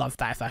 I love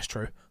that if that's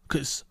true.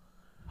 Because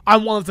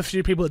I'm one of the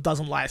few people that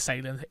doesn't like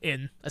sailing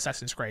in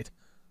Assassin's Creed.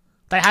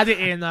 They had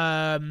it in...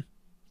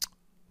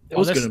 it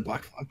was good in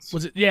Black Flag.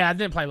 Was it? Yeah, I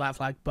didn't play Black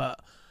Flag, but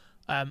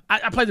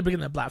I played the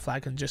beginning of Black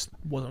Flag and just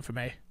wasn't for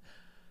me.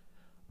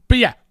 But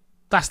yeah,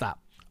 that's that.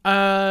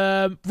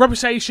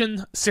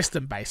 Reputation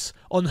system base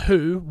on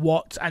who,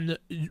 what, and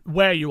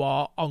where you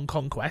are on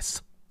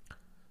Conquest.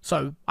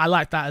 So I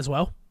like that as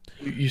well.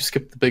 You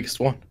skipped the biggest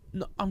one.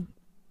 No,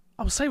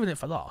 I was saving it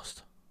for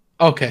last.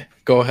 Okay,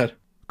 go ahead.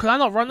 Can I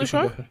not run the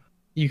show?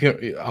 You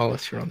can. I'll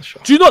let you run the show.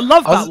 Do you not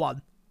love that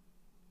one?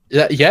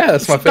 Yeah,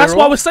 that's my favorite. That's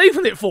why I was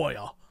saving it for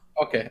you.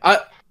 Okay,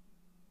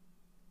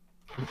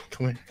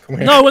 come here.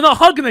 No, we're not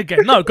hugging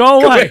again. No,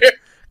 go away.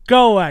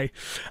 Go away.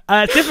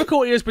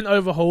 Difficulty has been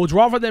overhauled.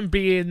 Rather than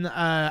being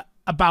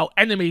about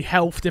enemy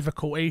health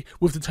difficulty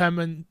with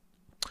determined...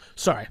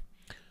 Sorry.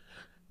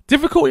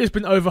 Difficulty has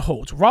been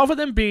overhauled. Rather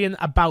than being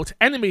about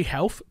enemy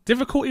health,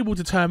 difficulty will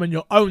determine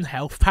your own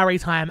health, parry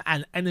time,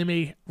 and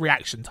enemy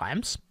reaction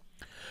times.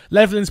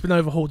 Leveling's been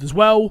overhauled as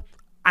well.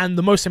 And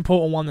the most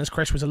important one, as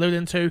Chris was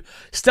alluding to,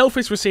 stealth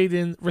is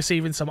receiving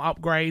some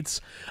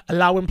upgrades,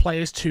 allowing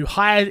players to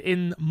hide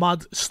in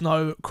mud,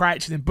 snow,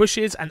 crouching in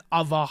bushes, and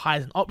other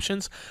hiding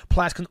options.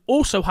 Players can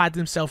also hide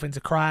themselves into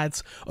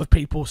crowds of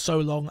people so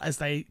long as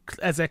their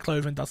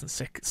clothing doesn't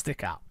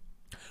stick out.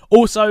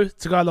 Also,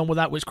 to go along with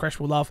that, which Chris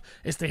will love,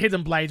 is the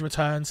Hidden Blade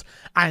returns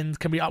and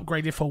can be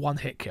upgraded for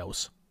one-hit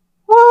kills.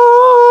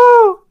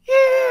 Whoa!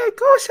 Yeah,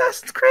 go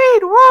Assassin's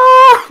Creed!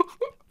 Whoa!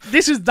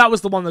 That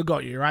was the one that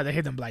got you, right? The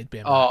Hidden Blade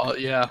being. Oh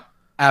yeah,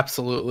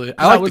 absolutely.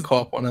 I like the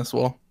co-op one as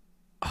well.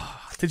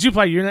 Did you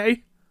play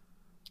Unity?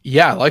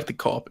 Yeah, I like the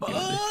co-op in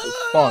Unity. It was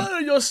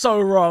fun. You're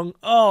so wrong.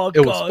 Oh god,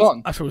 it was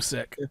fun. I feel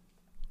sick. It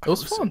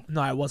was fun.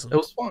 No, it wasn't. It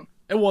was fun.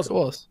 It wasn't. It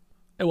was.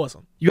 It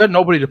wasn't. You had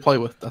nobody to play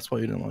with. That's why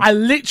you didn't like it. I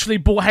literally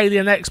bought Haley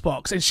an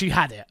Xbox and she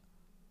had it.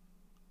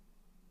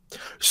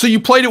 So you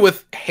played it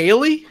with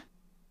Haley?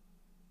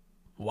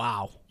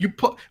 Wow. You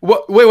put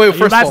what? Wait.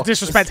 First about of all, to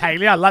disrespect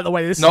Haley. I like the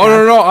way this. No.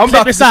 clip I'm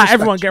about this to out.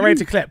 Everyone, get ready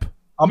to clip.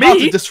 I'm about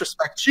to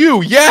disrespect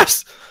you.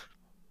 Yes.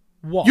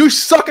 What? You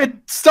suck at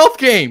stealth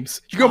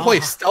games. You gonna play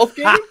a stealth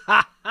game?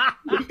 And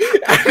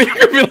you're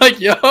gonna be like,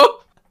 yo.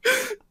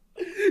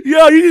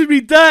 Yo, you did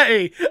me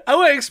dirty. I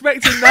wasn't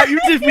expecting that. You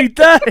did me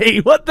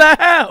dirty. What the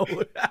hell?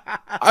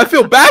 I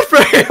feel bad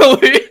for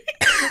Haley.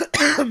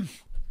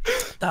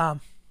 Damn.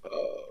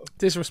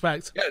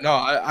 Disrespect. Yeah, no,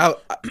 I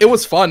it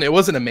was fun. It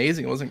wasn't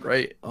amazing. It wasn't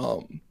great.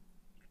 But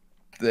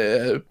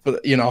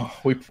you know,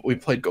 we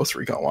played Ghost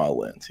Recon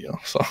Wildlands. You know,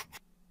 so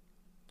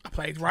I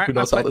played right. Who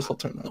knows how this will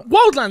turn out?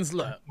 Wildlands,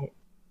 look.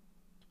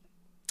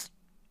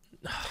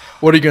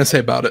 What are you gonna say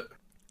about it?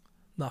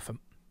 Nothing.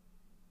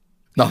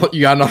 No,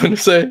 you got nothing to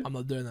say. I'm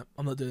not doing it.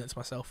 I'm not doing it to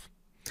myself,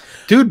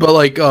 dude. But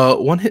like,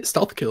 one-hit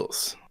stealth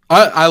kills.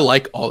 I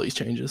like all these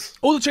changes.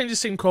 All the changes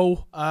seem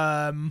cool.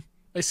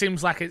 It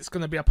seems like it's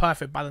going to be a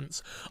perfect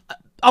balance.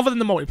 Other than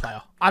the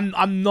multiplayer,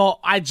 I'm not.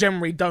 I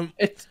generally don't.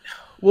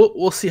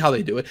 We'll see how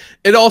they do it.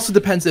 It also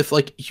depends if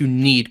like you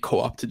need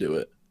co-op to do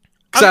it.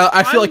 Because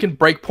I feel like in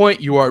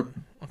Breakpoint you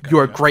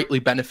are greatly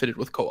benefited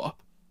with co-op.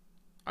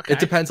 Okay. It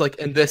depends like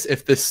in this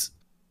if this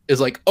is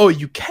like, oh,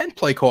 you can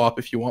play co-op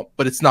if you want,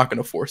 but it's not going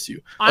to force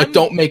you. Like,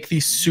 don't make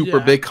these super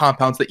big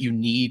compounds that you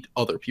need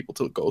other people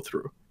to go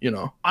through. You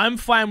know, I'm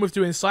fine with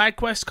doing side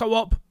quest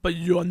co-op, but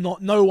you're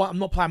not. No one. I'm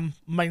not playing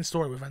main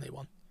story with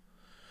anyone.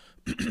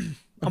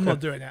 I'm not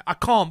doing it. I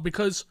can't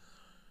because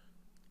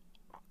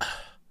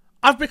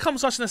I've become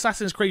such an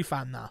Assassin's Creed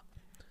fan now,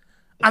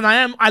 and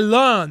I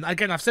learn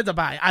again. I've said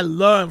about it. I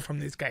learn from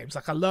these games.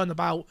 Like I learn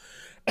about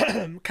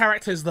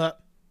characters that.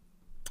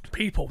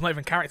 People, not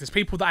even characters,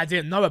 people that I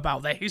didn't know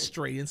about, their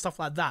history and stuff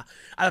like that.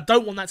 And I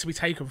don't want that to be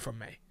taken from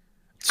me.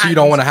 So you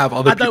don't want to have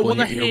other people want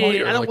to in your ear while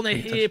you're, I don't like, want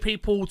to paying hear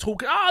people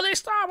talking. Oh,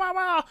 this blah blah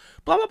blah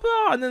blah blah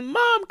blah, and then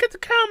Mom, get the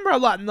camera.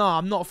 Like, no,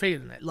 I'm not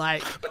feeling it.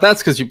 Like, But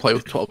that's because you play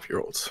with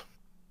 12-year-olds.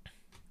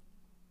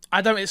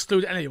 I don't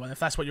exclude anyone if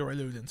that's what you're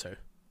alluding to.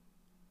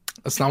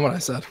 That's not what I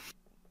said.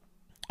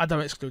 I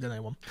don't exclude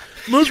anyone.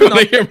 You Moving want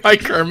on. to hear my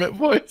Kermit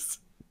voice?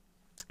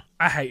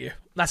 I hate you.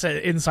 That's an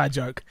inside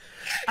joke.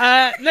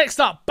 Next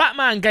up,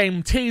 Batman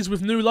game teased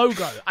with new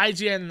logo.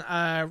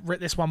 IGN writ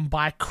this one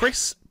by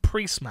Chris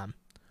Priestman.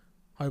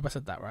 I hope I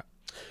said that right.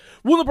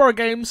 Warner Bros.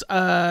 Games,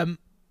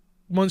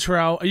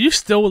 Montreal. Are you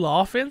still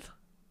laughing?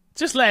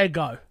 Just let it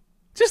go.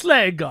 Just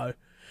let it go.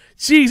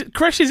 Jeez,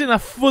 Crash is in a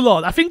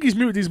full-on. I think he's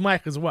muted his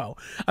mic as well.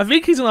 I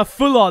think he's on a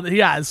full-on.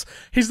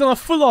 He's done a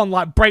full-on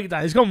like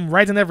breakdown. He's gone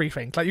red and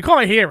everything. Like, you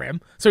can't hear him,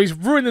 so he's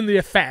ruining the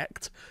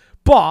effect.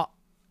 But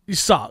you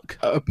suck.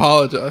 I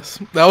apologize.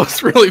 That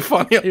was really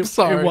funny. I'm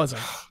sorry. It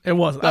wasn't. It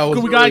wasn't. That was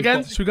Could we really go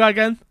again? funny. Should we go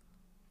again?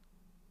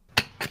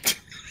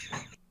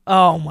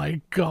 Oh my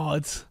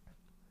god.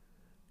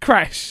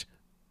 Crash.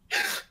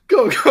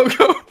 Go.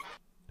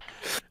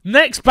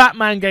 Next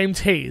Batman game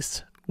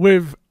teased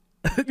with...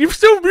 You've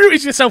still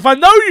muted yourself. I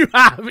know you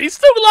have. He's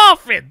still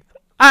laughing.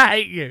 I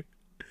hate you.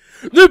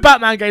 New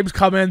Batman games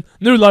coming.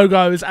 New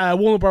logos.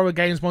 Warner Bros.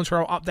 Games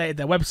Montreal updated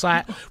their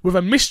website with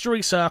a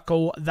mystery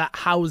circle that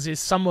houses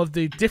some of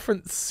the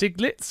different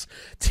siglets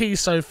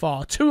teased so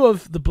far. 2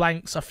 of the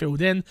blanks are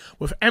filled in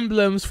with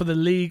emblems for the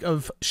League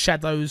of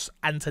Shadows,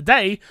 and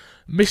today,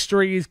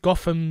 Mystery's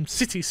Gotham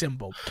City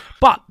symbol.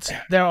 But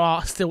there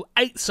are still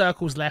 8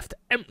 circles left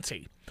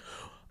empty.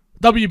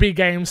 WB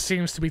Games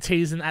seems to be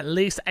teasing at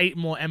least 8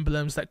 more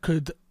emblems that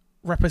could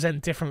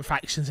represent different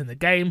factions in the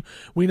game.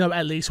 We know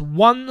at least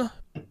one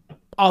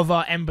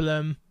other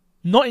emblem,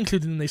 not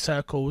included in these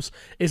circles,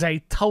 is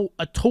a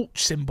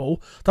torch symbol.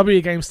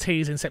 WB Games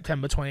teased in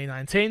September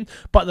 2019,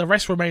 but the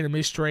rest remain a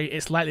mystery.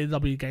 It's likely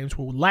WB Games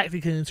will likely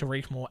continue to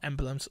release more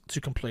emblems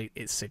to complete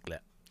its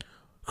siglet.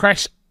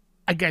 Crash,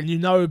 again, you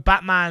know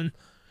Batman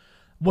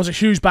was a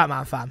huge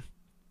Batman fan.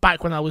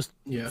 Back when I was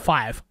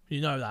 5, you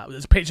know that.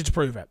 There's a picture to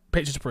prove it.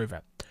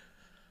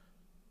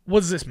 What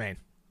does this mean?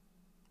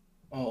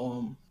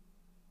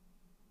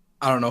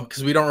 I don't know,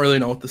 because we don't really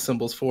know what the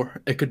symbol's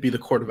for. It could be the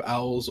Court of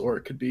Owls, or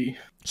it could be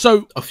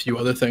a few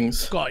other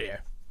things. Got you.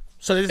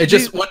 So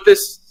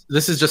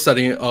this is just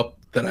setting it up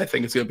that I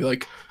think it's gonna be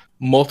like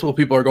multiple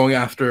people are going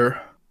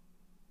after.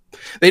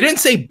 They didn't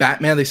say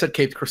Batman. They said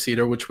Caped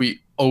Crusader, which we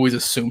always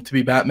assume to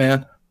be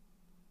Batman.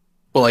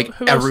 But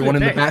like everyone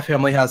in the Bat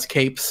family has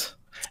capes.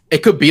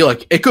 It could be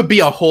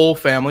a whole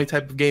family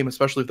type of game,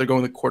 especially if they're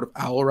going the Court of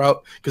Owl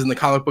route. Because in the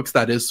comic books,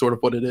 that is sort of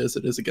what it is.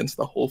 It is against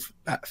the whole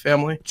Bat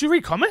family. Do you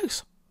read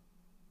comics?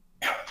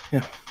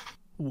 Yeah.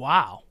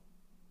 Wow.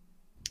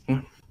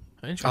 I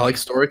like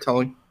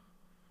storytelling.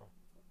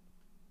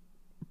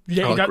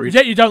 Yeah,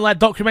 you don't like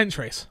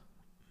documentaries.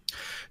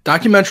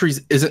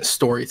 Documentaries isn't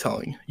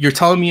storytelling. You're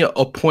telling me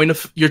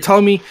you're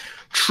telling me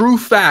true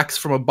facts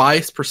from a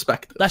biased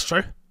perspective. That's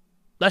true.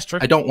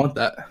 I don't want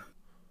that.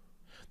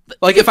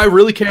 Like, if I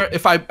really care,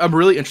 if I'm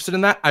really interested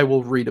in that, I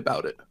will read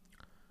about it.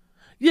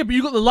 Yeah, but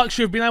you got the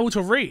luxury of being able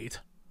to read.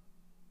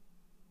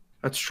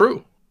 That's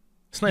true.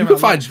 You can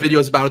find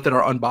videos about it that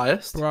are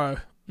unbiased. Bro,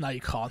 no, you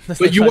can't.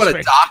 But you want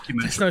a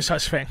documentary. There's no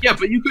such thing. Yeah,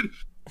 but you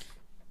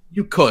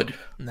could.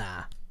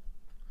 Nah.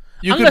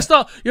 You gonna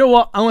start. You know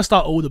what? I'm gonna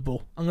start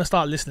Audible. I'm gonna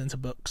start listening to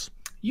books.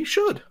 You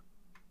should.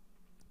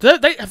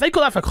 Have they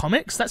got that for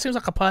comics? That seems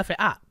like a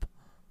perfect app.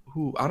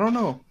 Ooh, I don't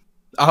know.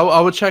 I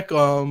would check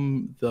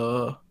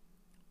the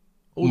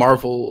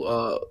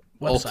Marvel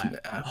website.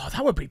 Ultimate app. Oh,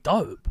 that would be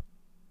dope.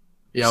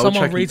 Yeah,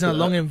 someone reading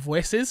along in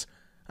voices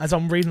as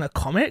I'm reading a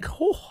comic.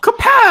 Oh,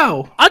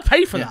 kapow! I'd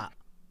pay for that.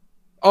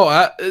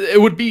 Oh,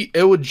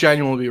 it would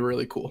genuinely be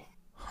really cool.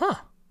 Huh?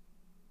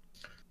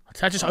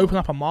 Did I just open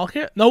up a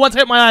market? No one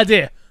take my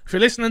idea. If you're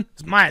listening,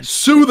 it's mine.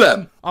 Sue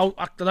them. I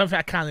don't think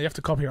I can. You have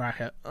to copyright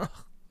it.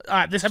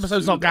 Alright, this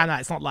episode's not going out.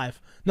 It's not live.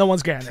 No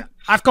one's getting it.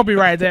 I've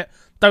copyrighted it.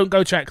 Don't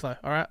go check though.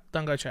 Alright?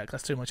 Don't go check.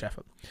 That's too much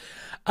effort.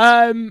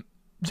 I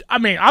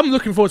mean, I'm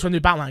looking forward to a new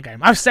Batman game.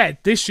 I've said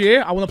this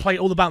year I want to play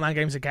all the Batman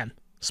games again.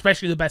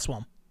 Especially the best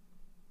one.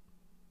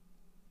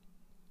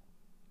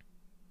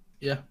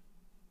 Yeah.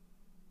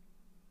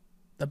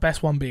 The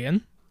best one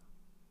being?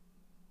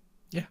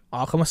 Yeah.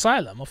 Arkham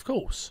Asylum, of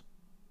course.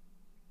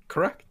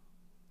 Correct.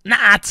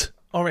 Not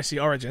Odyssey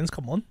Origins,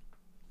 come on.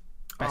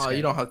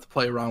 You don't have to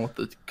play around with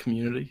the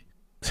community.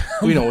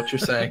 We know what you're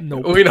saying.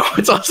 Nope. We know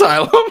it's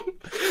Asylum.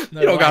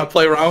 You don't gotta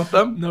play around with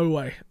them. No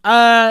way.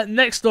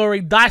 Next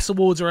story, DICE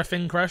Awards are a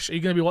thing, Crush. Are you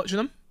gonna be watching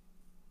them?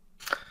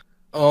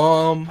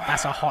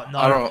 That's a hot no.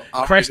 I don't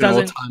know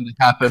what time they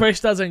happen. Chris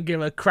doesn't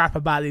give a crap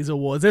about these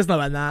awards. There's no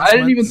announcements. I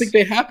didn't even think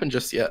they happened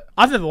just yet.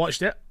 I've never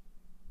watched it.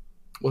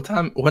 What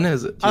time? When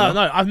is it? I don't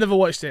know. I've never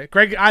watched it.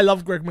 I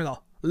love Greg Miller.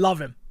 Love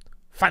him.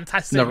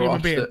 Fantastic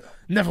human being.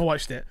 Never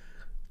watched it.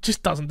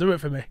 Just doesn't do it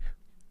for me.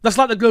 That's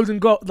like the Golden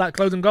Globes.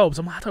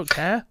 I'm like, I don't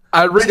care.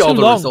 I read It's all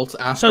too the long. results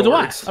afterwards. So do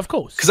I, of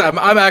course. Because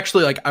I'm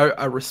actually like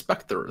I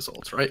respect the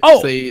results, right?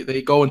 Oh.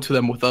 They go into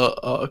them with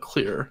a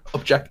clear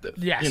objective.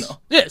 Yes. You know.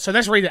 Yeah, so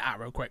let's read it out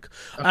real quick.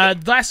 The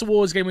DICE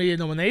Awards Game of the Year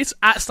nominees: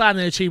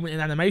 Outstanding Achievement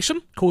in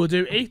Animation, Call of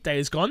Duty,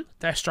 Days Gone,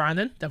 Death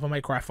Stranding, Devil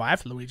May Cry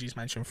 5, Luigi's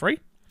Mansion 3.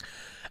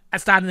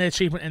 Outstanding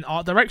Achievement in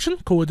Art Direction,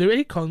 Call of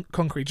Duty,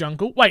 Concrete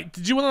Jungle. Wait,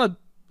 did you want to...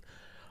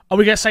 Are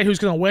we going to say who's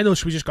going to win, or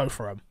should we just go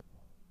for them?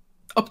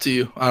 Up to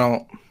you. I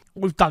don't.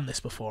 We've done this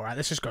before, right?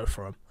 Let's just go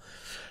for them.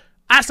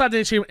 Outstanding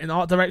Achievement in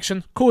Art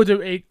Direction, Call of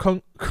Duty,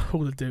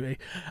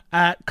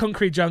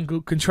 Concrete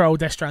Jungle, Control,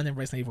 Death Stranding,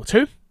 Resident Evil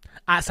 2.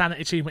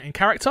 Outstanding Achievement in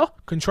Character,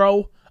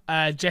 Control,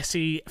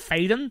 Jesse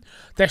Faden,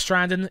 Death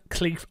Stranding,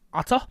 Cleve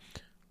Utter,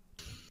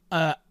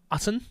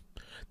 Utton,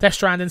 Death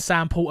Stranding,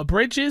 Sam Porter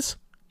Bridges,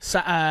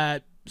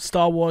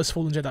 Star Wars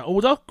Fallen Jedi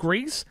Order,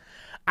 Grease,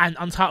 and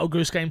Untitled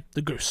Goose Game,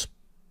 The Goose.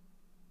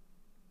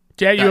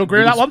 Yeah, you agree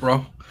with that one?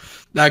 Bro.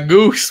 That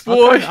goose,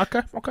 boy.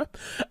 Okay.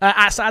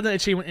 Outstanding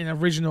Achievement in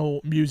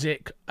Original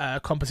Music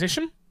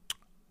Composition.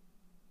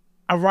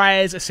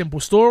 Arise, A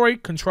Simple Story,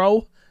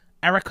 Control,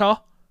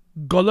 Erica,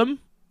 Gollum,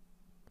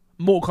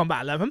 Mortal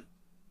Kombat 11.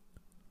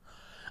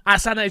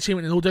 Outstanding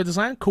Achievement in Audio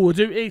Design, Call of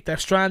Duty,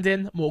 Death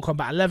Stranding, Mortal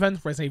Kombat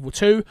 11, Resident Evil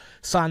 2,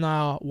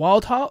 Sayonara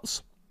Wild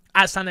Hearts.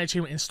 Outstanding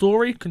Achievement in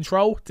Story,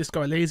 Control,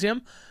 Disco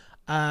Elysium,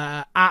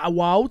 Outer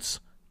Wilds,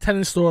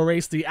 Telling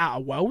Stories, The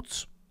Outer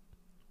Worlds.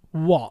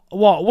 What?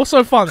 What's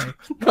so funny?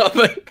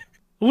 Nothing.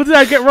 What did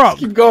I get wrong?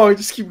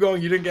 Just keep going.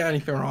 You didn't get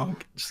anything wrong.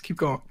 Just keep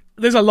going.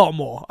 There's a lot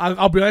more.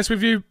 I'll be honest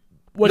with you.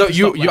 No,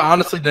 you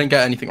honestly didn't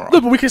get anything wrong. No,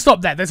 but we can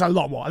stop there. There's a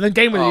lot more. And then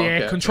Game of the Year,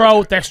 okay,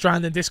 Control, Death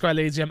Stranding, Disco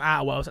Elysium,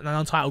 Outer Worlds, and then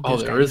Untitled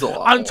Goose Game. There is a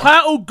lot.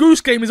 Untitled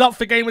Goose Game is up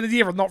for Game of the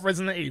Year and not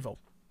Resident Evil.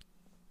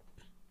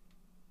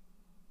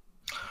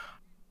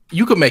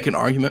 You could make an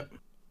argument.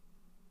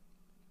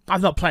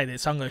 I've not played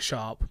it, so I'm going to shut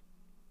up.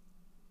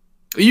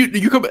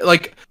 You could,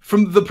 like,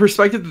 from the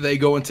perspective that they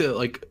go into,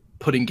 like,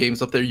 putting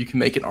games up there, you can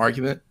make an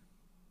argument,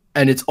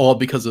 and it's all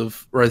because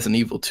of Resident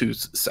Evil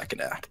 2's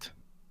second act.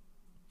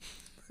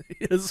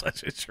 You're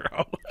such a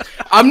troll.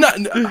 I'm not.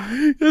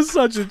 You're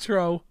such a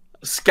troll.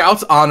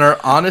 Scouts honor,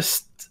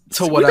 honest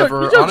to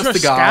whatever, you don't honest to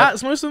trust God.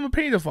 Scouts. Most of them are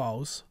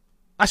paedophiles.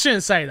 I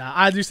shouldn't say that.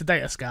 I used to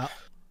date a scout,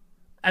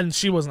 and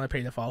she wasn't a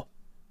paedophile.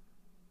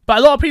 But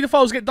a lot of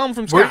paedophiles get done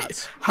from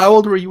scouts. How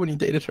old were you when you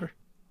dated her?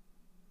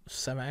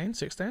 17,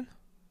 16.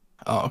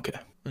 Oh, okay.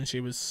 And she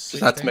was 16.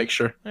 Just had to make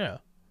sure. Yeah.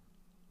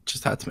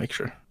 Just had to make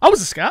sure. I was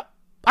a scout.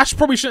 I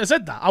probably shouldn't have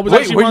said that. I was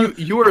Wait,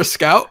 actually you were a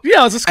scout?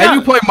 Yeah, I was a scout. And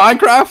you play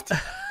Minecraft?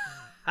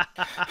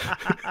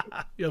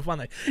 You're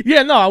funny.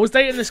 Yeah, no, I was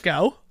dating this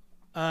girl.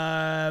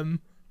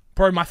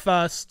 Probably my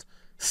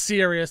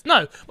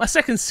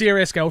second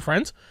serious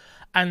girlfriend.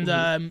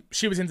 And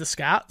she was into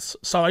scouts.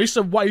 So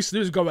what I used to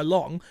do is go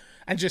along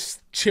and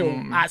just chill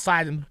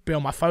outside and be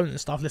on my phone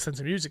and stuff, listen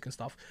to music and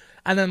stuff.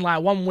 And then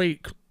like one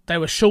week they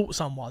were short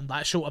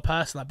a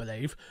person, I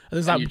believe. And it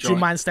was like, do you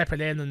mind stepping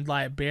in and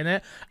like being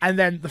it? And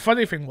then the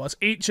funny thing was,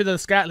 each of the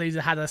scout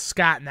leaders had a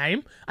scout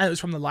name, and it was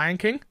from the Lion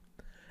King.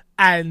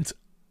 And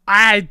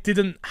I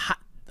didn't,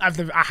 I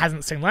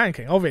hadn't seen Lion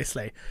King,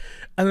 obviously.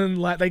 And then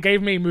like they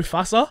gave me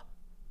Mufasa.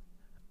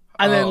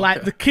 And then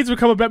like the kids would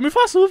come up like,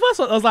 Mufasa.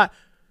 I was like,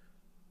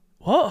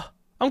 what?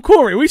 I'm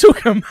Corey. What are you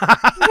talking about?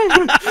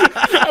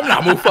 I'm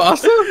not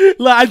Mufasa.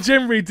 Like I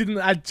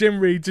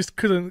generally just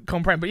couldn't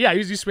comprehend. But yeah, I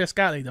used to be a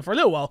scout leader for a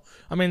little while.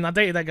 I mean, I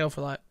dated that girl for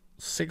like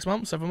 6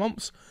 months, 7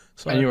 months.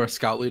 So and you were a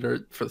scout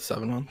leader for the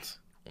 7 months?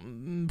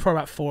 For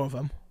about 4 of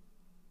them.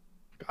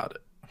 Got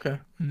it. Okay.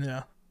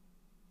 Yeah.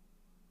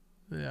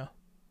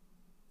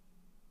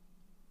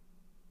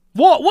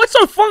 What's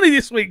so funny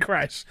this week,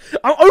 Crash?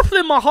 I'm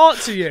opening my heart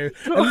to you,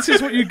 and this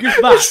is what you give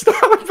back. It's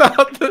not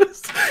about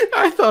this.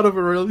 I thought of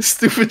a really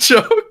stupid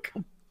joke.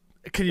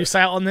 Can you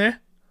say it on there?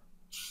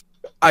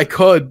 I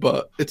could,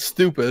 but it's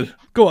stupid.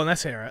 Go on,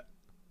 let's hear it.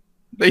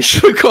 They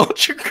should have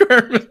called you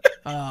Kermit.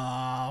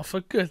 Oh, for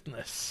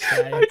goodness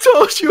sake. I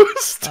told you it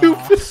was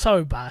stupid. Oh,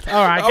 so bad.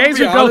 All right,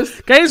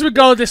 games with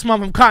gold this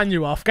month. I'm cutting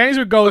you off. Games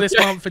with gold this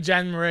month for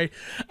January.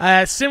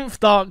 Synth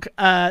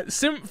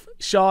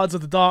Shards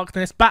of the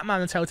Darkness, Batman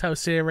and Telltale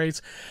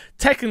series,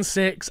 Tekken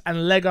 6,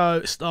 and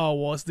Lego Star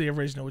Wars: The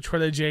Original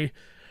Trilogy.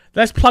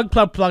 Let's plug,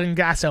 and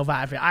get ourselves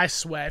out of it. I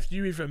swear, if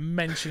you even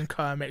mention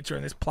Kermit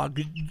during this plug,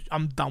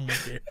 I'm done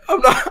with you.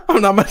 I'm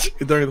not mentioning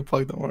it during the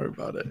plug. Don't worry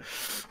about it.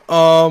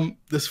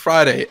 This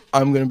Friday,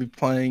 I'm gonna be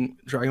playing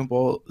Dragon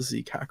Ball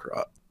Z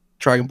Kakarot.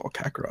 Dragon Ball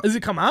Kakarot. Does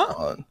it come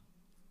out?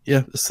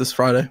 Yeah, it's this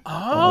Friday. Oh.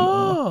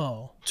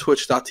 On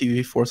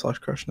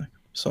Twitch.tv/Crushnick.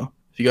 So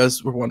if you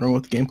guys were wondering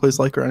what the gameplay's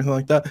like or anything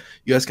like that,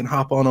 you guys can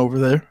hop on over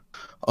there.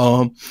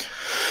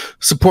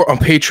 Support on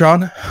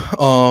Patreon.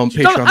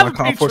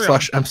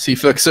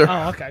 Patreon.com/MCFixer.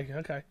 Oh,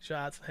 okay. Shout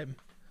out to him.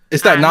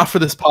 Is that not for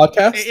this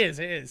podcast?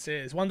 It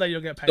is. One day you'll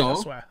get paid. No?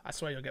 I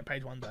swear you'll get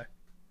paid one day.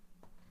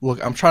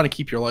 Look, I'm trying to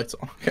keep your lights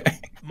on. Okay.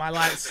 My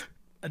lights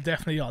are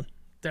definitely on.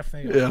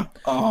 Yeah.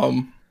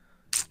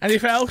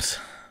 Anything else?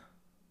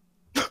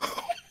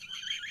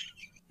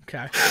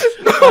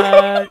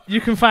 Okay.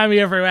 You can find me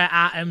everywhere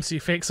at MC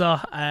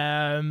Fixer.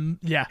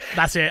 Yeah,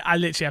 that's it. I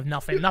literally have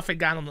nothing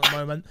going on at the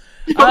moment.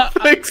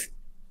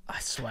 I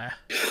swear.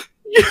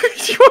 You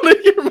want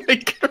to hear my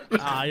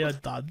comment? You're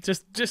done.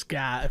 Just get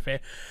out of here.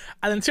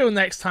 And until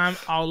next time,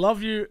 I'll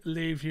love you,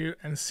 leave you,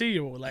 and see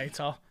you all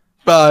later.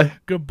 Bye.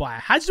 Goodbye.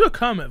 How'd you do a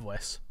Kermit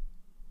voice?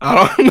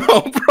 I don't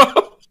know,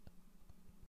 bro.